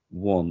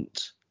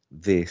want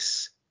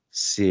this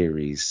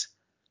series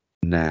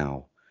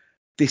now.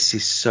 This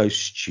is so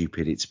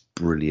stupid. It's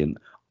brilliant.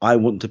 I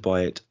want to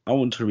buy it. I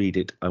want to read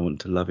it. I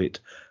want to love it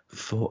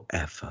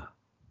forever.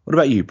 What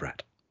about you,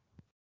 Brad?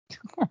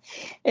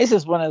 This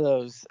is one of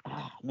those,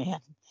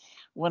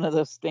 one of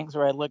those things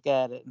where I look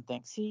at it and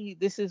think, see,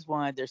 this is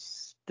why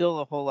there's still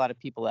a whole lot of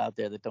people out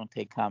there that don't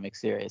take comics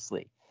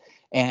seriously.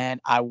 And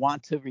I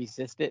want to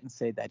resist it and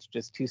say that's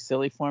just too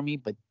silly for me.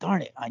 But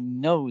darn it, I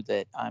know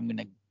that I'm going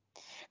to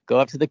go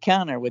up to the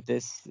counter with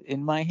this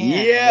in my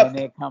hand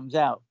when it comes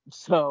out.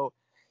 So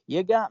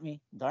you got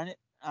me. Darn it.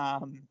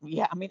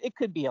 Yeah, I mean, it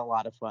could be a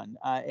lot of fun.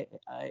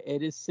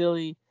 It is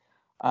silly.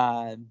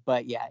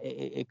 But yeah,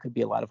 it could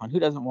be a lot of fun. Who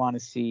doesn't want to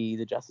see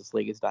the Justice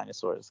League as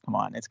dinosaurs? Come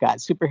on, it's got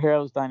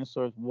superheroes,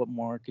 dinosaurs. What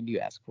more could you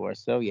ask for?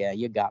 So yeah,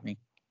 you got me.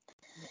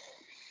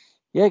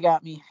 You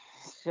got me.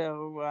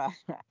 So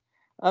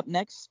up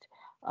next,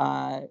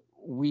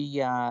 we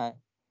got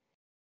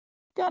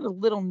a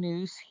little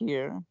news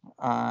here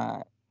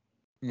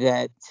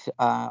that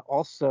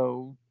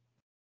also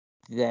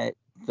that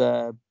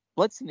the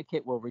Blood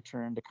Syndicate will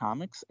return to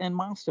comics, and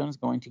Milestone is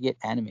going to get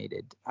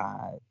animated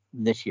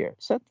this year.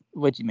 Seth,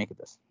 what'd you make of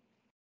this?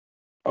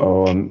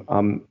 Oh,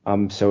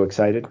 I'm so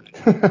excited.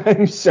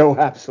 I'm so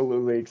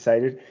absolutely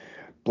excited.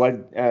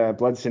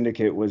 Blood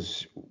Syndicate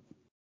was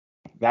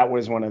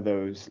one of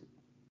those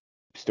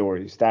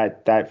stories.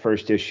 That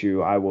first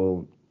issue, I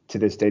will to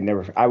this day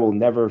I will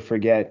never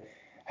forget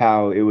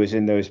how it was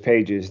in those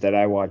pages that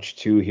I watched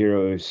two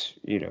heroes,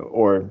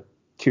 or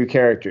two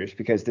characters,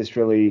 because this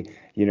really,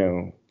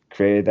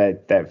 created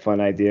that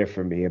fun idea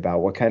for me about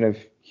what kind of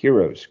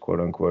heroes, quote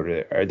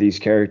unquote, are these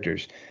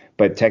characters.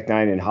 But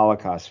Tech-9 and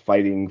Holocaust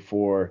fighting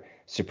for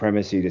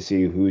supremacy to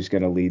see who's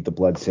going to lead the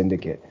Blood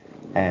Syndicate,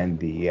 and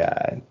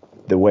the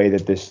way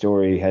that this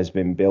story has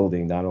been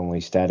building, not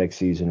only Static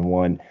Season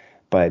 1,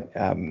 but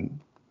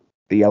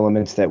the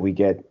elements that we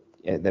get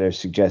that are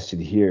suggested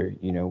here.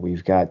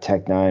 We've got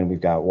Tech-9, we've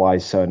got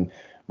Y-Sun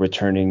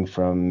returning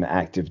from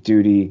active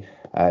duty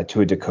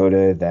to a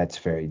Dakota that's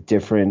very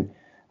different.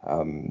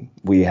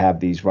 We have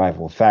these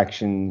rival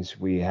factions.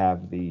 We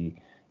have the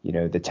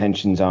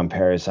tensions on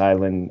Paris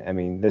Island. I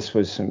mean, this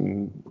was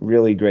some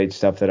really great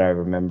stuff that I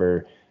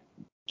remember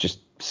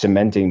just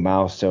cementing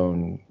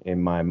Milestone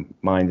in my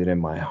mind and in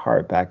my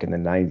heart back in the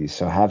 90s.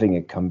 So having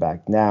it come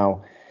back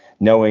now,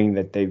 knowing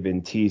that they've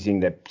been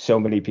teasing, that so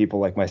many people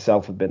like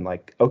myself have been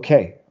like,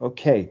 okay,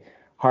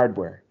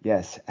 Hardware,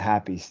 yes.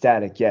 Happy,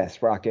 Static,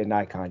 yes. Rocket and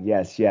Icon,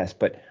 yes.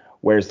 But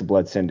where's the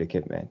Blood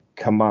Syndicate, man?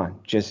 Come on,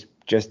 just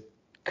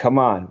come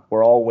on.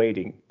 We're all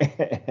waiting.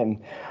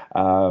 And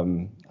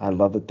I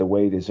love that the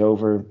wait is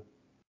over.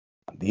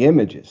 The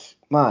images,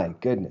 my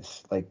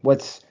goodness, like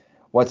what's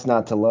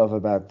not to love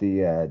about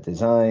the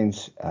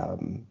designs?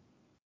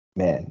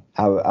 Man,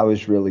 I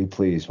was really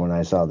pleased when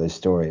I saw this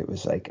story. It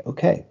was like,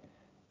 okay,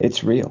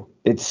 it's real.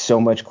 It's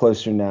so much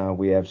closer now.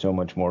 We have so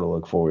much more to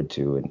look forward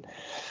to, and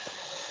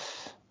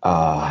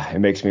it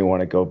makes me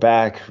want to go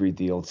back, read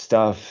the old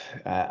stuff.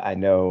 I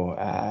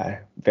know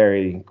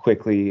very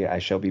quickly I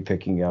shall be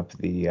picking up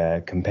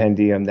the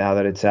compendium now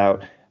that it's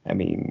out. I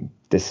mean,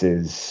 this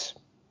is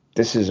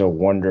a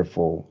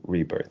wonderful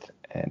rebirth,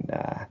 and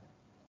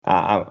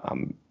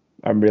I'm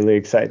really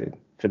excited.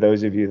 For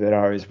those of you that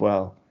are as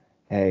well,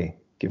 hey,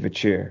 give a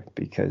cheer,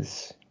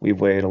 because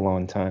we've waited a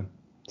long time.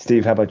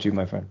 Steve, how about you,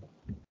 my friend?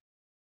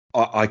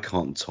 I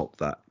can't top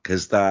that,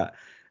 because that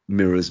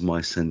mirrors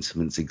my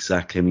sentiments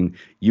exactly. I mean,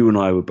 you and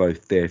I were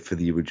both there for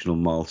the original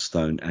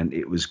Milestone, and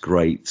it was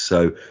great.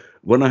 So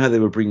when I heard they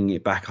were bringing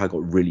it back, I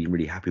got really,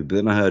 really happy. But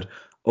then I heard,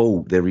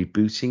 oh, they're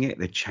rebooting it,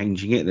 they're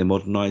changing it, they're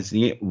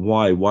modernizing it.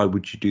 Why? Why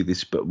would you do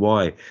this? But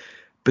why?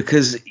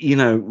 Because,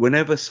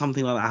 whenever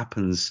something like that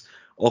happens,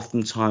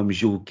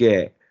 oftentimes you'll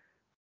get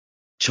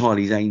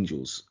Charlie's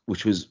Angels,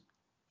 which was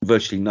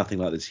virtually nothing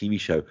like the TV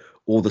show,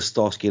 or the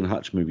Starsky and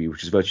Hutch movie,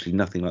 which is virtually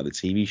nothing like the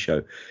TV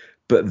show.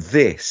 But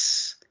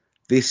this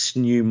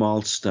new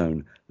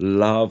Milestone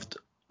loved,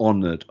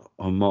 honored,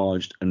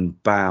 homaged,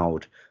 and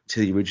bowed to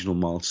the original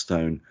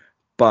Milestone,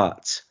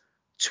 but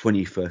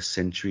 21st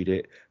centuried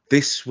it.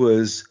 This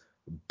was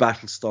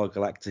Battlestar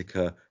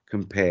Galactica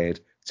compared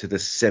to the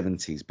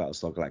 70s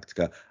Battlestar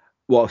Galactica.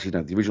 Well, actually,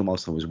 no, the original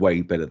Milestone was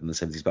way better than the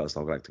 70s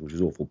Battlestar Galactica, which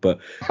was awful. But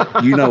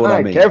you know what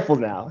I mean. Careful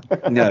now.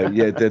 No,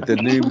 yeah, the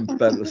new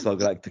Battlestar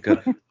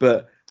Galactica.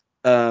 But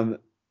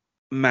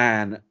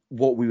man,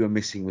 what we were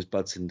missing was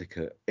Blood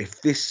Syndicate.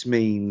 If this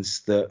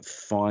means that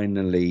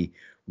finally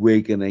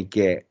we're going to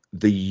get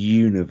the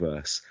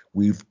universe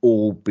we've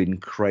all been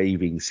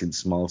craving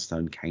since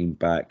Milestone came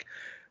back,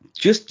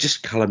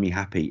 just colour me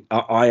happy.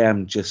 I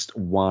am just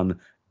one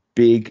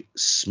big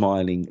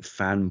smiling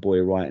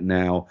fanboy right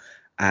now,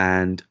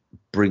 and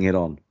bring it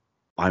on.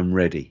 I'm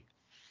ready.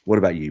 What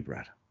about you,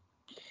 Brad?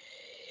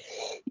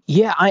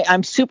 Yeah,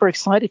 I'm super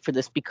excited for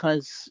this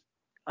because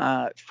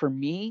for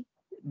me,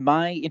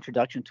 my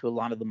introduction to a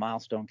lot of the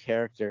Milestone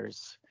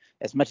characters,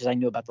 as much as I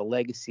knew about the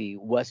legacy,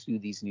 was through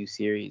these new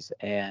series,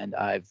 and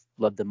I've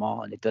loved them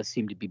all, and it does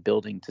seem to be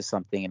building to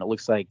something, and it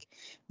looks like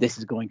this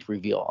is going to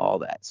reveal all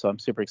that. So I'm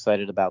super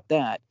excited about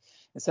that.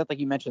 And Seth, like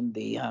you mentioned,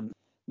 the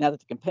now that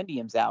the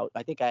compendium's out,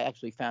 I think I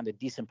actually found a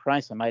decent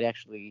price. I might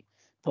actually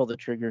pull the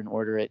trigger and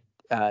order it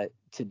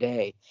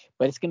today.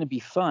 But it's going to be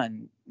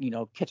fun,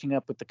 catching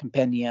up with the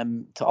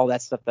compendium to all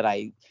that stuff that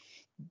I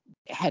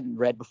hadn't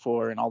read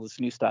before and all this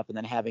new stuff, and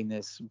then having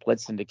this Blood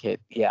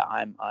Syndicate. Yeah,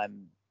 I'm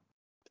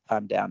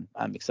down.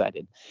 I'm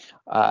excited.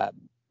 I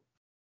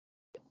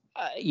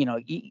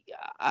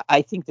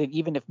think that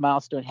even if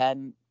Milestone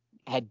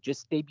had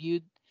just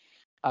debuted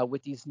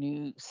with these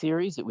new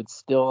series, it would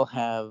still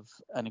have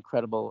an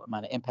incredible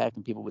amount of impact,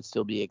 and people would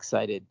still be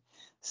excited.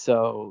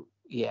 So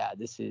yeah,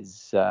 this is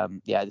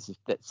something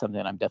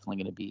that I'm definitely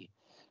going to be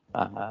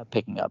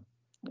picking up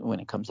when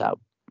it comes out.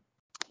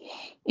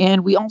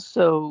 And we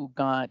also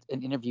got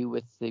an interview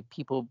with the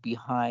people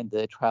behind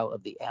the Trial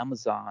of the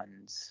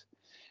Amazons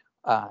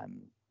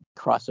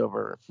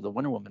crossover for the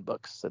Wonder Woman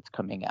books that's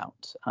coming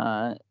out.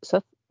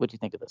 Seth, what do you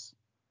think of this?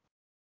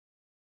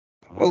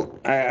 Well,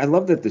 I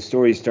love that the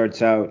story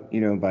starts out,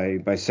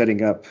 by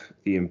setting up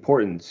the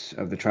importance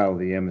of the Trial of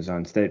the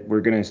Amazons, that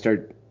we're going to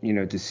start,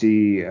 to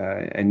see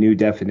a new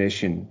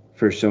definition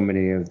for so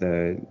many of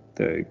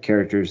the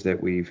characters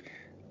that we've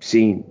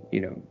seen.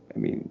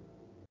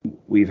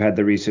 We've had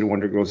the recent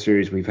Wonder Girl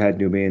series, we've had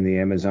Nubia and the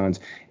Amazons,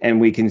 and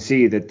we can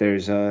see that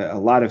there's a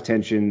lot of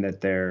tension,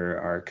 that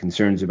there are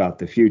concerns about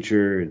the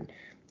future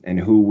and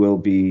who will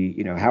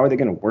be, how are they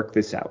going to work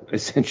this out?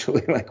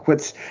 Essentially, like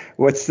what's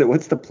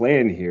the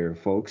plan here,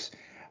 folks?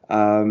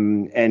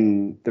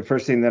 And the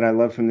first thing that I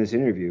love from this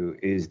interview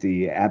is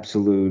the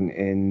absolute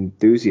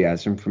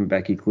enthusiasm from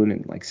Becky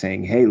Cloonan, like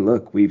saying, hey,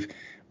 look, we've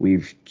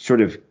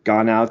sort of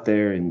gone out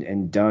there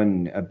and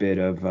done a bit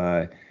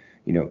of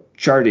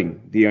charting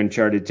the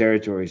uncharted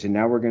territories, and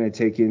now we're going to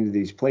take you into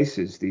these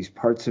places, these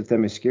parts of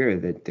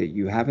Themyscira that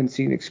you haven't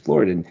seen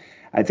explored. And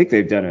I think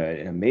they've done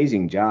an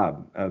amazing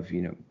job of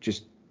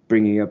just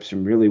bringing up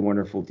some really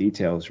wonderful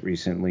details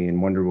recently in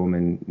Wonder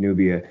Woman,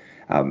 Nubia,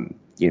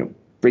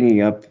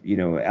 bringing up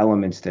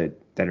elements that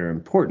are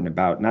important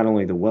about not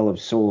only the Well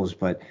of Souls,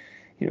 but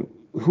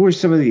who are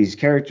some of these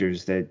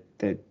characters that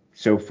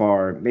so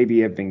far maybe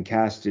have been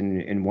cast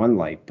in one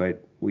light,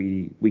 but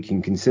we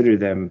can consider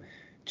them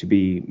to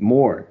be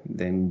more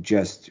than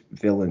just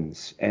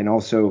villains. And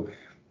also,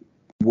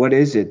 what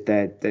is it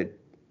that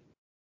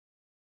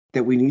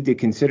we need to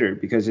consider?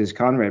 Because as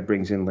Conrad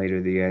brings in later,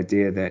 the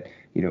idea that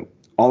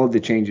all of the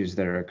changes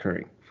that are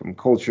occurring, from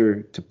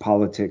culture to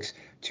politics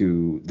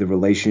to the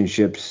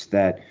relationships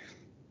that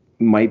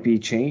might be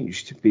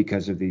changed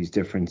because of these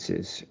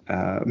differences.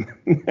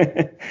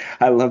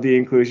 I love the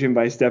inclusion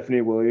by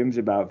Stephanie Williams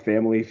about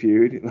Family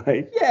Feud.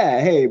 Like, yeah,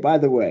 hey, by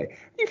the way,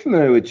 are you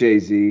familiar with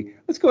Jay-Z?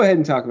 Let's go ahead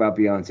and talk about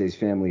Beyonce's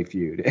Family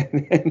Feud,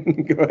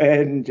 and go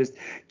ahead and just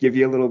give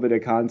you a little bit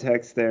of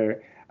context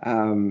there.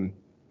 And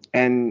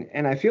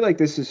I feel like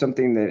this is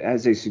something that,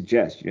 as they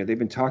suggest, they've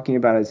been talking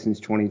about it since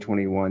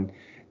 2021.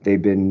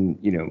 They've been,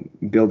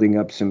 building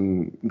up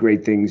some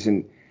great things.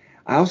 And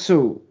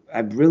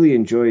I've really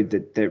enjoyed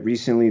that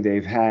recently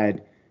they've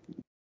had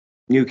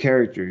new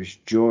characters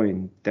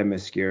join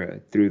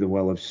Themyscira through the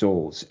Well of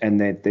Souls, and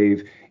that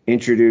they've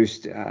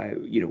introduced,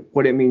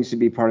 what it means to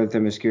be part of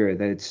Themyscira,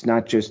 that it's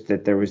not just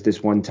that there was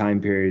this one time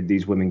period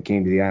these women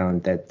came to the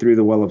island, that through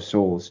the Well of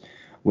Souls,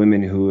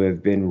 women who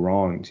have been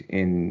wronged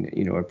in,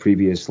 a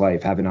previous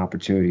life have an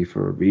opportunity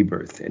for a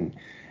rebirth, and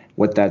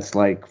what that's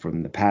like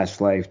from the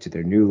past life to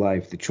their new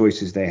life, the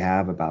choices they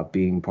have about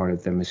being part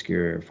of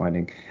Themyscira or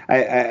finding.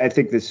 I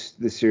think this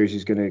series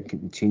is going to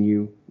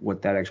continue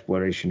what that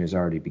exploration has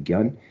already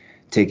begun,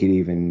 take it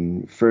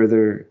even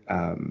further.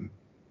 I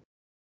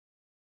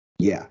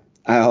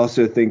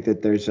also think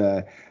that there's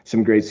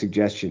some great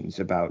suggestions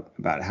about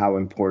how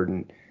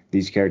important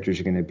these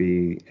characters are going to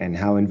be and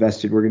how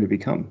invested we're going to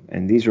become.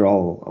 And these are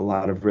all a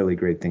lot of really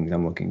great things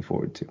I'm looking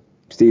forward to.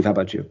 Steve, how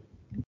about you?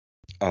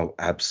 Oh,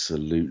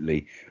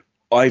 absolutely.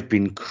 I've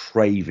been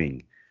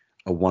craving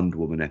a Wonder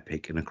Woman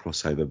epic and a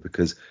crossover,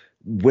 because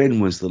when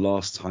was the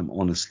last time,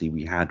 honestly,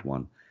 we had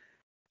one?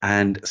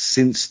 And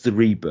since the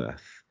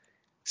Rebirth,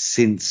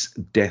 since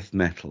Death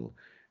Metal,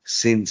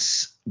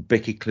 since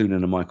Becky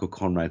Cloonan and Michael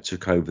Conrad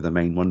took over the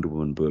main Wonder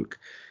Woman book,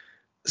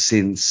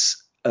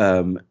 since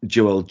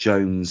Joelle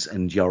Jones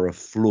and Yara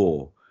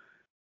Flor,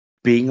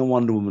 being a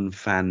Wonder Woman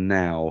fan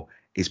now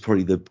is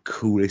probably the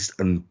coolest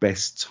and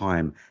best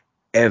time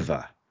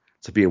ever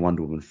to be a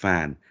Wonder Woman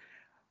fan.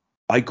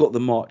 I got the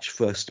March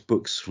 1st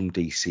books from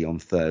DC on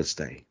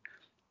Thursday.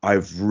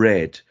 I've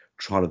read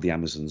Trial of the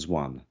Amazons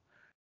 1.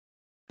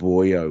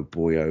 Boy, oh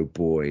boy, oh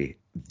boy,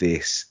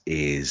 this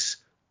is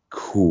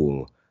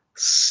cool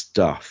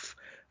stuff.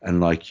 And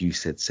like you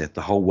said, Seth,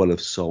 the whole Well of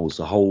Souls,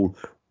 the whole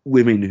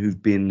women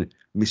who've been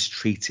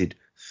mistreated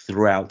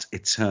throughout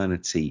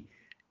eternity,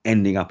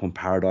 ending up on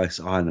Paradise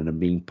Island and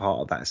being part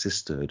of that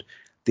sisterhood.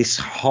 This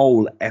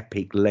whole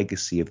epic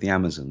legacy of the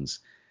Amazons,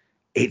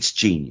 it's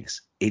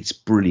genius. It's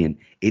brilliant.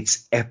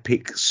 It's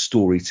epic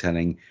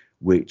storytelling,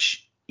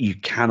 which you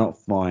cannot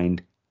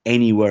find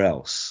anywhere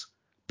else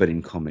but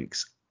in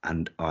comics.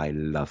 And I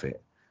love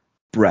it.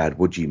 Brad,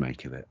 what do you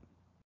make of it?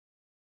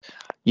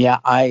 Yeah,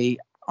 I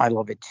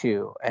love it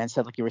too. And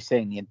so, like you were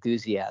saying, the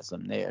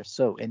enthusiasm, they are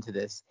so into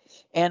this.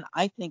 And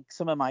I think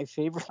some of my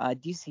favorite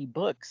DC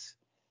books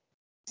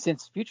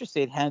since Future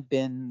State have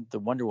been the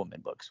Wonder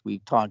Woman books.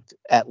 We've talked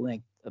at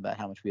length about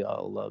how much we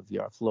all love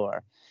Yara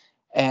Flor.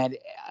 And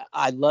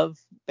I love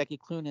Becky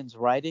Cloonan's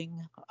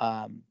writing.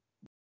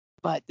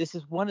 But this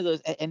is one of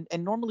those, and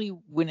normally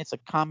when it's a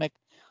comic,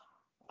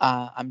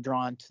 I'm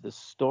drawn to the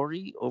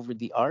story over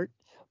the art.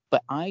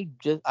 But I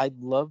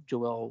love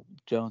Joelle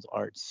Jones'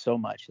 art so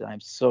much that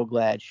I'm so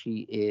glad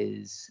she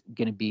is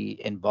going to be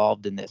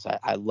involved in this.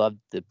 I love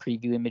the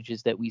preview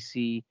images that we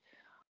see.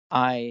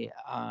 I'm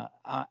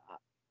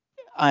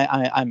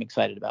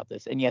excited about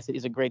this. And yes, it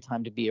is a great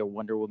time to be a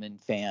Wonder Woman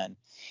fan,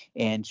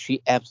 and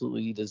she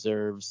absolutely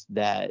deserves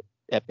that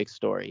epic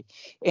story.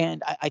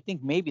 And I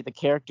think maybe the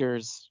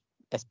character's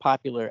as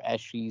popular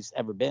as she's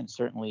ever been,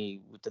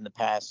 certainly within the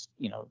past,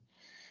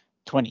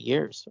 20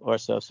 years or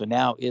so. So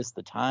now is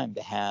the time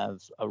to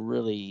have a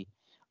really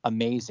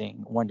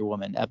amazing Wonder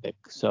Woman epic.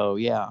 So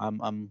yeah,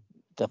 I'm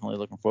definitely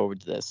looking forward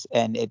to this,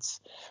 and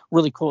it's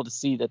really cool to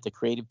see that the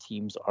creative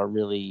teams are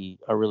really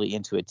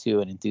into it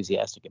too, and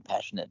enthusiastic and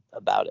passionate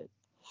about it.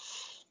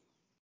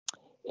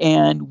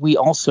 And we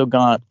also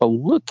got a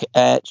look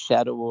at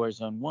Shadow War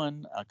Zone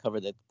 1, a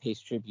cover that pays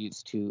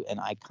tributes to an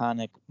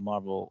iconic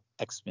Marvel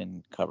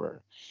X-Men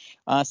cover.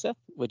 Seth,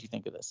 what do you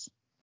think of this?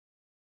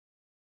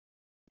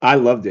 I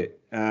loved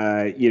it.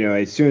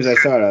 As soon as I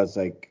saw it, I was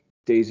like,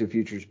 Days of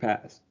Futures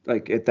Past.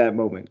 Like at that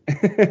moment,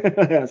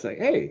 I was like,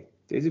 hey,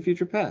 Days of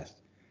Future Past.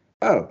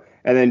 Oh,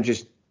 and then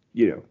just,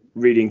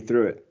 reading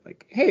through it,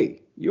 like,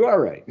 hey, you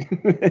are right.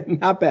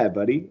 Not bad,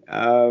 buddy.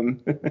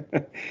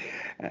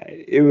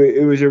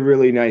 It was a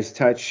really nice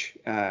touch.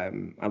 I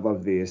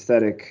love the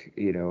aesthetic.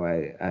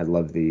 I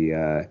love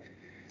the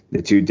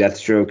two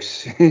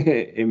Deathstrokes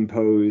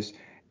impose,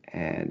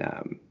 and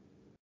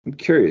I'm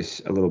curious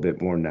a little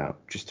bit more now,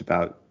 just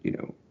about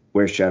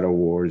where Shadow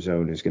War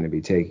Zone is going to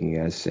be taking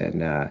us.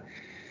 And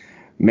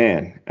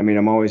man, I mean,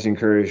 I'm always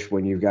encouraged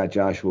when you've got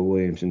Joshua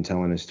Williamson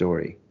telling a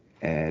story,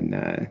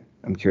 and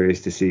I'm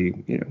curious to see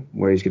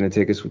where he's going to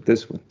take us with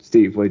this one.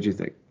 Steve, what did you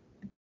think?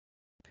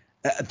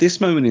 At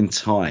this moment in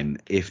time,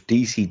 if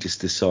DC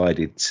just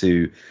decided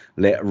to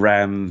let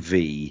Ram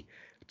V,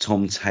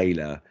 Tom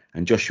Taylor,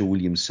 and Joshua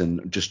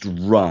Williamson just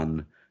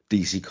run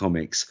DC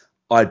Comics,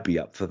 I'd be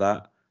up for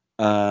that.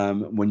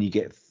 When you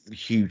get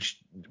huge,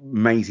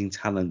 amazing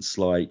talents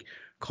like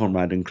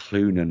Conrad and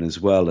Cloonan as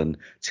well, and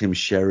Tim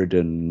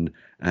Sheridan,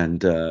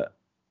 and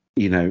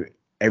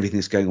everything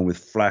that's going on with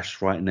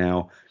Flash right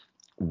now.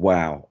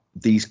 Wow,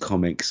 these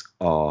comics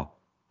are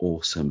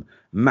awesome.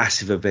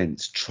 Massive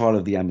events, Trial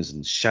of the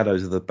Amazons,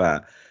 Shadows of the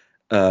Bat,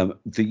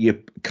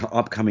 the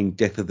upcoming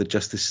Death of the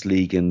Justice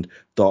League and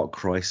Dark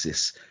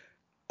Crisis.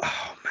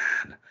 Oh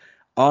man,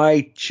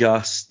 I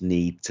just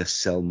need to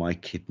sell my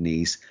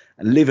kidneys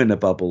and live in a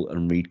bubble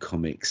and read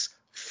comics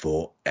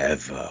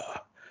forever.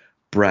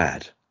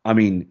 Brad, I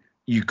mean,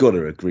 you got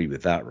to agree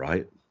with that,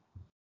 right?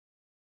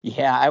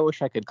 Yeah, I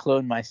wish I could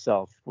clone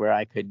myself where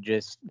I could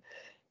just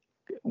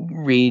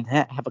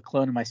have a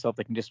clone of myself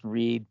that can just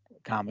read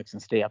comics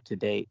and stay up to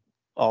date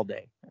all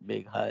day,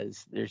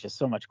 because there's just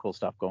so much cool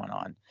stuff going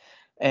on.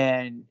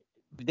 And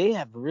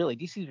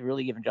DC's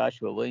really given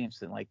Joshua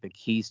Williamson like the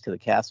keys to the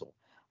castle.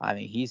 I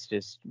mean, he's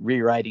just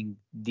rewriting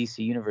DC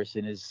Universe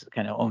in his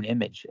kind of own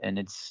image, and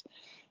it's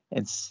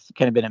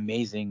kind of been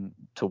amazing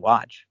to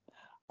watch.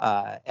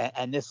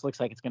 And this looks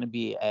like it's going to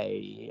be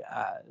a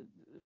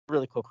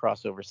really cool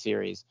crossover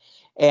series,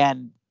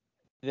 and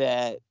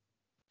that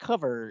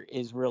cover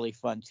is really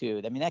fun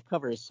too. I mean, that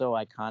cover is so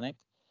iconic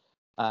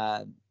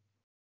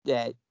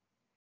that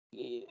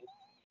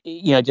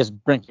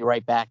just brings you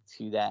right back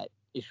to that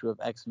issue of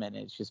X-Men.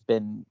 It's just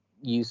been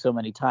used so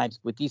many times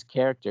with these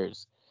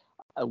characters.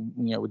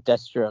 With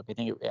Deathstroke,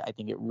 I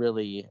think it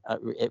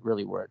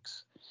really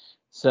works.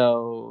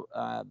 So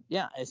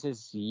this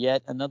is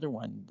yet another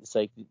one. It's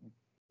like,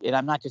 and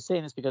I'm not just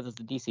saying this because it's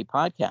the DC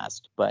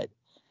podcast, but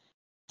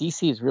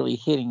DC is really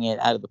hitting it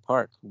out of the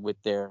park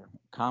with their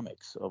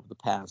comics over the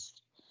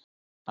past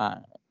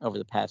over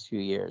the past few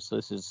years. So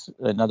this is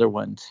another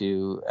one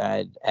to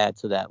add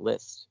to that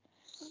list.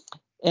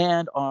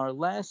 And our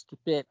last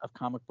bit of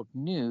comic book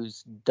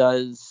news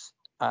does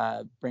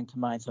bring to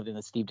mind something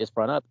that Steve just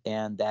brought up,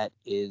 and that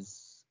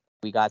is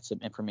we got some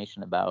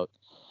information about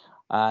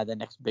the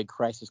next big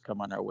crisis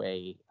come on our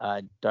way,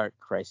 Dark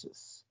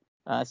Crisis.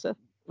 Seth,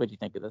 what do you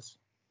think of this?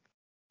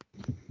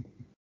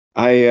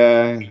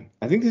 I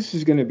think this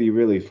is going to be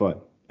really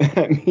fun.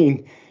 I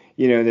mean,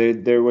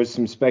 there was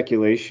some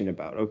speculation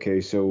about,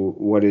 okay, so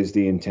what is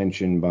the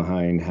intention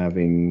behind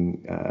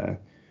having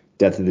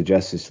Death of the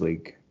Justice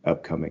League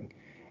upcoming?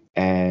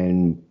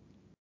 And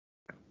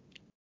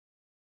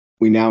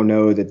we now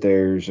know that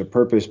there's a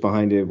purpose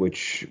behind it,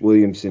 which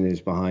Williamson is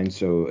behind.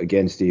 So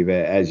again, Steve,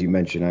 as you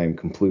mentioned, I am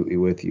completely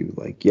with you.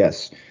 Like,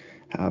 yes,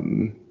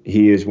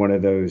 he is one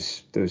of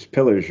those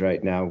pillars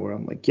right now where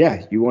I'm like,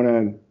 yeah, you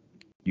want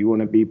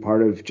to be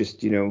part of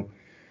just,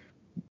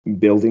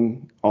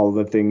 building all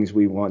the things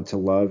we want to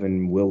love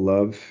and will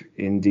love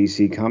in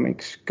DC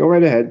Comics. Go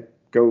right ahead.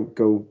 Go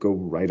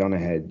right on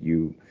ahead.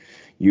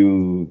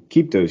 You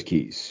keep those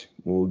keys.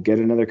 We'll get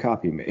another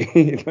copy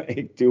made.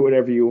 Like, do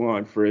whatever you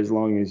want for as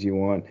long as you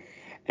want.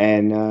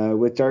 And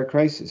with Dark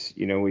Crisis,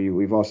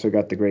 we've also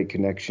got the great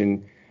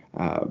connection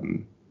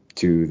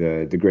to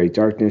the Great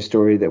Darkness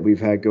story that we've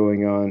had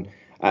going on.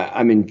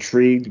 I'm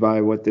intrigued by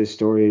what this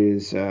story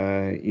is,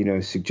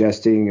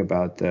 suggesting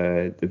about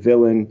the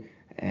villain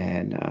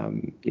and,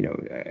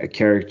 a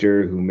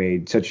character who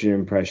made such an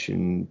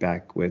impression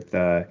back with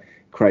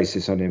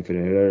Crisis on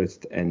Infinite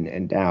Earth,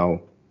 and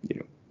now,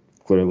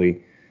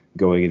 clearly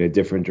going in a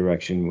different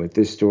direction with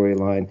this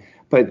storyline.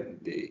 But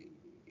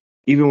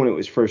even when it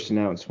was first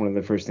announced, one of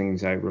the first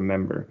things I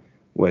remember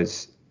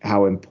was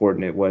how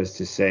important it was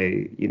to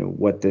say,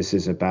 what this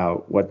is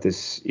about, what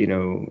this,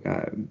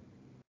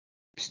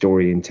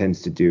 story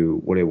intends to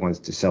do, what it wants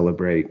to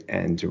celebrate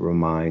and to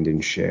remind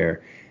and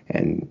share.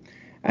 And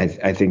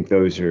I think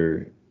those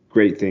are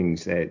great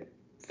things that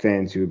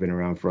fans who have been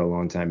around for a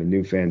long time and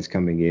new fans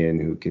coming in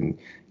who can,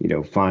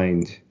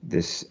 find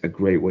this a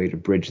great way to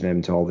bridge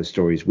them to all the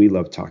stories we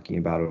love talking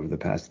about over the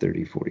past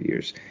 30, 40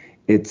 years.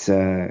 It's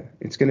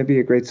going to be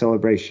a great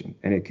celebration,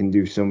 and it can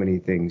do so many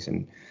things.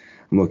 And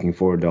I'm looking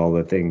forward to all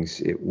the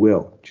things it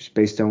will, just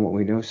based on what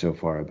we know so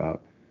far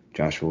about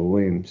Joshua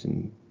Williams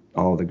and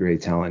all the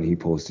great talent he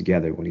pulls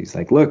together when he's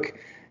like, look,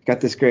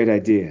 got this great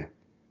idea.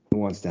 Who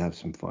wants to have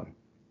some fun?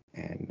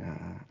 And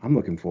I'm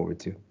looking forward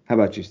to. How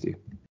about you, Steve?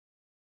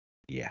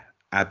 Yeah,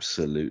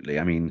 absolutely.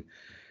 I mean,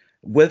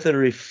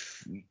 whether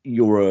if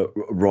you're a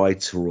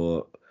writer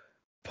or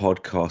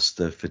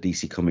podcaster for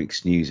DC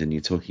Comics News and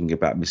you're talking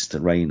about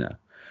Mr. Rayner,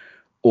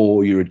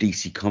 or you're a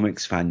DC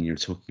Comics fan and you're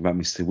talking about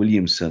Mr.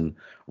 Williamson,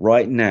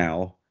 right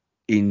now,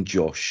 in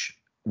Josh,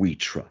 we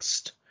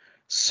trust.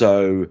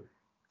 So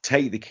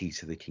take the key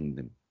to the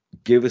kingdom.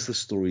 Give us the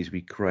stories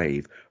we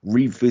crave.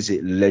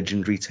 Revisit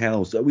legendary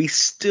tales that we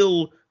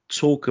still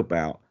talk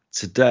about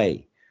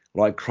today,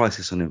 like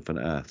Crisis on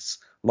Infinite Earths,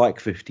 like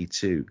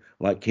 52,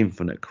 like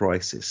Infinite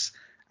Crisis,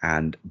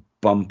 and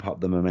bump up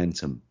the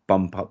momentum,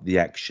 bump up the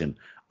action,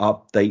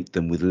 update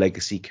them with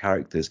legacy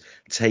characters,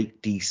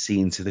 take DC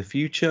into the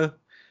future.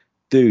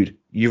 Dude,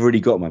 you've already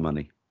got my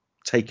money.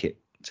 Take it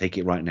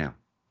right now.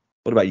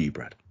 What about you,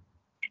 Brad?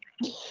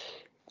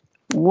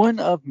 One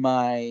of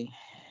my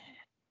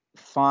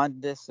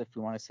fondness, if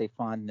you want to say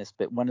fondness,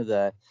 but one of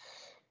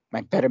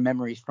my better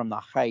memories from the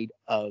height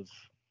of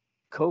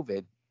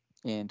COVID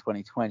in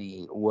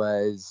 2020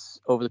 was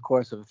over the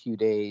course of a few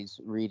days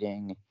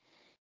reading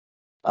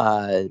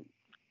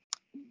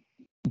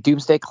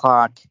Doomsday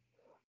Clock,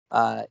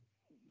 the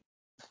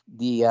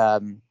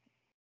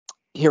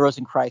Heroes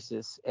in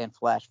Crisis, and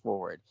Flash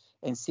Forward,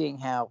 and seeing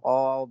how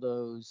all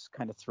those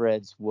kind of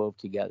threads wove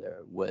together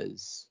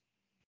was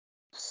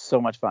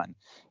so much fun.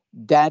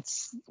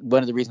 That's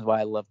one of the reasons why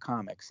I love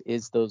comics,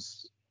 is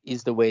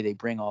the way they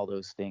bring all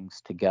those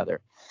things together.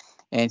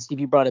 And Steve,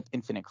 you brought up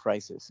Infinite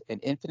Crisis, and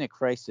Infinite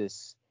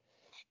Crisis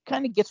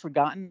kind of gets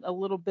forgotten a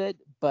little bit,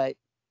 but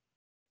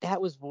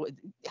that was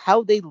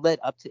how they led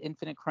up to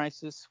Infinite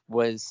Crisis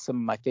was some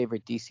of my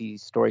favorite DC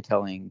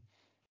storytelling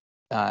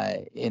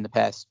in the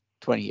past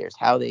 20 years.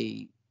 How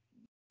they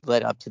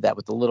led up to that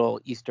with the little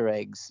Easter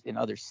eggs in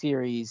other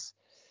series,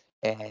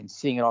 and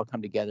seeing it all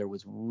come together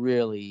was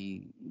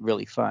really,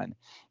 really fun.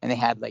 And they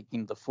had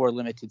the 4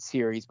 limited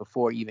series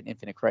before even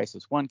Infinite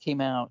Crisis 1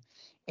 came out.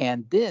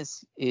 And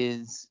this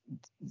is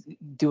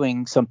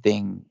doing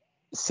something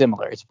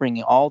similar. It's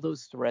bringing all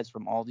those threads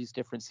from all these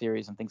different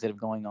series and things that have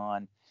going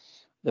on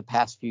the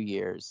past few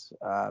years,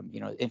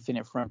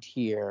 Infinite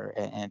Frontier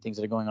and things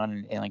that are going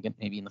on in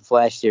maybe in the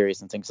Flash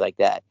series and things like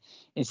that.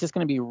 And it's just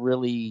going to be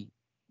really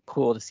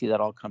cool to see that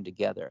all come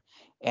together,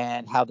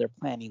 and how they're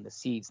planting the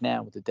seeds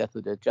now with the Death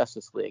of the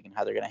Justice League and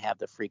how they're going to have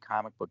the free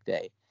comic book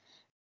day.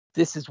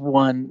 This is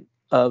one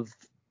of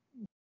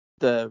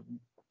the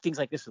things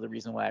like this are the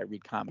reason why I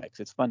read comics.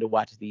 It's fun to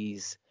watch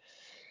these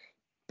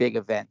big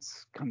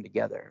events come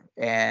together,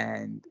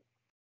 and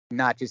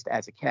not just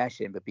as a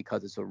cash in, but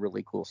because it's a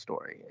really cool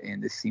story.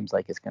 And this seems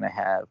like it's going to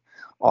have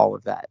all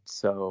of that.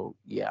 So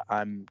yeah,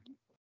 I'm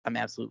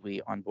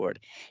absolutely on board.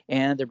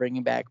 And they're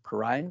bringing back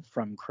Pariah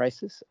from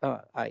Crisis.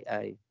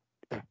 I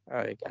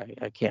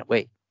can't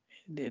wait.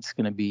 It's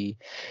going to be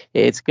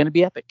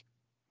epic.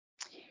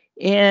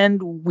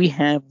 And we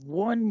have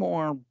one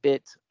more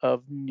bit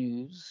of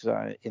news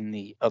in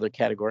the other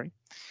category.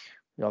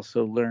 We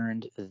also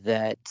learned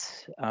that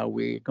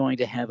we're going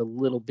to have a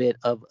little bit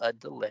of a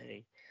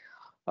delay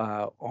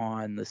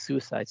on the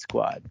Suicide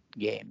Squad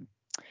game.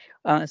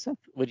 Seth,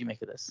 what do you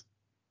make of this?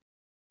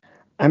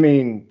 I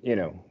mean,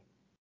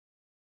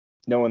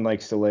 no one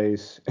likes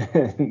delays.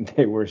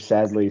 They were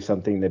sadly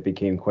something that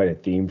became quite a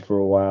theme for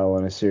a while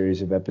on a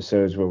series of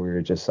episodes where we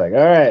were just like,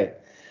 all right,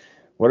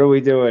 what are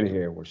we doing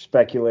here? We're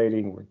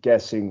speculating, we're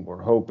guessing,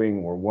 we're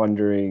hoping, we're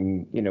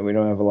wondering. We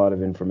don't have a lot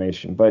of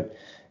information, but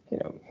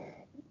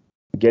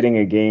getting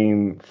a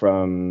game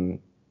from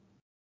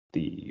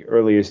the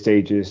earliest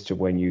stages to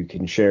when you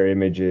can share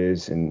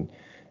images and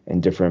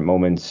different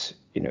moments,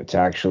 to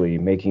actually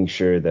making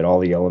sure that all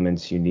the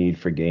elements you need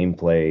for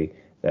gameplay,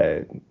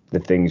 the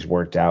things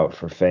worked out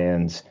for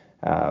fans,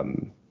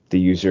 the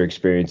user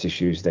experience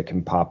issues that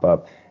can pop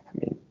up. I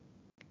mean,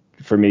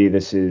 for me,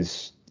 this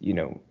is,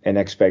 an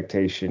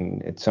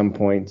expectation at some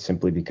point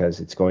simply because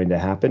it's going to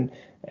happen,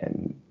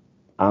 and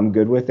I'm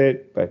good with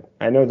it. But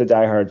I know the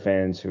diehard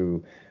fans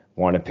who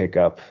want to pick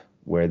up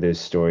where this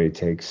story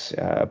takes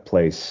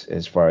place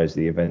as far as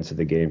the events of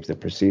the games that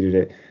preceded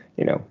it,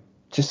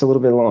 just a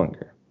little bit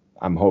longer,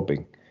 I'm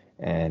hoping.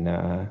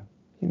 And,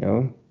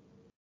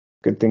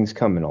 good things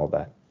come and all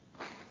that.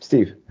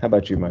 Steve, how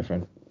about you, my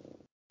friend?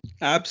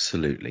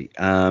 Absolutely.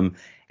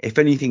 If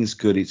anything's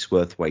good, it's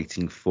worth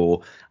waiting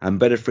for. And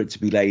better for it to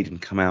be laid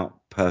and come out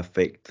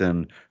perfect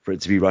than for it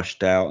to be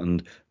rushed out.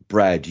 And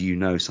Brad,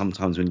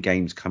 sometimes when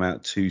games come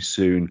out too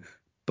soon,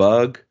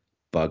 bug,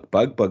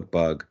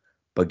 buggity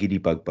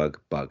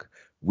bug.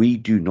 We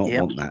do not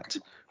want that.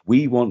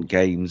 We want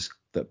games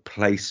that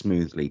play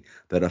smoothly,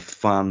 that are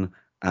fun,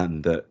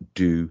 and that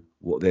do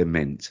what they're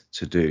meant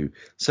to do.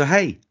 So,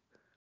 hey,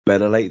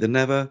 better late than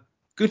never.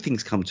 Good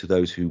things come to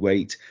those who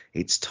wait.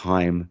 It's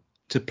time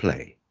to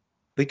play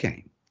the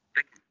game.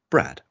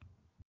 Brad.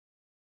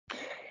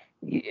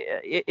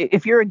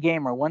 If you're a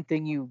gamer, one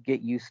thing you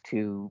get used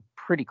to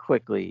pretty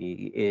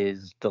quickly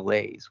is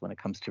delays when it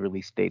comes to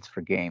release dates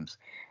for games.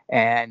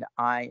 And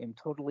I am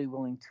totally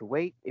willing to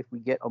wait if we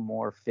get a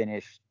more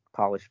finished,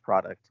 polished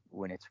product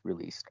when it's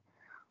released.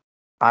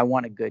 I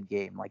want a good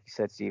game. Like you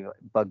said, Steve,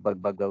 bug.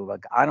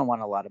 I don't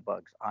want a lot of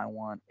bugs. I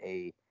want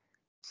a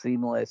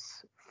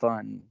seamless,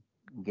 fun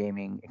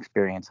gaming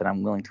experience, and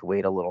I'm willing to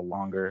wait a little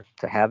longer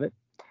to have it.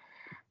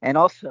 And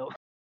also,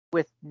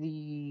 with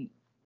the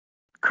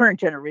current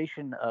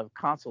generation of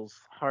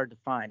consoles hard to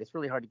find, it's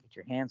really hard to get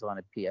your hands on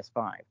a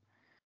PS5.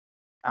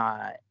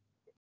 I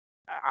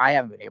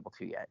haven't been able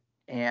to yet,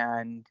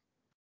 and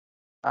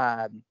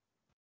I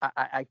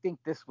think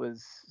this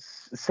was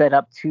set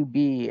up to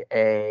be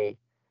a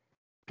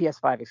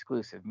PS5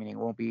 exclusive, meaning it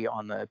won't be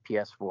on the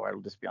PS4.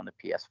 It'll just be on the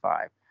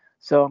PS5.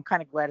 So I'm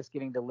kind of glad it's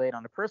getting delayed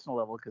on a personal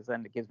level, because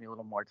then it gives me a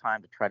little more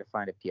time to try to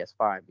find a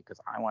PS5, because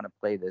I want to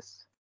play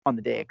this on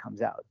the day it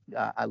comes out.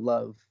 I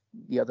love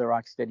the other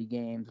Rocksteady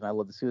games, and I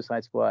love the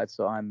Suicide Squad,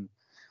 so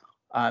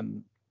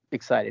I'm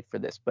excited for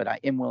this. But I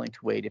am willing to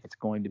wait if it's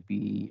going to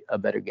be a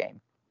better game,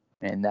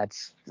 and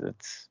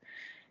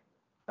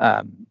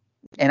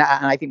and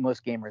I think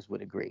most gamers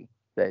would agree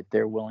that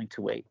they're willing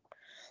to wait.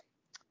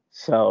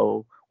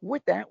 So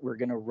with that, we're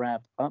going to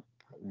wrap up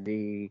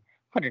the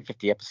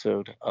 150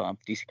 episode of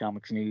DC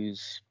Comics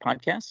News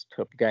podcast.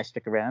 Hope you guys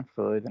stick around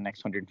for the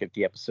next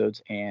 150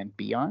 episodes and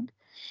beyond.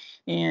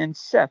 And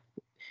Seth,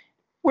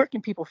 where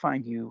can people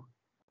find you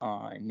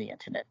on the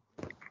internet?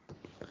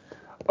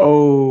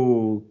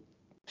 Oh,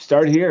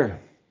 start here.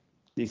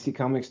 DC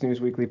Comics News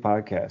Weekly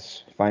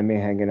Podcast. Find me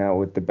hanging out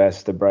with the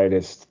best, the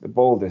brightest, the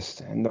boldest,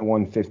 and the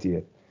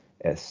 150th.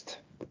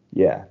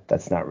 Yeah,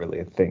 that's not really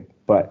a thing.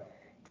 But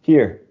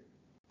here,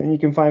 then you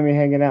can find me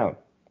hanging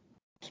out.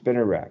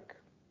 Spinner Rack.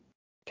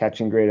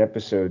 Catching great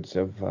episodes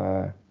of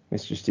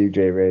Mr. Steve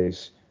J.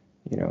 Ray's,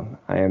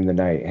 I Am the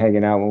Night.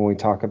 Hanging out when we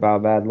talk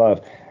about bad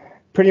love.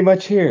 Pretty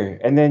much here.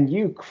 And then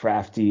you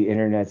crafty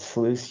internet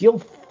sleuths, you'll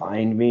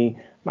find me.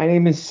 My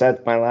name is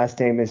Seth. My last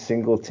name is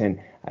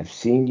Singleton. I've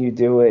seen you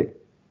do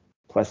it.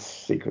 Plus,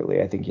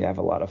 secretly, I think you have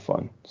a lot of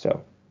fun.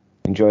 So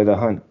enjoy the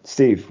hunt.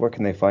 Steve, where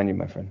can they find you,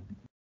 my friend?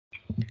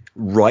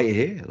 Right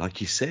here,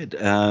 like you said.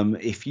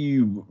 If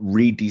you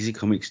read DC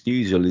Comics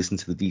News or listen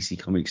to the DC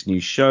Comics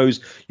News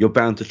shows, you're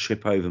bound to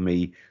trip over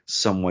me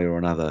some way or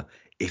another.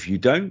 If you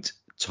don't,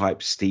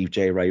 type Steve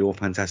J. Ray or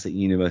Fantastic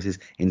Universes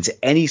into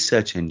any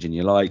search engine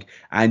you like,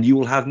 and you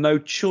will have no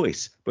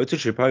choice but to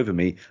trip over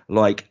me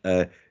like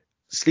a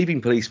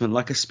sleeping policeman,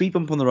 like a speed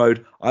bump on the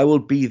road. I will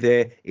be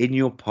there in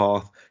your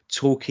path,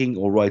 talking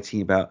or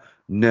writing about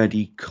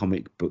nerdy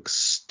comic book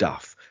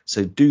stuff.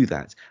 So do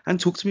that. And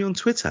talk to me on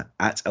Twitter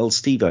at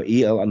elstevo,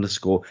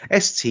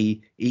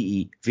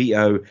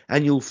 EL_STEEVO,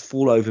 and you'll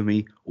fall over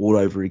me all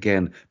over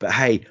again. But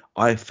hey,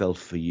 I fell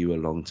for you a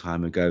long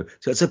time ago,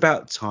 so it's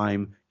about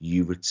time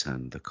you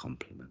return the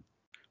compliment.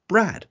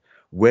 Brad,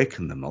 where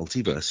can the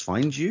multiverse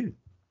find you?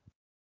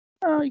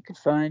 Oh, you can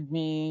find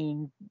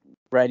me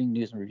writing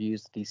news and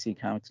reviews at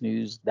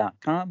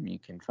DCComicsNews.com. You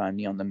can find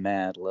me on the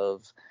Mad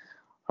Love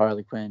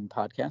Harley Quinn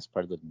podcast,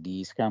 part of the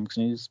DC Comics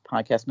News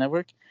podcast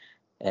network,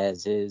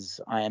 as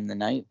is I Am the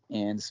Night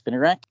and the Spinner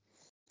Rack.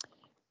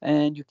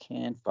 And you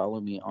can follow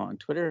me on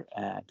Twitter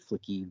at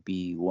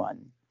FlickyB1.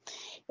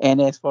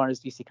 And as far as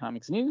DC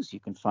Comics News, you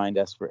can find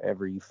us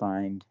wherever you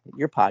find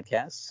your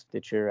podcasts,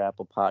 Stitcher,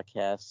 Apple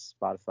Podcasts,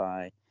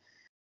 Spotify,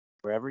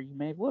 wherever you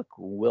may look,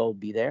 we'll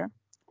be there.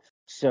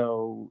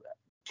 So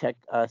check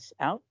us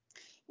out.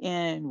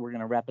 And we're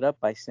going to wrap it up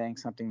by saying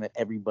something that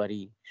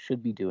everybody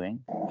should be doing,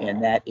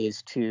 and that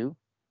is to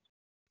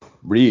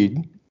read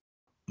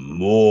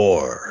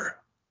more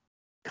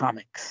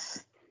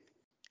comics.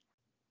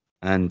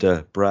 And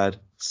Brad,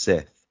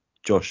 Seth,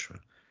 Joshua,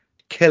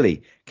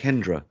 Kelly,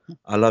 Kendra,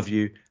 I love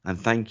you,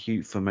 and thank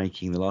you for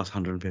making the last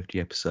 150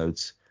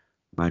 episodes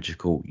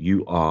magical.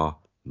 You are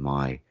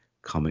my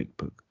comic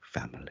book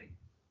family.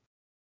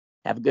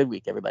 Have a good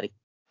week, everybody.